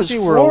mean, at I was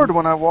Disney floored World,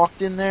 when I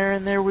walked in there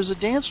and there was a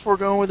dance floor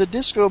going with a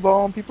disco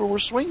ball and people were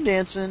swing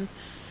dancing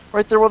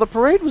right there while the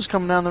parade was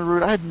coming down the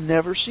route. I had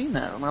never seen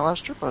that on my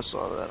last trip. I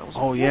saw that. I was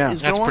like, Oh, yeah. what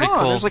is That's going pretty on?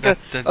 cool. There's like That-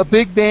 a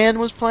big band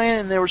was playing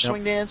and they were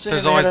swing dancing.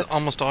 There's and they had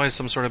almost always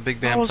some sort of big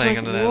I band was playing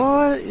like, under that.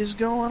 what is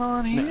going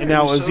on here? and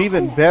now it was so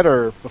even cool.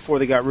 better before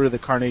they got rid of the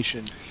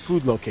Carnation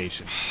food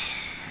location.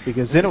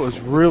 Because then it was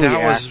really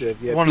That was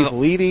active. You had one of the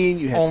people eating.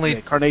 You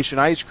had Carnation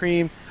ice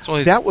cream. It's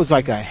only, That was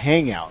like a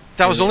hangout.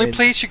 that was the only And-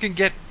 place you could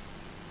get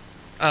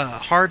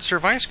hard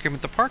serve ice cream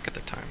at the park at the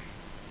time.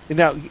 And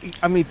now,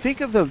 I mean,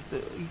 think of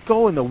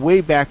go in the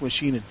Wayback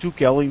Machine and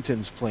Duke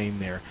Ellington's playing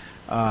there.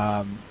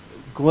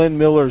 Glenn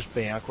Miller's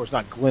band, of course,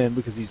 not Glenn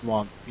because he's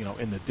long,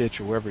 in the ditch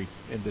or wherever he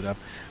ended up.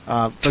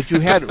 But you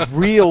had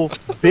real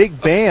big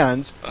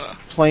bands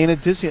playing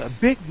at Disney,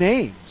 big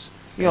names.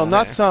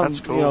 Not some that's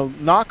cool.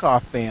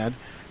 knockoff band.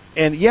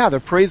 And yeah, the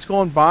parade's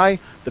going by,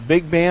 the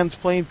big band's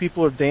playing,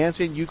 people are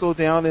dancing. You go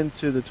down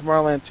into the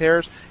Tomorrowland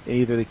Terrace, and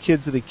either the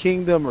Kids of the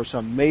Kingdom or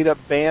some made-up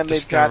band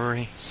Discovery.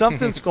 they've got.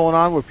 Something's going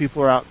on where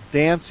people are out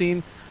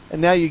dancing, and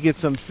now you get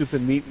some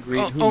stupid meet and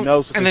greet. Who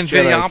knows what and this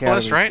then Jedi Videopolis,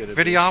 Academy's right? gonna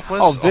do. Videopolis.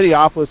 Oh,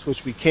 Videopolis,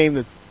 which became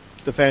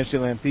the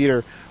Fantasyland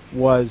Theater,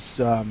 was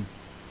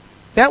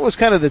that was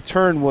kind of the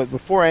turn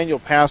before annual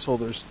pass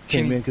holders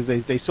came Teeny- in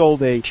because they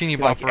sold a Teeny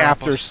like Bopperopolis.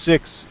 after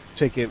 6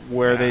 ticket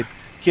where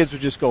kids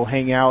would just go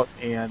hang out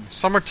and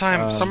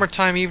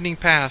Summertime evening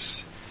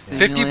pass.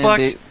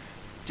 $50.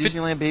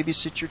 Disneyland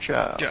babysit your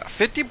child. Yeah,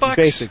 $50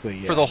 Basically,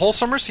 yeah. for the whole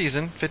summer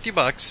season.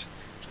 $50.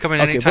 Come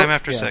in Okay, anytime but-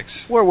 after yeah.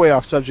 6. We're way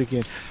off subject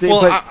again. Well,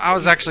 but, I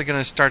was actually going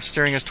to start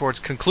steering us towards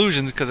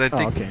conclusions because I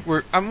think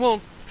okay.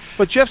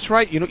 But Jeff's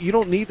right. You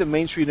don't need the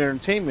Main Street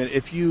entertainment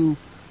if you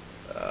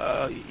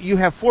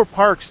have 4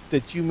 parks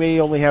that you may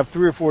only have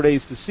 3 or 4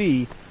 days to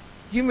see.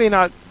 You may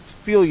not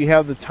feel you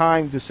have the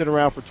time to sit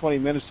around for 20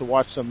 minutes to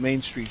watch some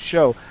Main Street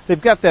show.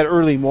 They've got that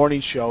early morning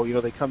show.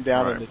 They come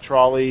down in the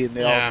trolley and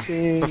they all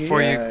sing before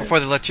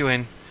they let you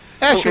in.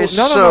 Actually, Okay,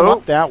 no,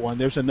 not that one.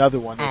 There's another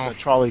one. There's Oh. the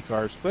trolley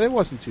cars, but it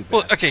wasn't too bad.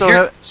 Well,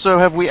 okay, So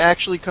have we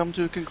actually come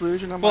to a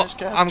conclusion on Well, this,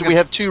 Cat? I'm Do gonna- we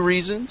have 2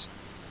 reasons?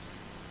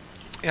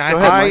 Yeah, Go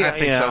ahead, I Mike.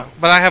 think Yeah. so.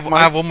 But I have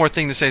Mike? one more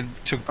thing to say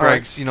to All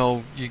right. Greg's.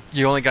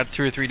 You only got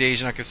 2 or 3 days.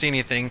 You're not going to see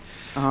anything.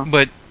 Uh-huh.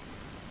 But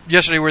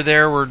yesterday we're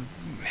there. We're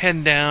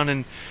heading down,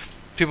 and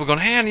people are going,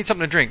 "Hey, I need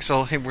something to drink."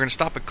 So hey, we're going to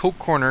stop at Coke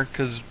Corner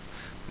because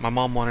my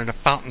mom wanted a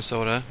fountain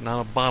soda,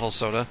 not a bottle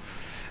soda.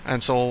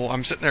 And so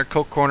I'm sitting there at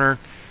Coke Corner.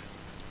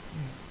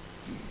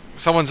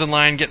 Someone's in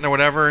line getting there,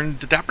 whatever, and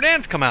the Dapper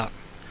Dans come out.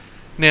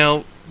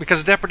 Now, because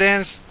the Dapper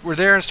Dans were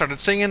there and started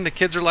singing, the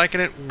kids are liking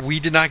it. We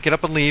did not get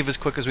up and leave as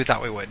quick as we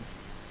thought we would.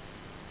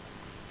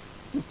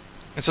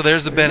 And so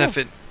there's the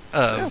benefit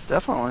Yeah, of,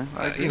 definitely.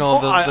 I agree.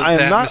 I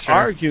the am not atmosphere.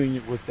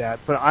 arguing with that,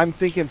 but I'm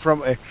thinking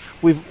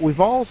we've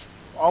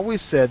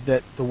always said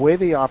that the way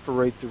they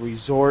operate the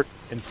resort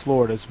in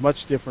Florida is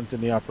much different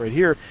than they operate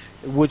here,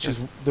 which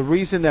is the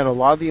reason that a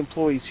lot of the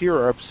employees here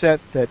are upset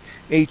that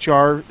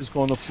HR is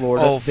going to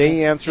Florida.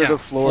 They answer to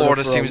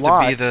Florida for seems a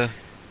lot. to be the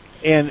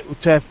And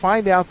to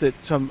find out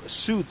that some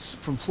suits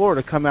from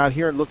Florida come out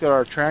here and look at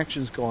our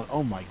attractions going,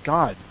 oh my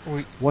God,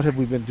 what have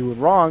we been doing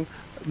wrong?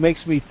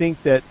 Makes me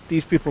think that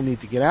these people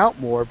need to get out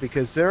more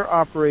because they're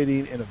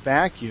operating in a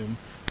vacuum.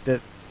 That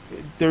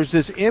there's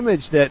this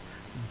image that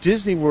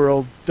Disney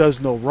World does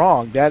no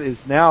wrong. That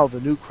is now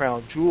the new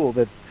crown jewel,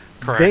 that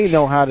Correct. they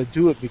know how to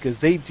do it because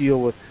they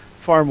deal with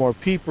far more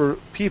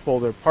people.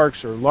 Their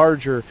parks are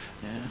larger.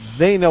 Yeah.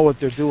 They know what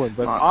they're doing.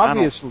 But No,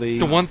 obviously,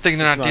 The one thing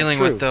they're it's not dealing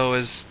true. with, though,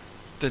 is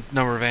the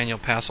number of annual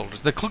pass holders.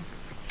 To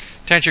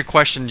answer your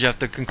question, Jeff,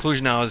 the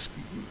conclusion I was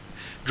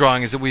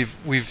drawing is that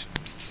we've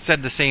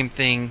said the same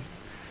thing.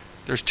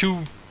 There's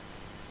two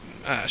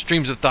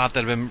streams of thought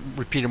that have been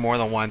repeated more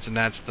than once, and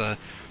that's the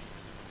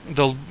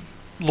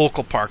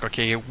local park.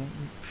 Okay,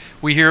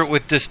 we hear it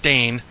with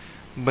disdain,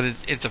 but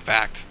it's a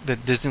fact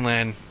that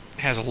Disneyland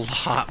has a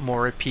lot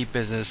more repeat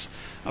business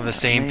of the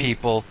same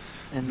people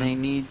And they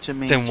need to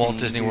maintain than Walt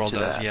Disney due World to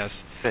does. that.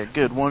 Yes. Okay,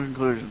 good. One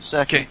conclusion.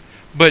 Second,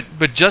 Okay,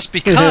 but just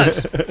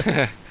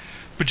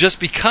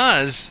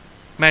because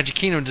Magic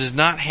Kingdom does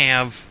not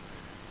have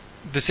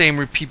the same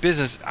repeat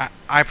business,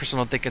 I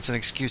personally don't think it's an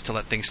excuse to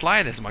let things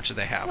slide as much as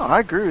they have. no, I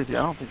agree with you.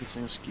 I don't think it's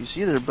an excuse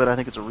either, but I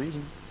think it's a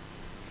reason.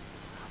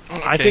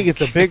 I think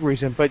it's a big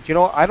reason. But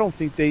I don't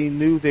think they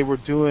knew they were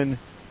doing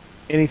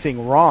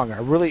anything wrong. I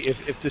really,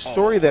 if the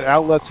story that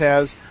Outlets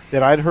has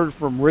that I'd heard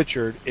from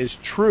Richard is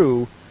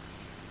true,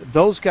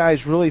 those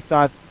guys really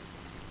thought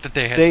that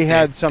they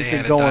had something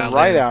had it going dialed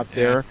right in. out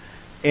there.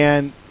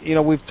 And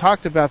we've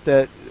talked about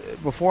that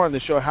before on the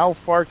show. How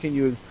far can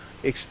you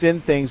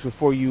extend things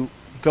before you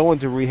go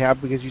into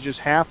rehab because you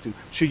just have to?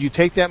 Should you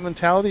take that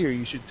mentality, or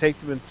you should take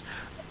the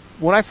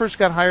when I first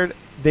got hired,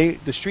 the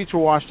streets were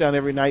washed down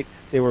every night.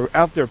 They were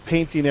out there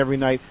painting every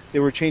night. They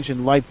were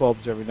changing light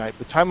bulbs every night.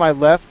 By the time I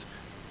left,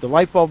 the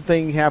light bulb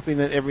thing happening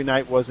every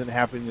night wasn't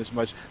happening as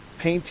much.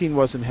 Painting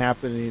wasn't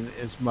happening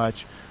as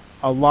much.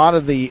 A lot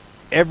of the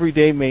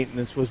everyday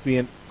maintenance was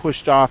being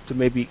pushed off to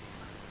maybe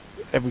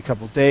every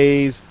couple of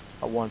days,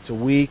 once a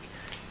week.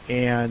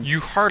 And You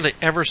hardly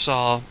ever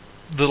saw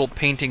little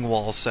painting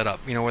walls set up,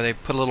 where they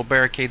put little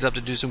barricades up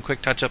to do some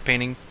quick touch-up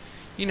painting.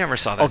 You never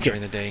saw that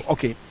during the day.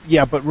 Okay,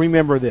 yeah, but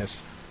remember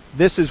this.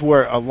 This is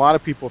where a lot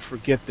of people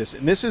forget this.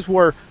 And this is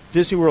where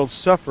Disney World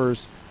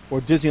suffers, or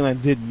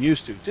Disneyland didn't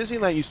used to.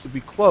 Disneyland used to be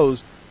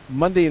closed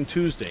Monday and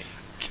Tuesday.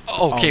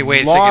 Okay,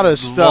 wait a lot second. of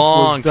stuff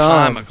long was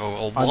done time ago.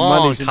 A on long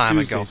Mondays and time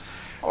Tuesdays.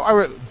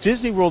 ago.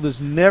 Disney World has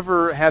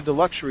never had the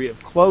luxury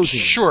of closing.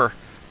 Sure,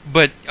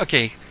 but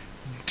okay,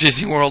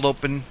 Disney World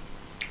opened.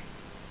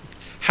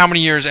 How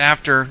many years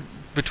after,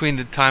 between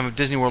the time of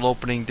Disney World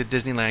opening, did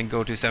Disneyland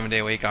go to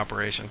 7-day-a-week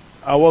operation?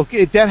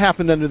 That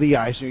happened under the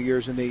Eisner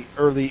years in the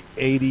early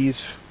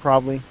 80s,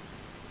 probably.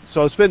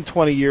 So it's been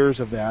 20 years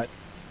of that.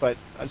 But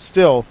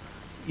still,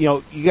 you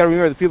got to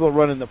remember the people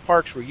running the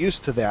parks were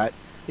used to that.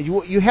 And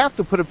you have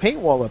to put a paint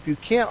wall up. You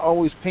can't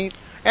always paint.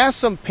 Ask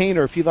some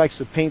painter if he likes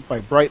to paint by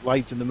bright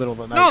lights in the middle of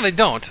the night. No, they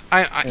don't.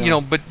 Yeah.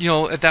 But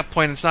at that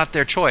point, it's not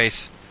their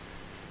choice.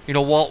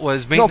 Walt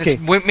was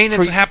maintenance. Okay.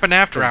 Maintenance happened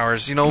after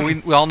hours.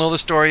 We all know the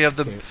story of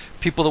the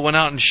people that went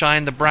out and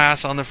shined the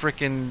brass on the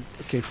frickin'.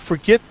 Okay,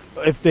 forget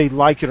if they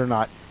like it or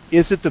not.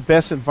 Is it the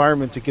best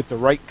environment to get the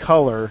right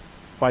color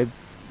by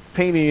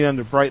painting it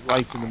under bright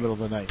lights in the middle of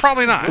the night?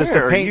 Probably not. Just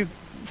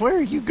Where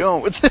are you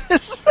going with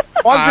this?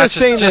 Well, I'm just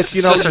saying it's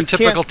that just our you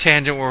typical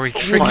can't. tangent where we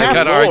My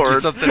got to argue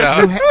Lord. something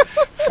out.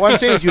 What I'm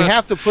saying is you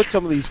have to put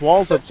some of these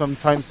walls up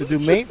sometimes to do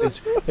maintenance.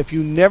 If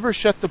you never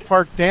shut the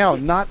park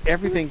down, not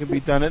everything can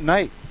be done at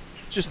night.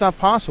 It's just not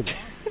possible.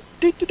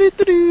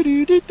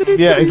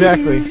 Yeah,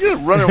 exactly. You're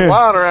running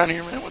wild around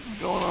here, man. What's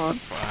going on?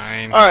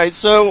 Fine. All right,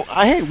 so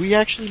we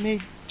actually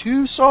made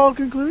two solid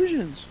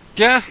conclusions.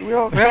 Yeah, We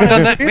all we haven't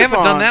done that. agreed We haven't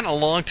done upon. that in a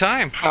long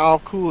time. How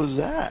cool is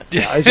that?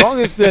 As long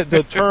as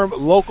the term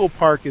local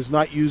park is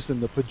not used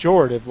in the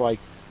pejorative, like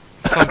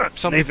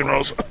Some Nathan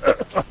Rose.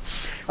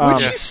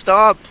 Would you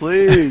stop,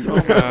 please? Oh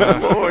my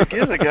Lord,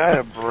 give the guy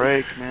a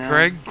break, man.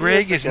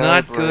 Greg Give is the guy a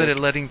not good break. at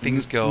letting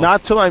things go.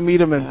 Not till I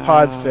meet him in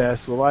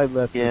Podfest will I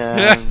let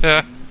this.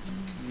 Yeah.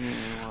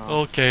 Yeah, well,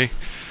 Okay.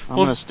 I'm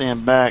gonna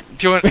stand back.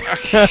 Do you want?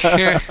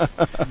 Here.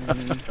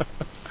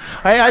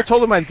 I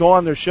told him I'd go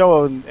on their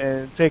show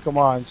and take them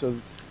on. So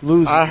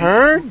Lou's I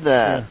heard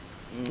that.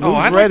 Lou's Oh,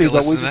 I'd like ready, to but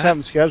listen we to just that.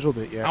 haven't scheduled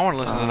it yet. I want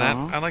to listen to that.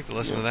 Uh-huh. I'd like to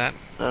listen to that.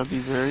 That'd be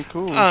very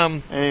cool.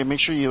 Hey, make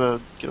sure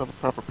you get all the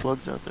proper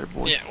plugs out there,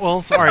 boy. Yeah.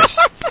 Well, all right.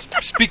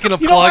 Speaking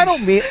of I plugs,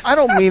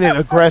 don't mean it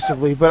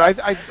aggressively, but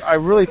I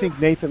really think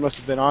Nathan must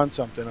have been on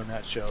something on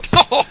that show.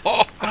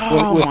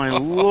 Oh my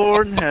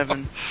Lord in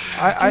heaven!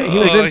 He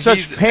was in such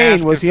he's pain.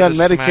 asking Was he for on the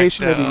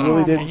medication that he smackdown.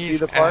 really didn't He's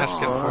see the part?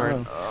 asking for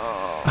it.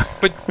 Oh.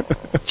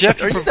 but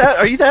Jeff,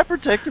 Are you that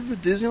protective of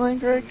Disneyland,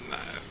 Greg?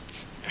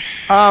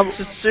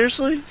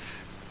 Seriously?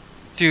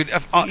 dude, You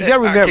gotta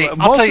remember, okay, I'll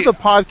most tell of you, the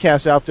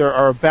podcasts out there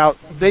are about.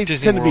 They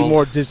Disney tend to be World.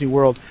 more Disney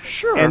World,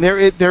 Sure. and there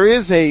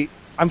is a.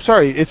 I'm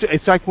sorry,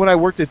 it's like when I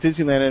worked at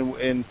Disneyland,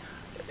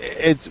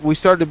 and we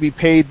started to be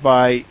paid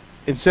by,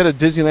 instead of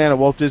Disneyland and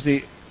Walt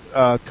Disney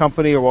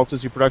company or Walt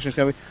Disney Productions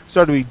company.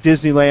 Started to be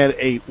Disneyland,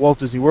 a Walt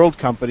Disney World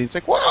company. It's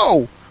like,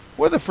 whoa,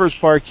 we're the first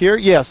park here.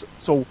 Yes,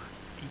 so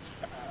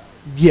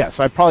yes,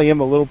 I probably am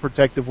a little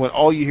protective when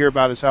all you hear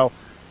about is how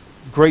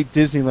great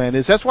Disneyland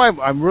is. That's why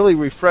I'm really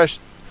refreshed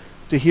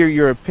to hear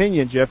your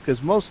opinion, Jeff,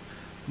 because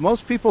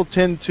most people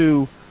tend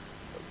to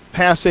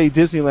passe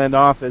Disneyland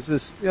off as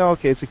this,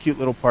 okay, it's a cute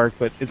little park,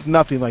 but it's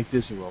nothing like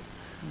Disney World.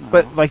 No,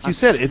 but like you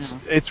said,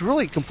 it's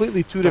really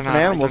completely two different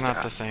animals. They're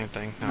not the same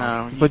thing.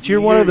 No. But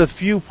you're one of the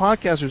few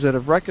podcasters that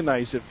have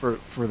recognized it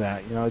for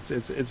that.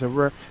 It's a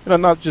rare. And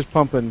I'm not just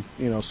pumping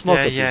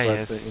smoke.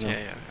 Yeah.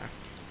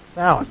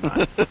 No,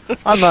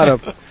 I'm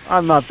not.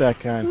 I'm not that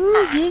kind.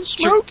 Ooh,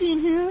 smoking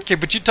here. Okay,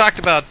 but you talked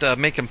about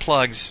making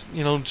plugs.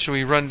 Should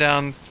we run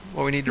down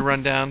what we need to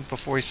run down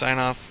before we sign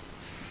off?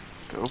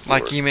 Go for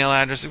like it. Email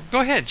addresses. Go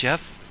ahead,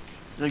 Jeff.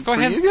 Go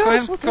ahead. You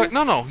guys?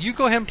 No. You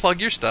go ahead and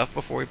plug your stuff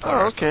before we plug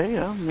our stuff. Okay,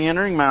 yeah.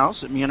 Meandering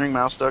Mouse at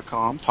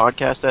meanderingmouse.com.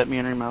 Podcast at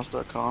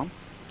meanderingmouse.com.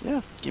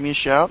 Yeah, give me a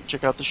shout.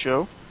 Check out the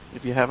show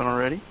if you haven't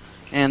already.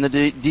 And the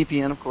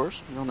DPN, of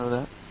course. You all know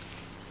that.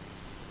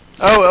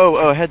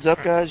 Oh, heads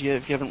up, guys. Yeah,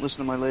 if you haven't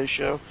listened to my latest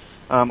show,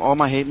 all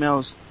my hate mail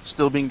is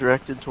still being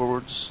directed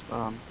towards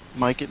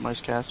Mike at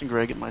Micecast and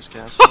Greg at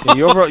Micecast. Yeah,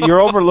 you're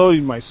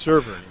overloading my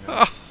server.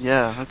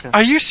 Yeah, okay.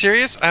 Are you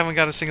serious? I haven't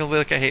got a single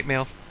lick of hate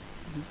mail.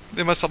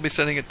 They must all be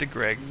sending it to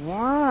Greg.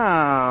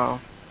 Wow.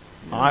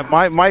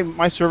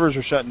 My servers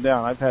are shutting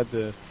down. I've had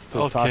to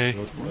talk to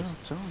those boys.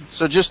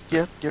 So just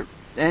get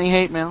any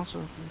hate mail.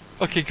 So.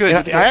 Okay, good.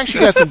 I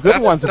actually got some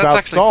good ones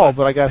about Saul,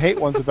 but I got hate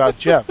ones about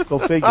Jeff. Go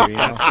figure.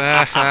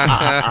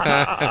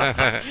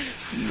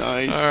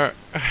 Nice.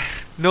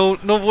 No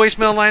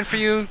voicemail line for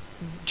you,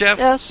 Jeff?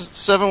 Yes,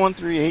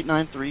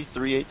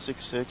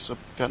 713-893-3866.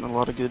 I've gotten a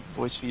lot of good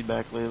voice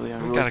feedback lately. I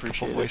really got a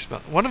appreciate couple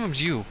voicemail. One of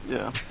them's you.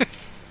 Yeah.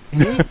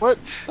 Me? What?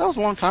 That was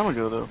a long time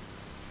ago, though.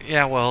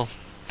 Yeah, well.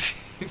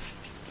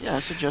 Yeah, I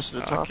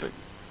suggested a topic.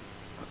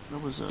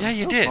 That was you that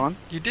did. Was fun.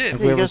 You did.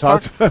 Have we ever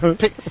talked about the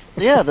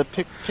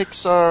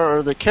Pixar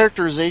or the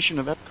characterization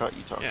of Epcot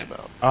you talked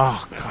about.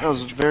 Oh, God. That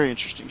was a very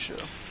interesting show.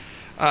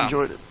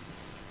 Enjoyed it.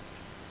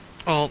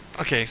 Well,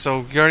 okay,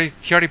 so he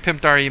already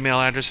pimped our email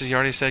addresses. You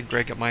already said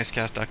Greg at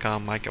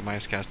Micecast.com, Mike at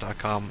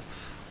Micecast.com.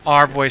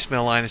 Our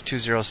voicemail line is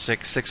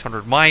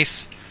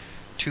 206-600-MICE,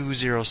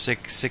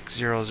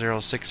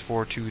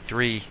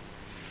 206-600-6423.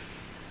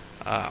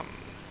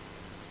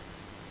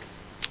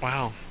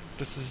 Wow,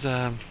 this is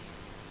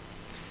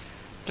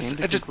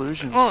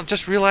conclusions.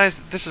 Just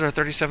realized this is our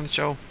 37th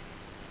show.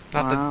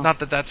 Not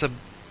that that's a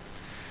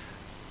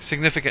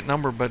significant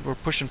number, but we're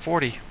pushing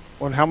 40.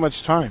 On how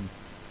much time?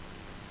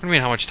 What do you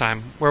mean, how much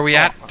time? Where are we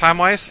at,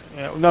 time-wise?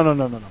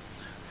 No.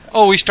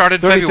 Oh, we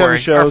started February.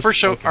 Shows.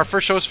 Our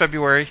first show is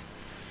February.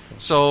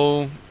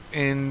 So,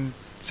 in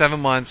 7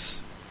 months,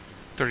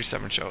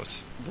 37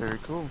 shows. Very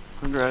cool.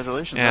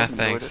 Congratulations. Yeah,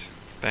 thanks.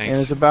 And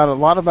it's about a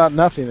lot about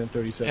nothing in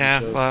 37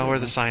 yeah, shows. Well, we're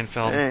the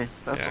Seinfeld. Hey,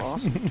 that's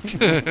awesome.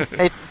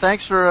 Hey,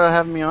 thanks for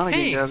having me on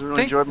again, guys. I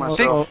really enjoyed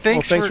myself.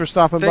 Thanks for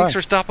stopping by. Thanks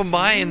for stopping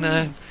by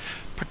and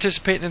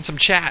participating in some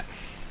chat.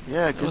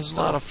 Yeah, good It was stuff.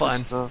 a lot of fun.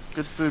 Good stuff.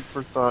 Good food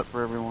for thought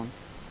for everyone.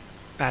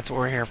 That's what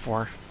we're here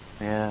for.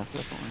 Yeah,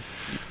 definitely.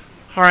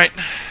 All right.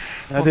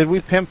 Did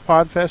we pimp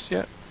Podfest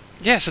yet?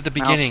 Yes, at the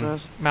beginning.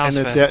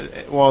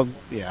 Mousefest.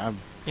 Yeah.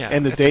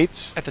 And the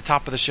dates? At the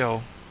top of the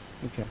show.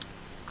 Okay.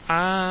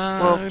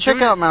 Well,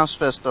 check out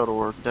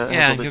mousefest.org. That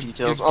has all the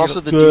details.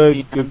 Also, the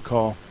DPN. Good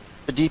call.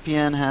 The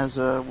DPN has.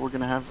 We're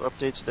going to have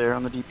updates there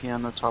on the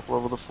DPN, the top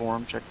level of the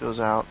forum. Check those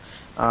out.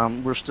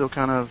 We're still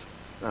kind of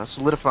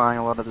solidifying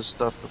a lot of this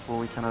stuff before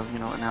we kind of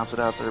announce it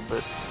out there.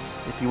 But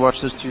if you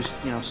watch those two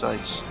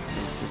sites,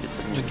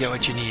 you'll get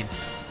what you need.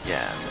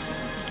 Yeah.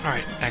 All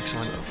right.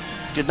 Excellent. So,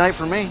 good night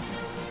for me.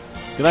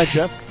 Good night,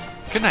 Jeff.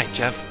 Good night,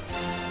 Jeff.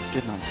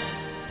 Good night.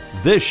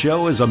 This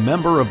show is a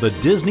member of the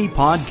Disney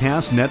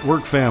Podcast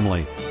Network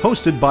family,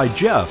 hosted by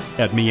Jeff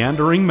at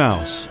Meandering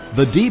Mouse.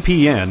 The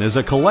DPN is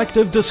a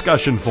collective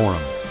discussion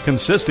forum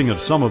consisting of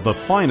some of the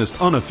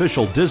finest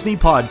unofficial Disney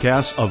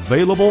podcasts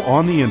available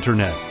on the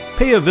internet.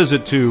 Pay a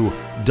visit to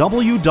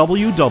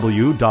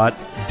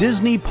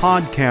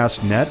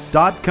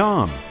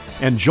www.disneypodcastnet.com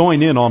and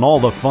join in on all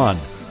the fun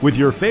with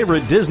your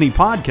favorite Disney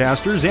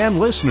podcasters and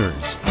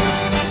listeners.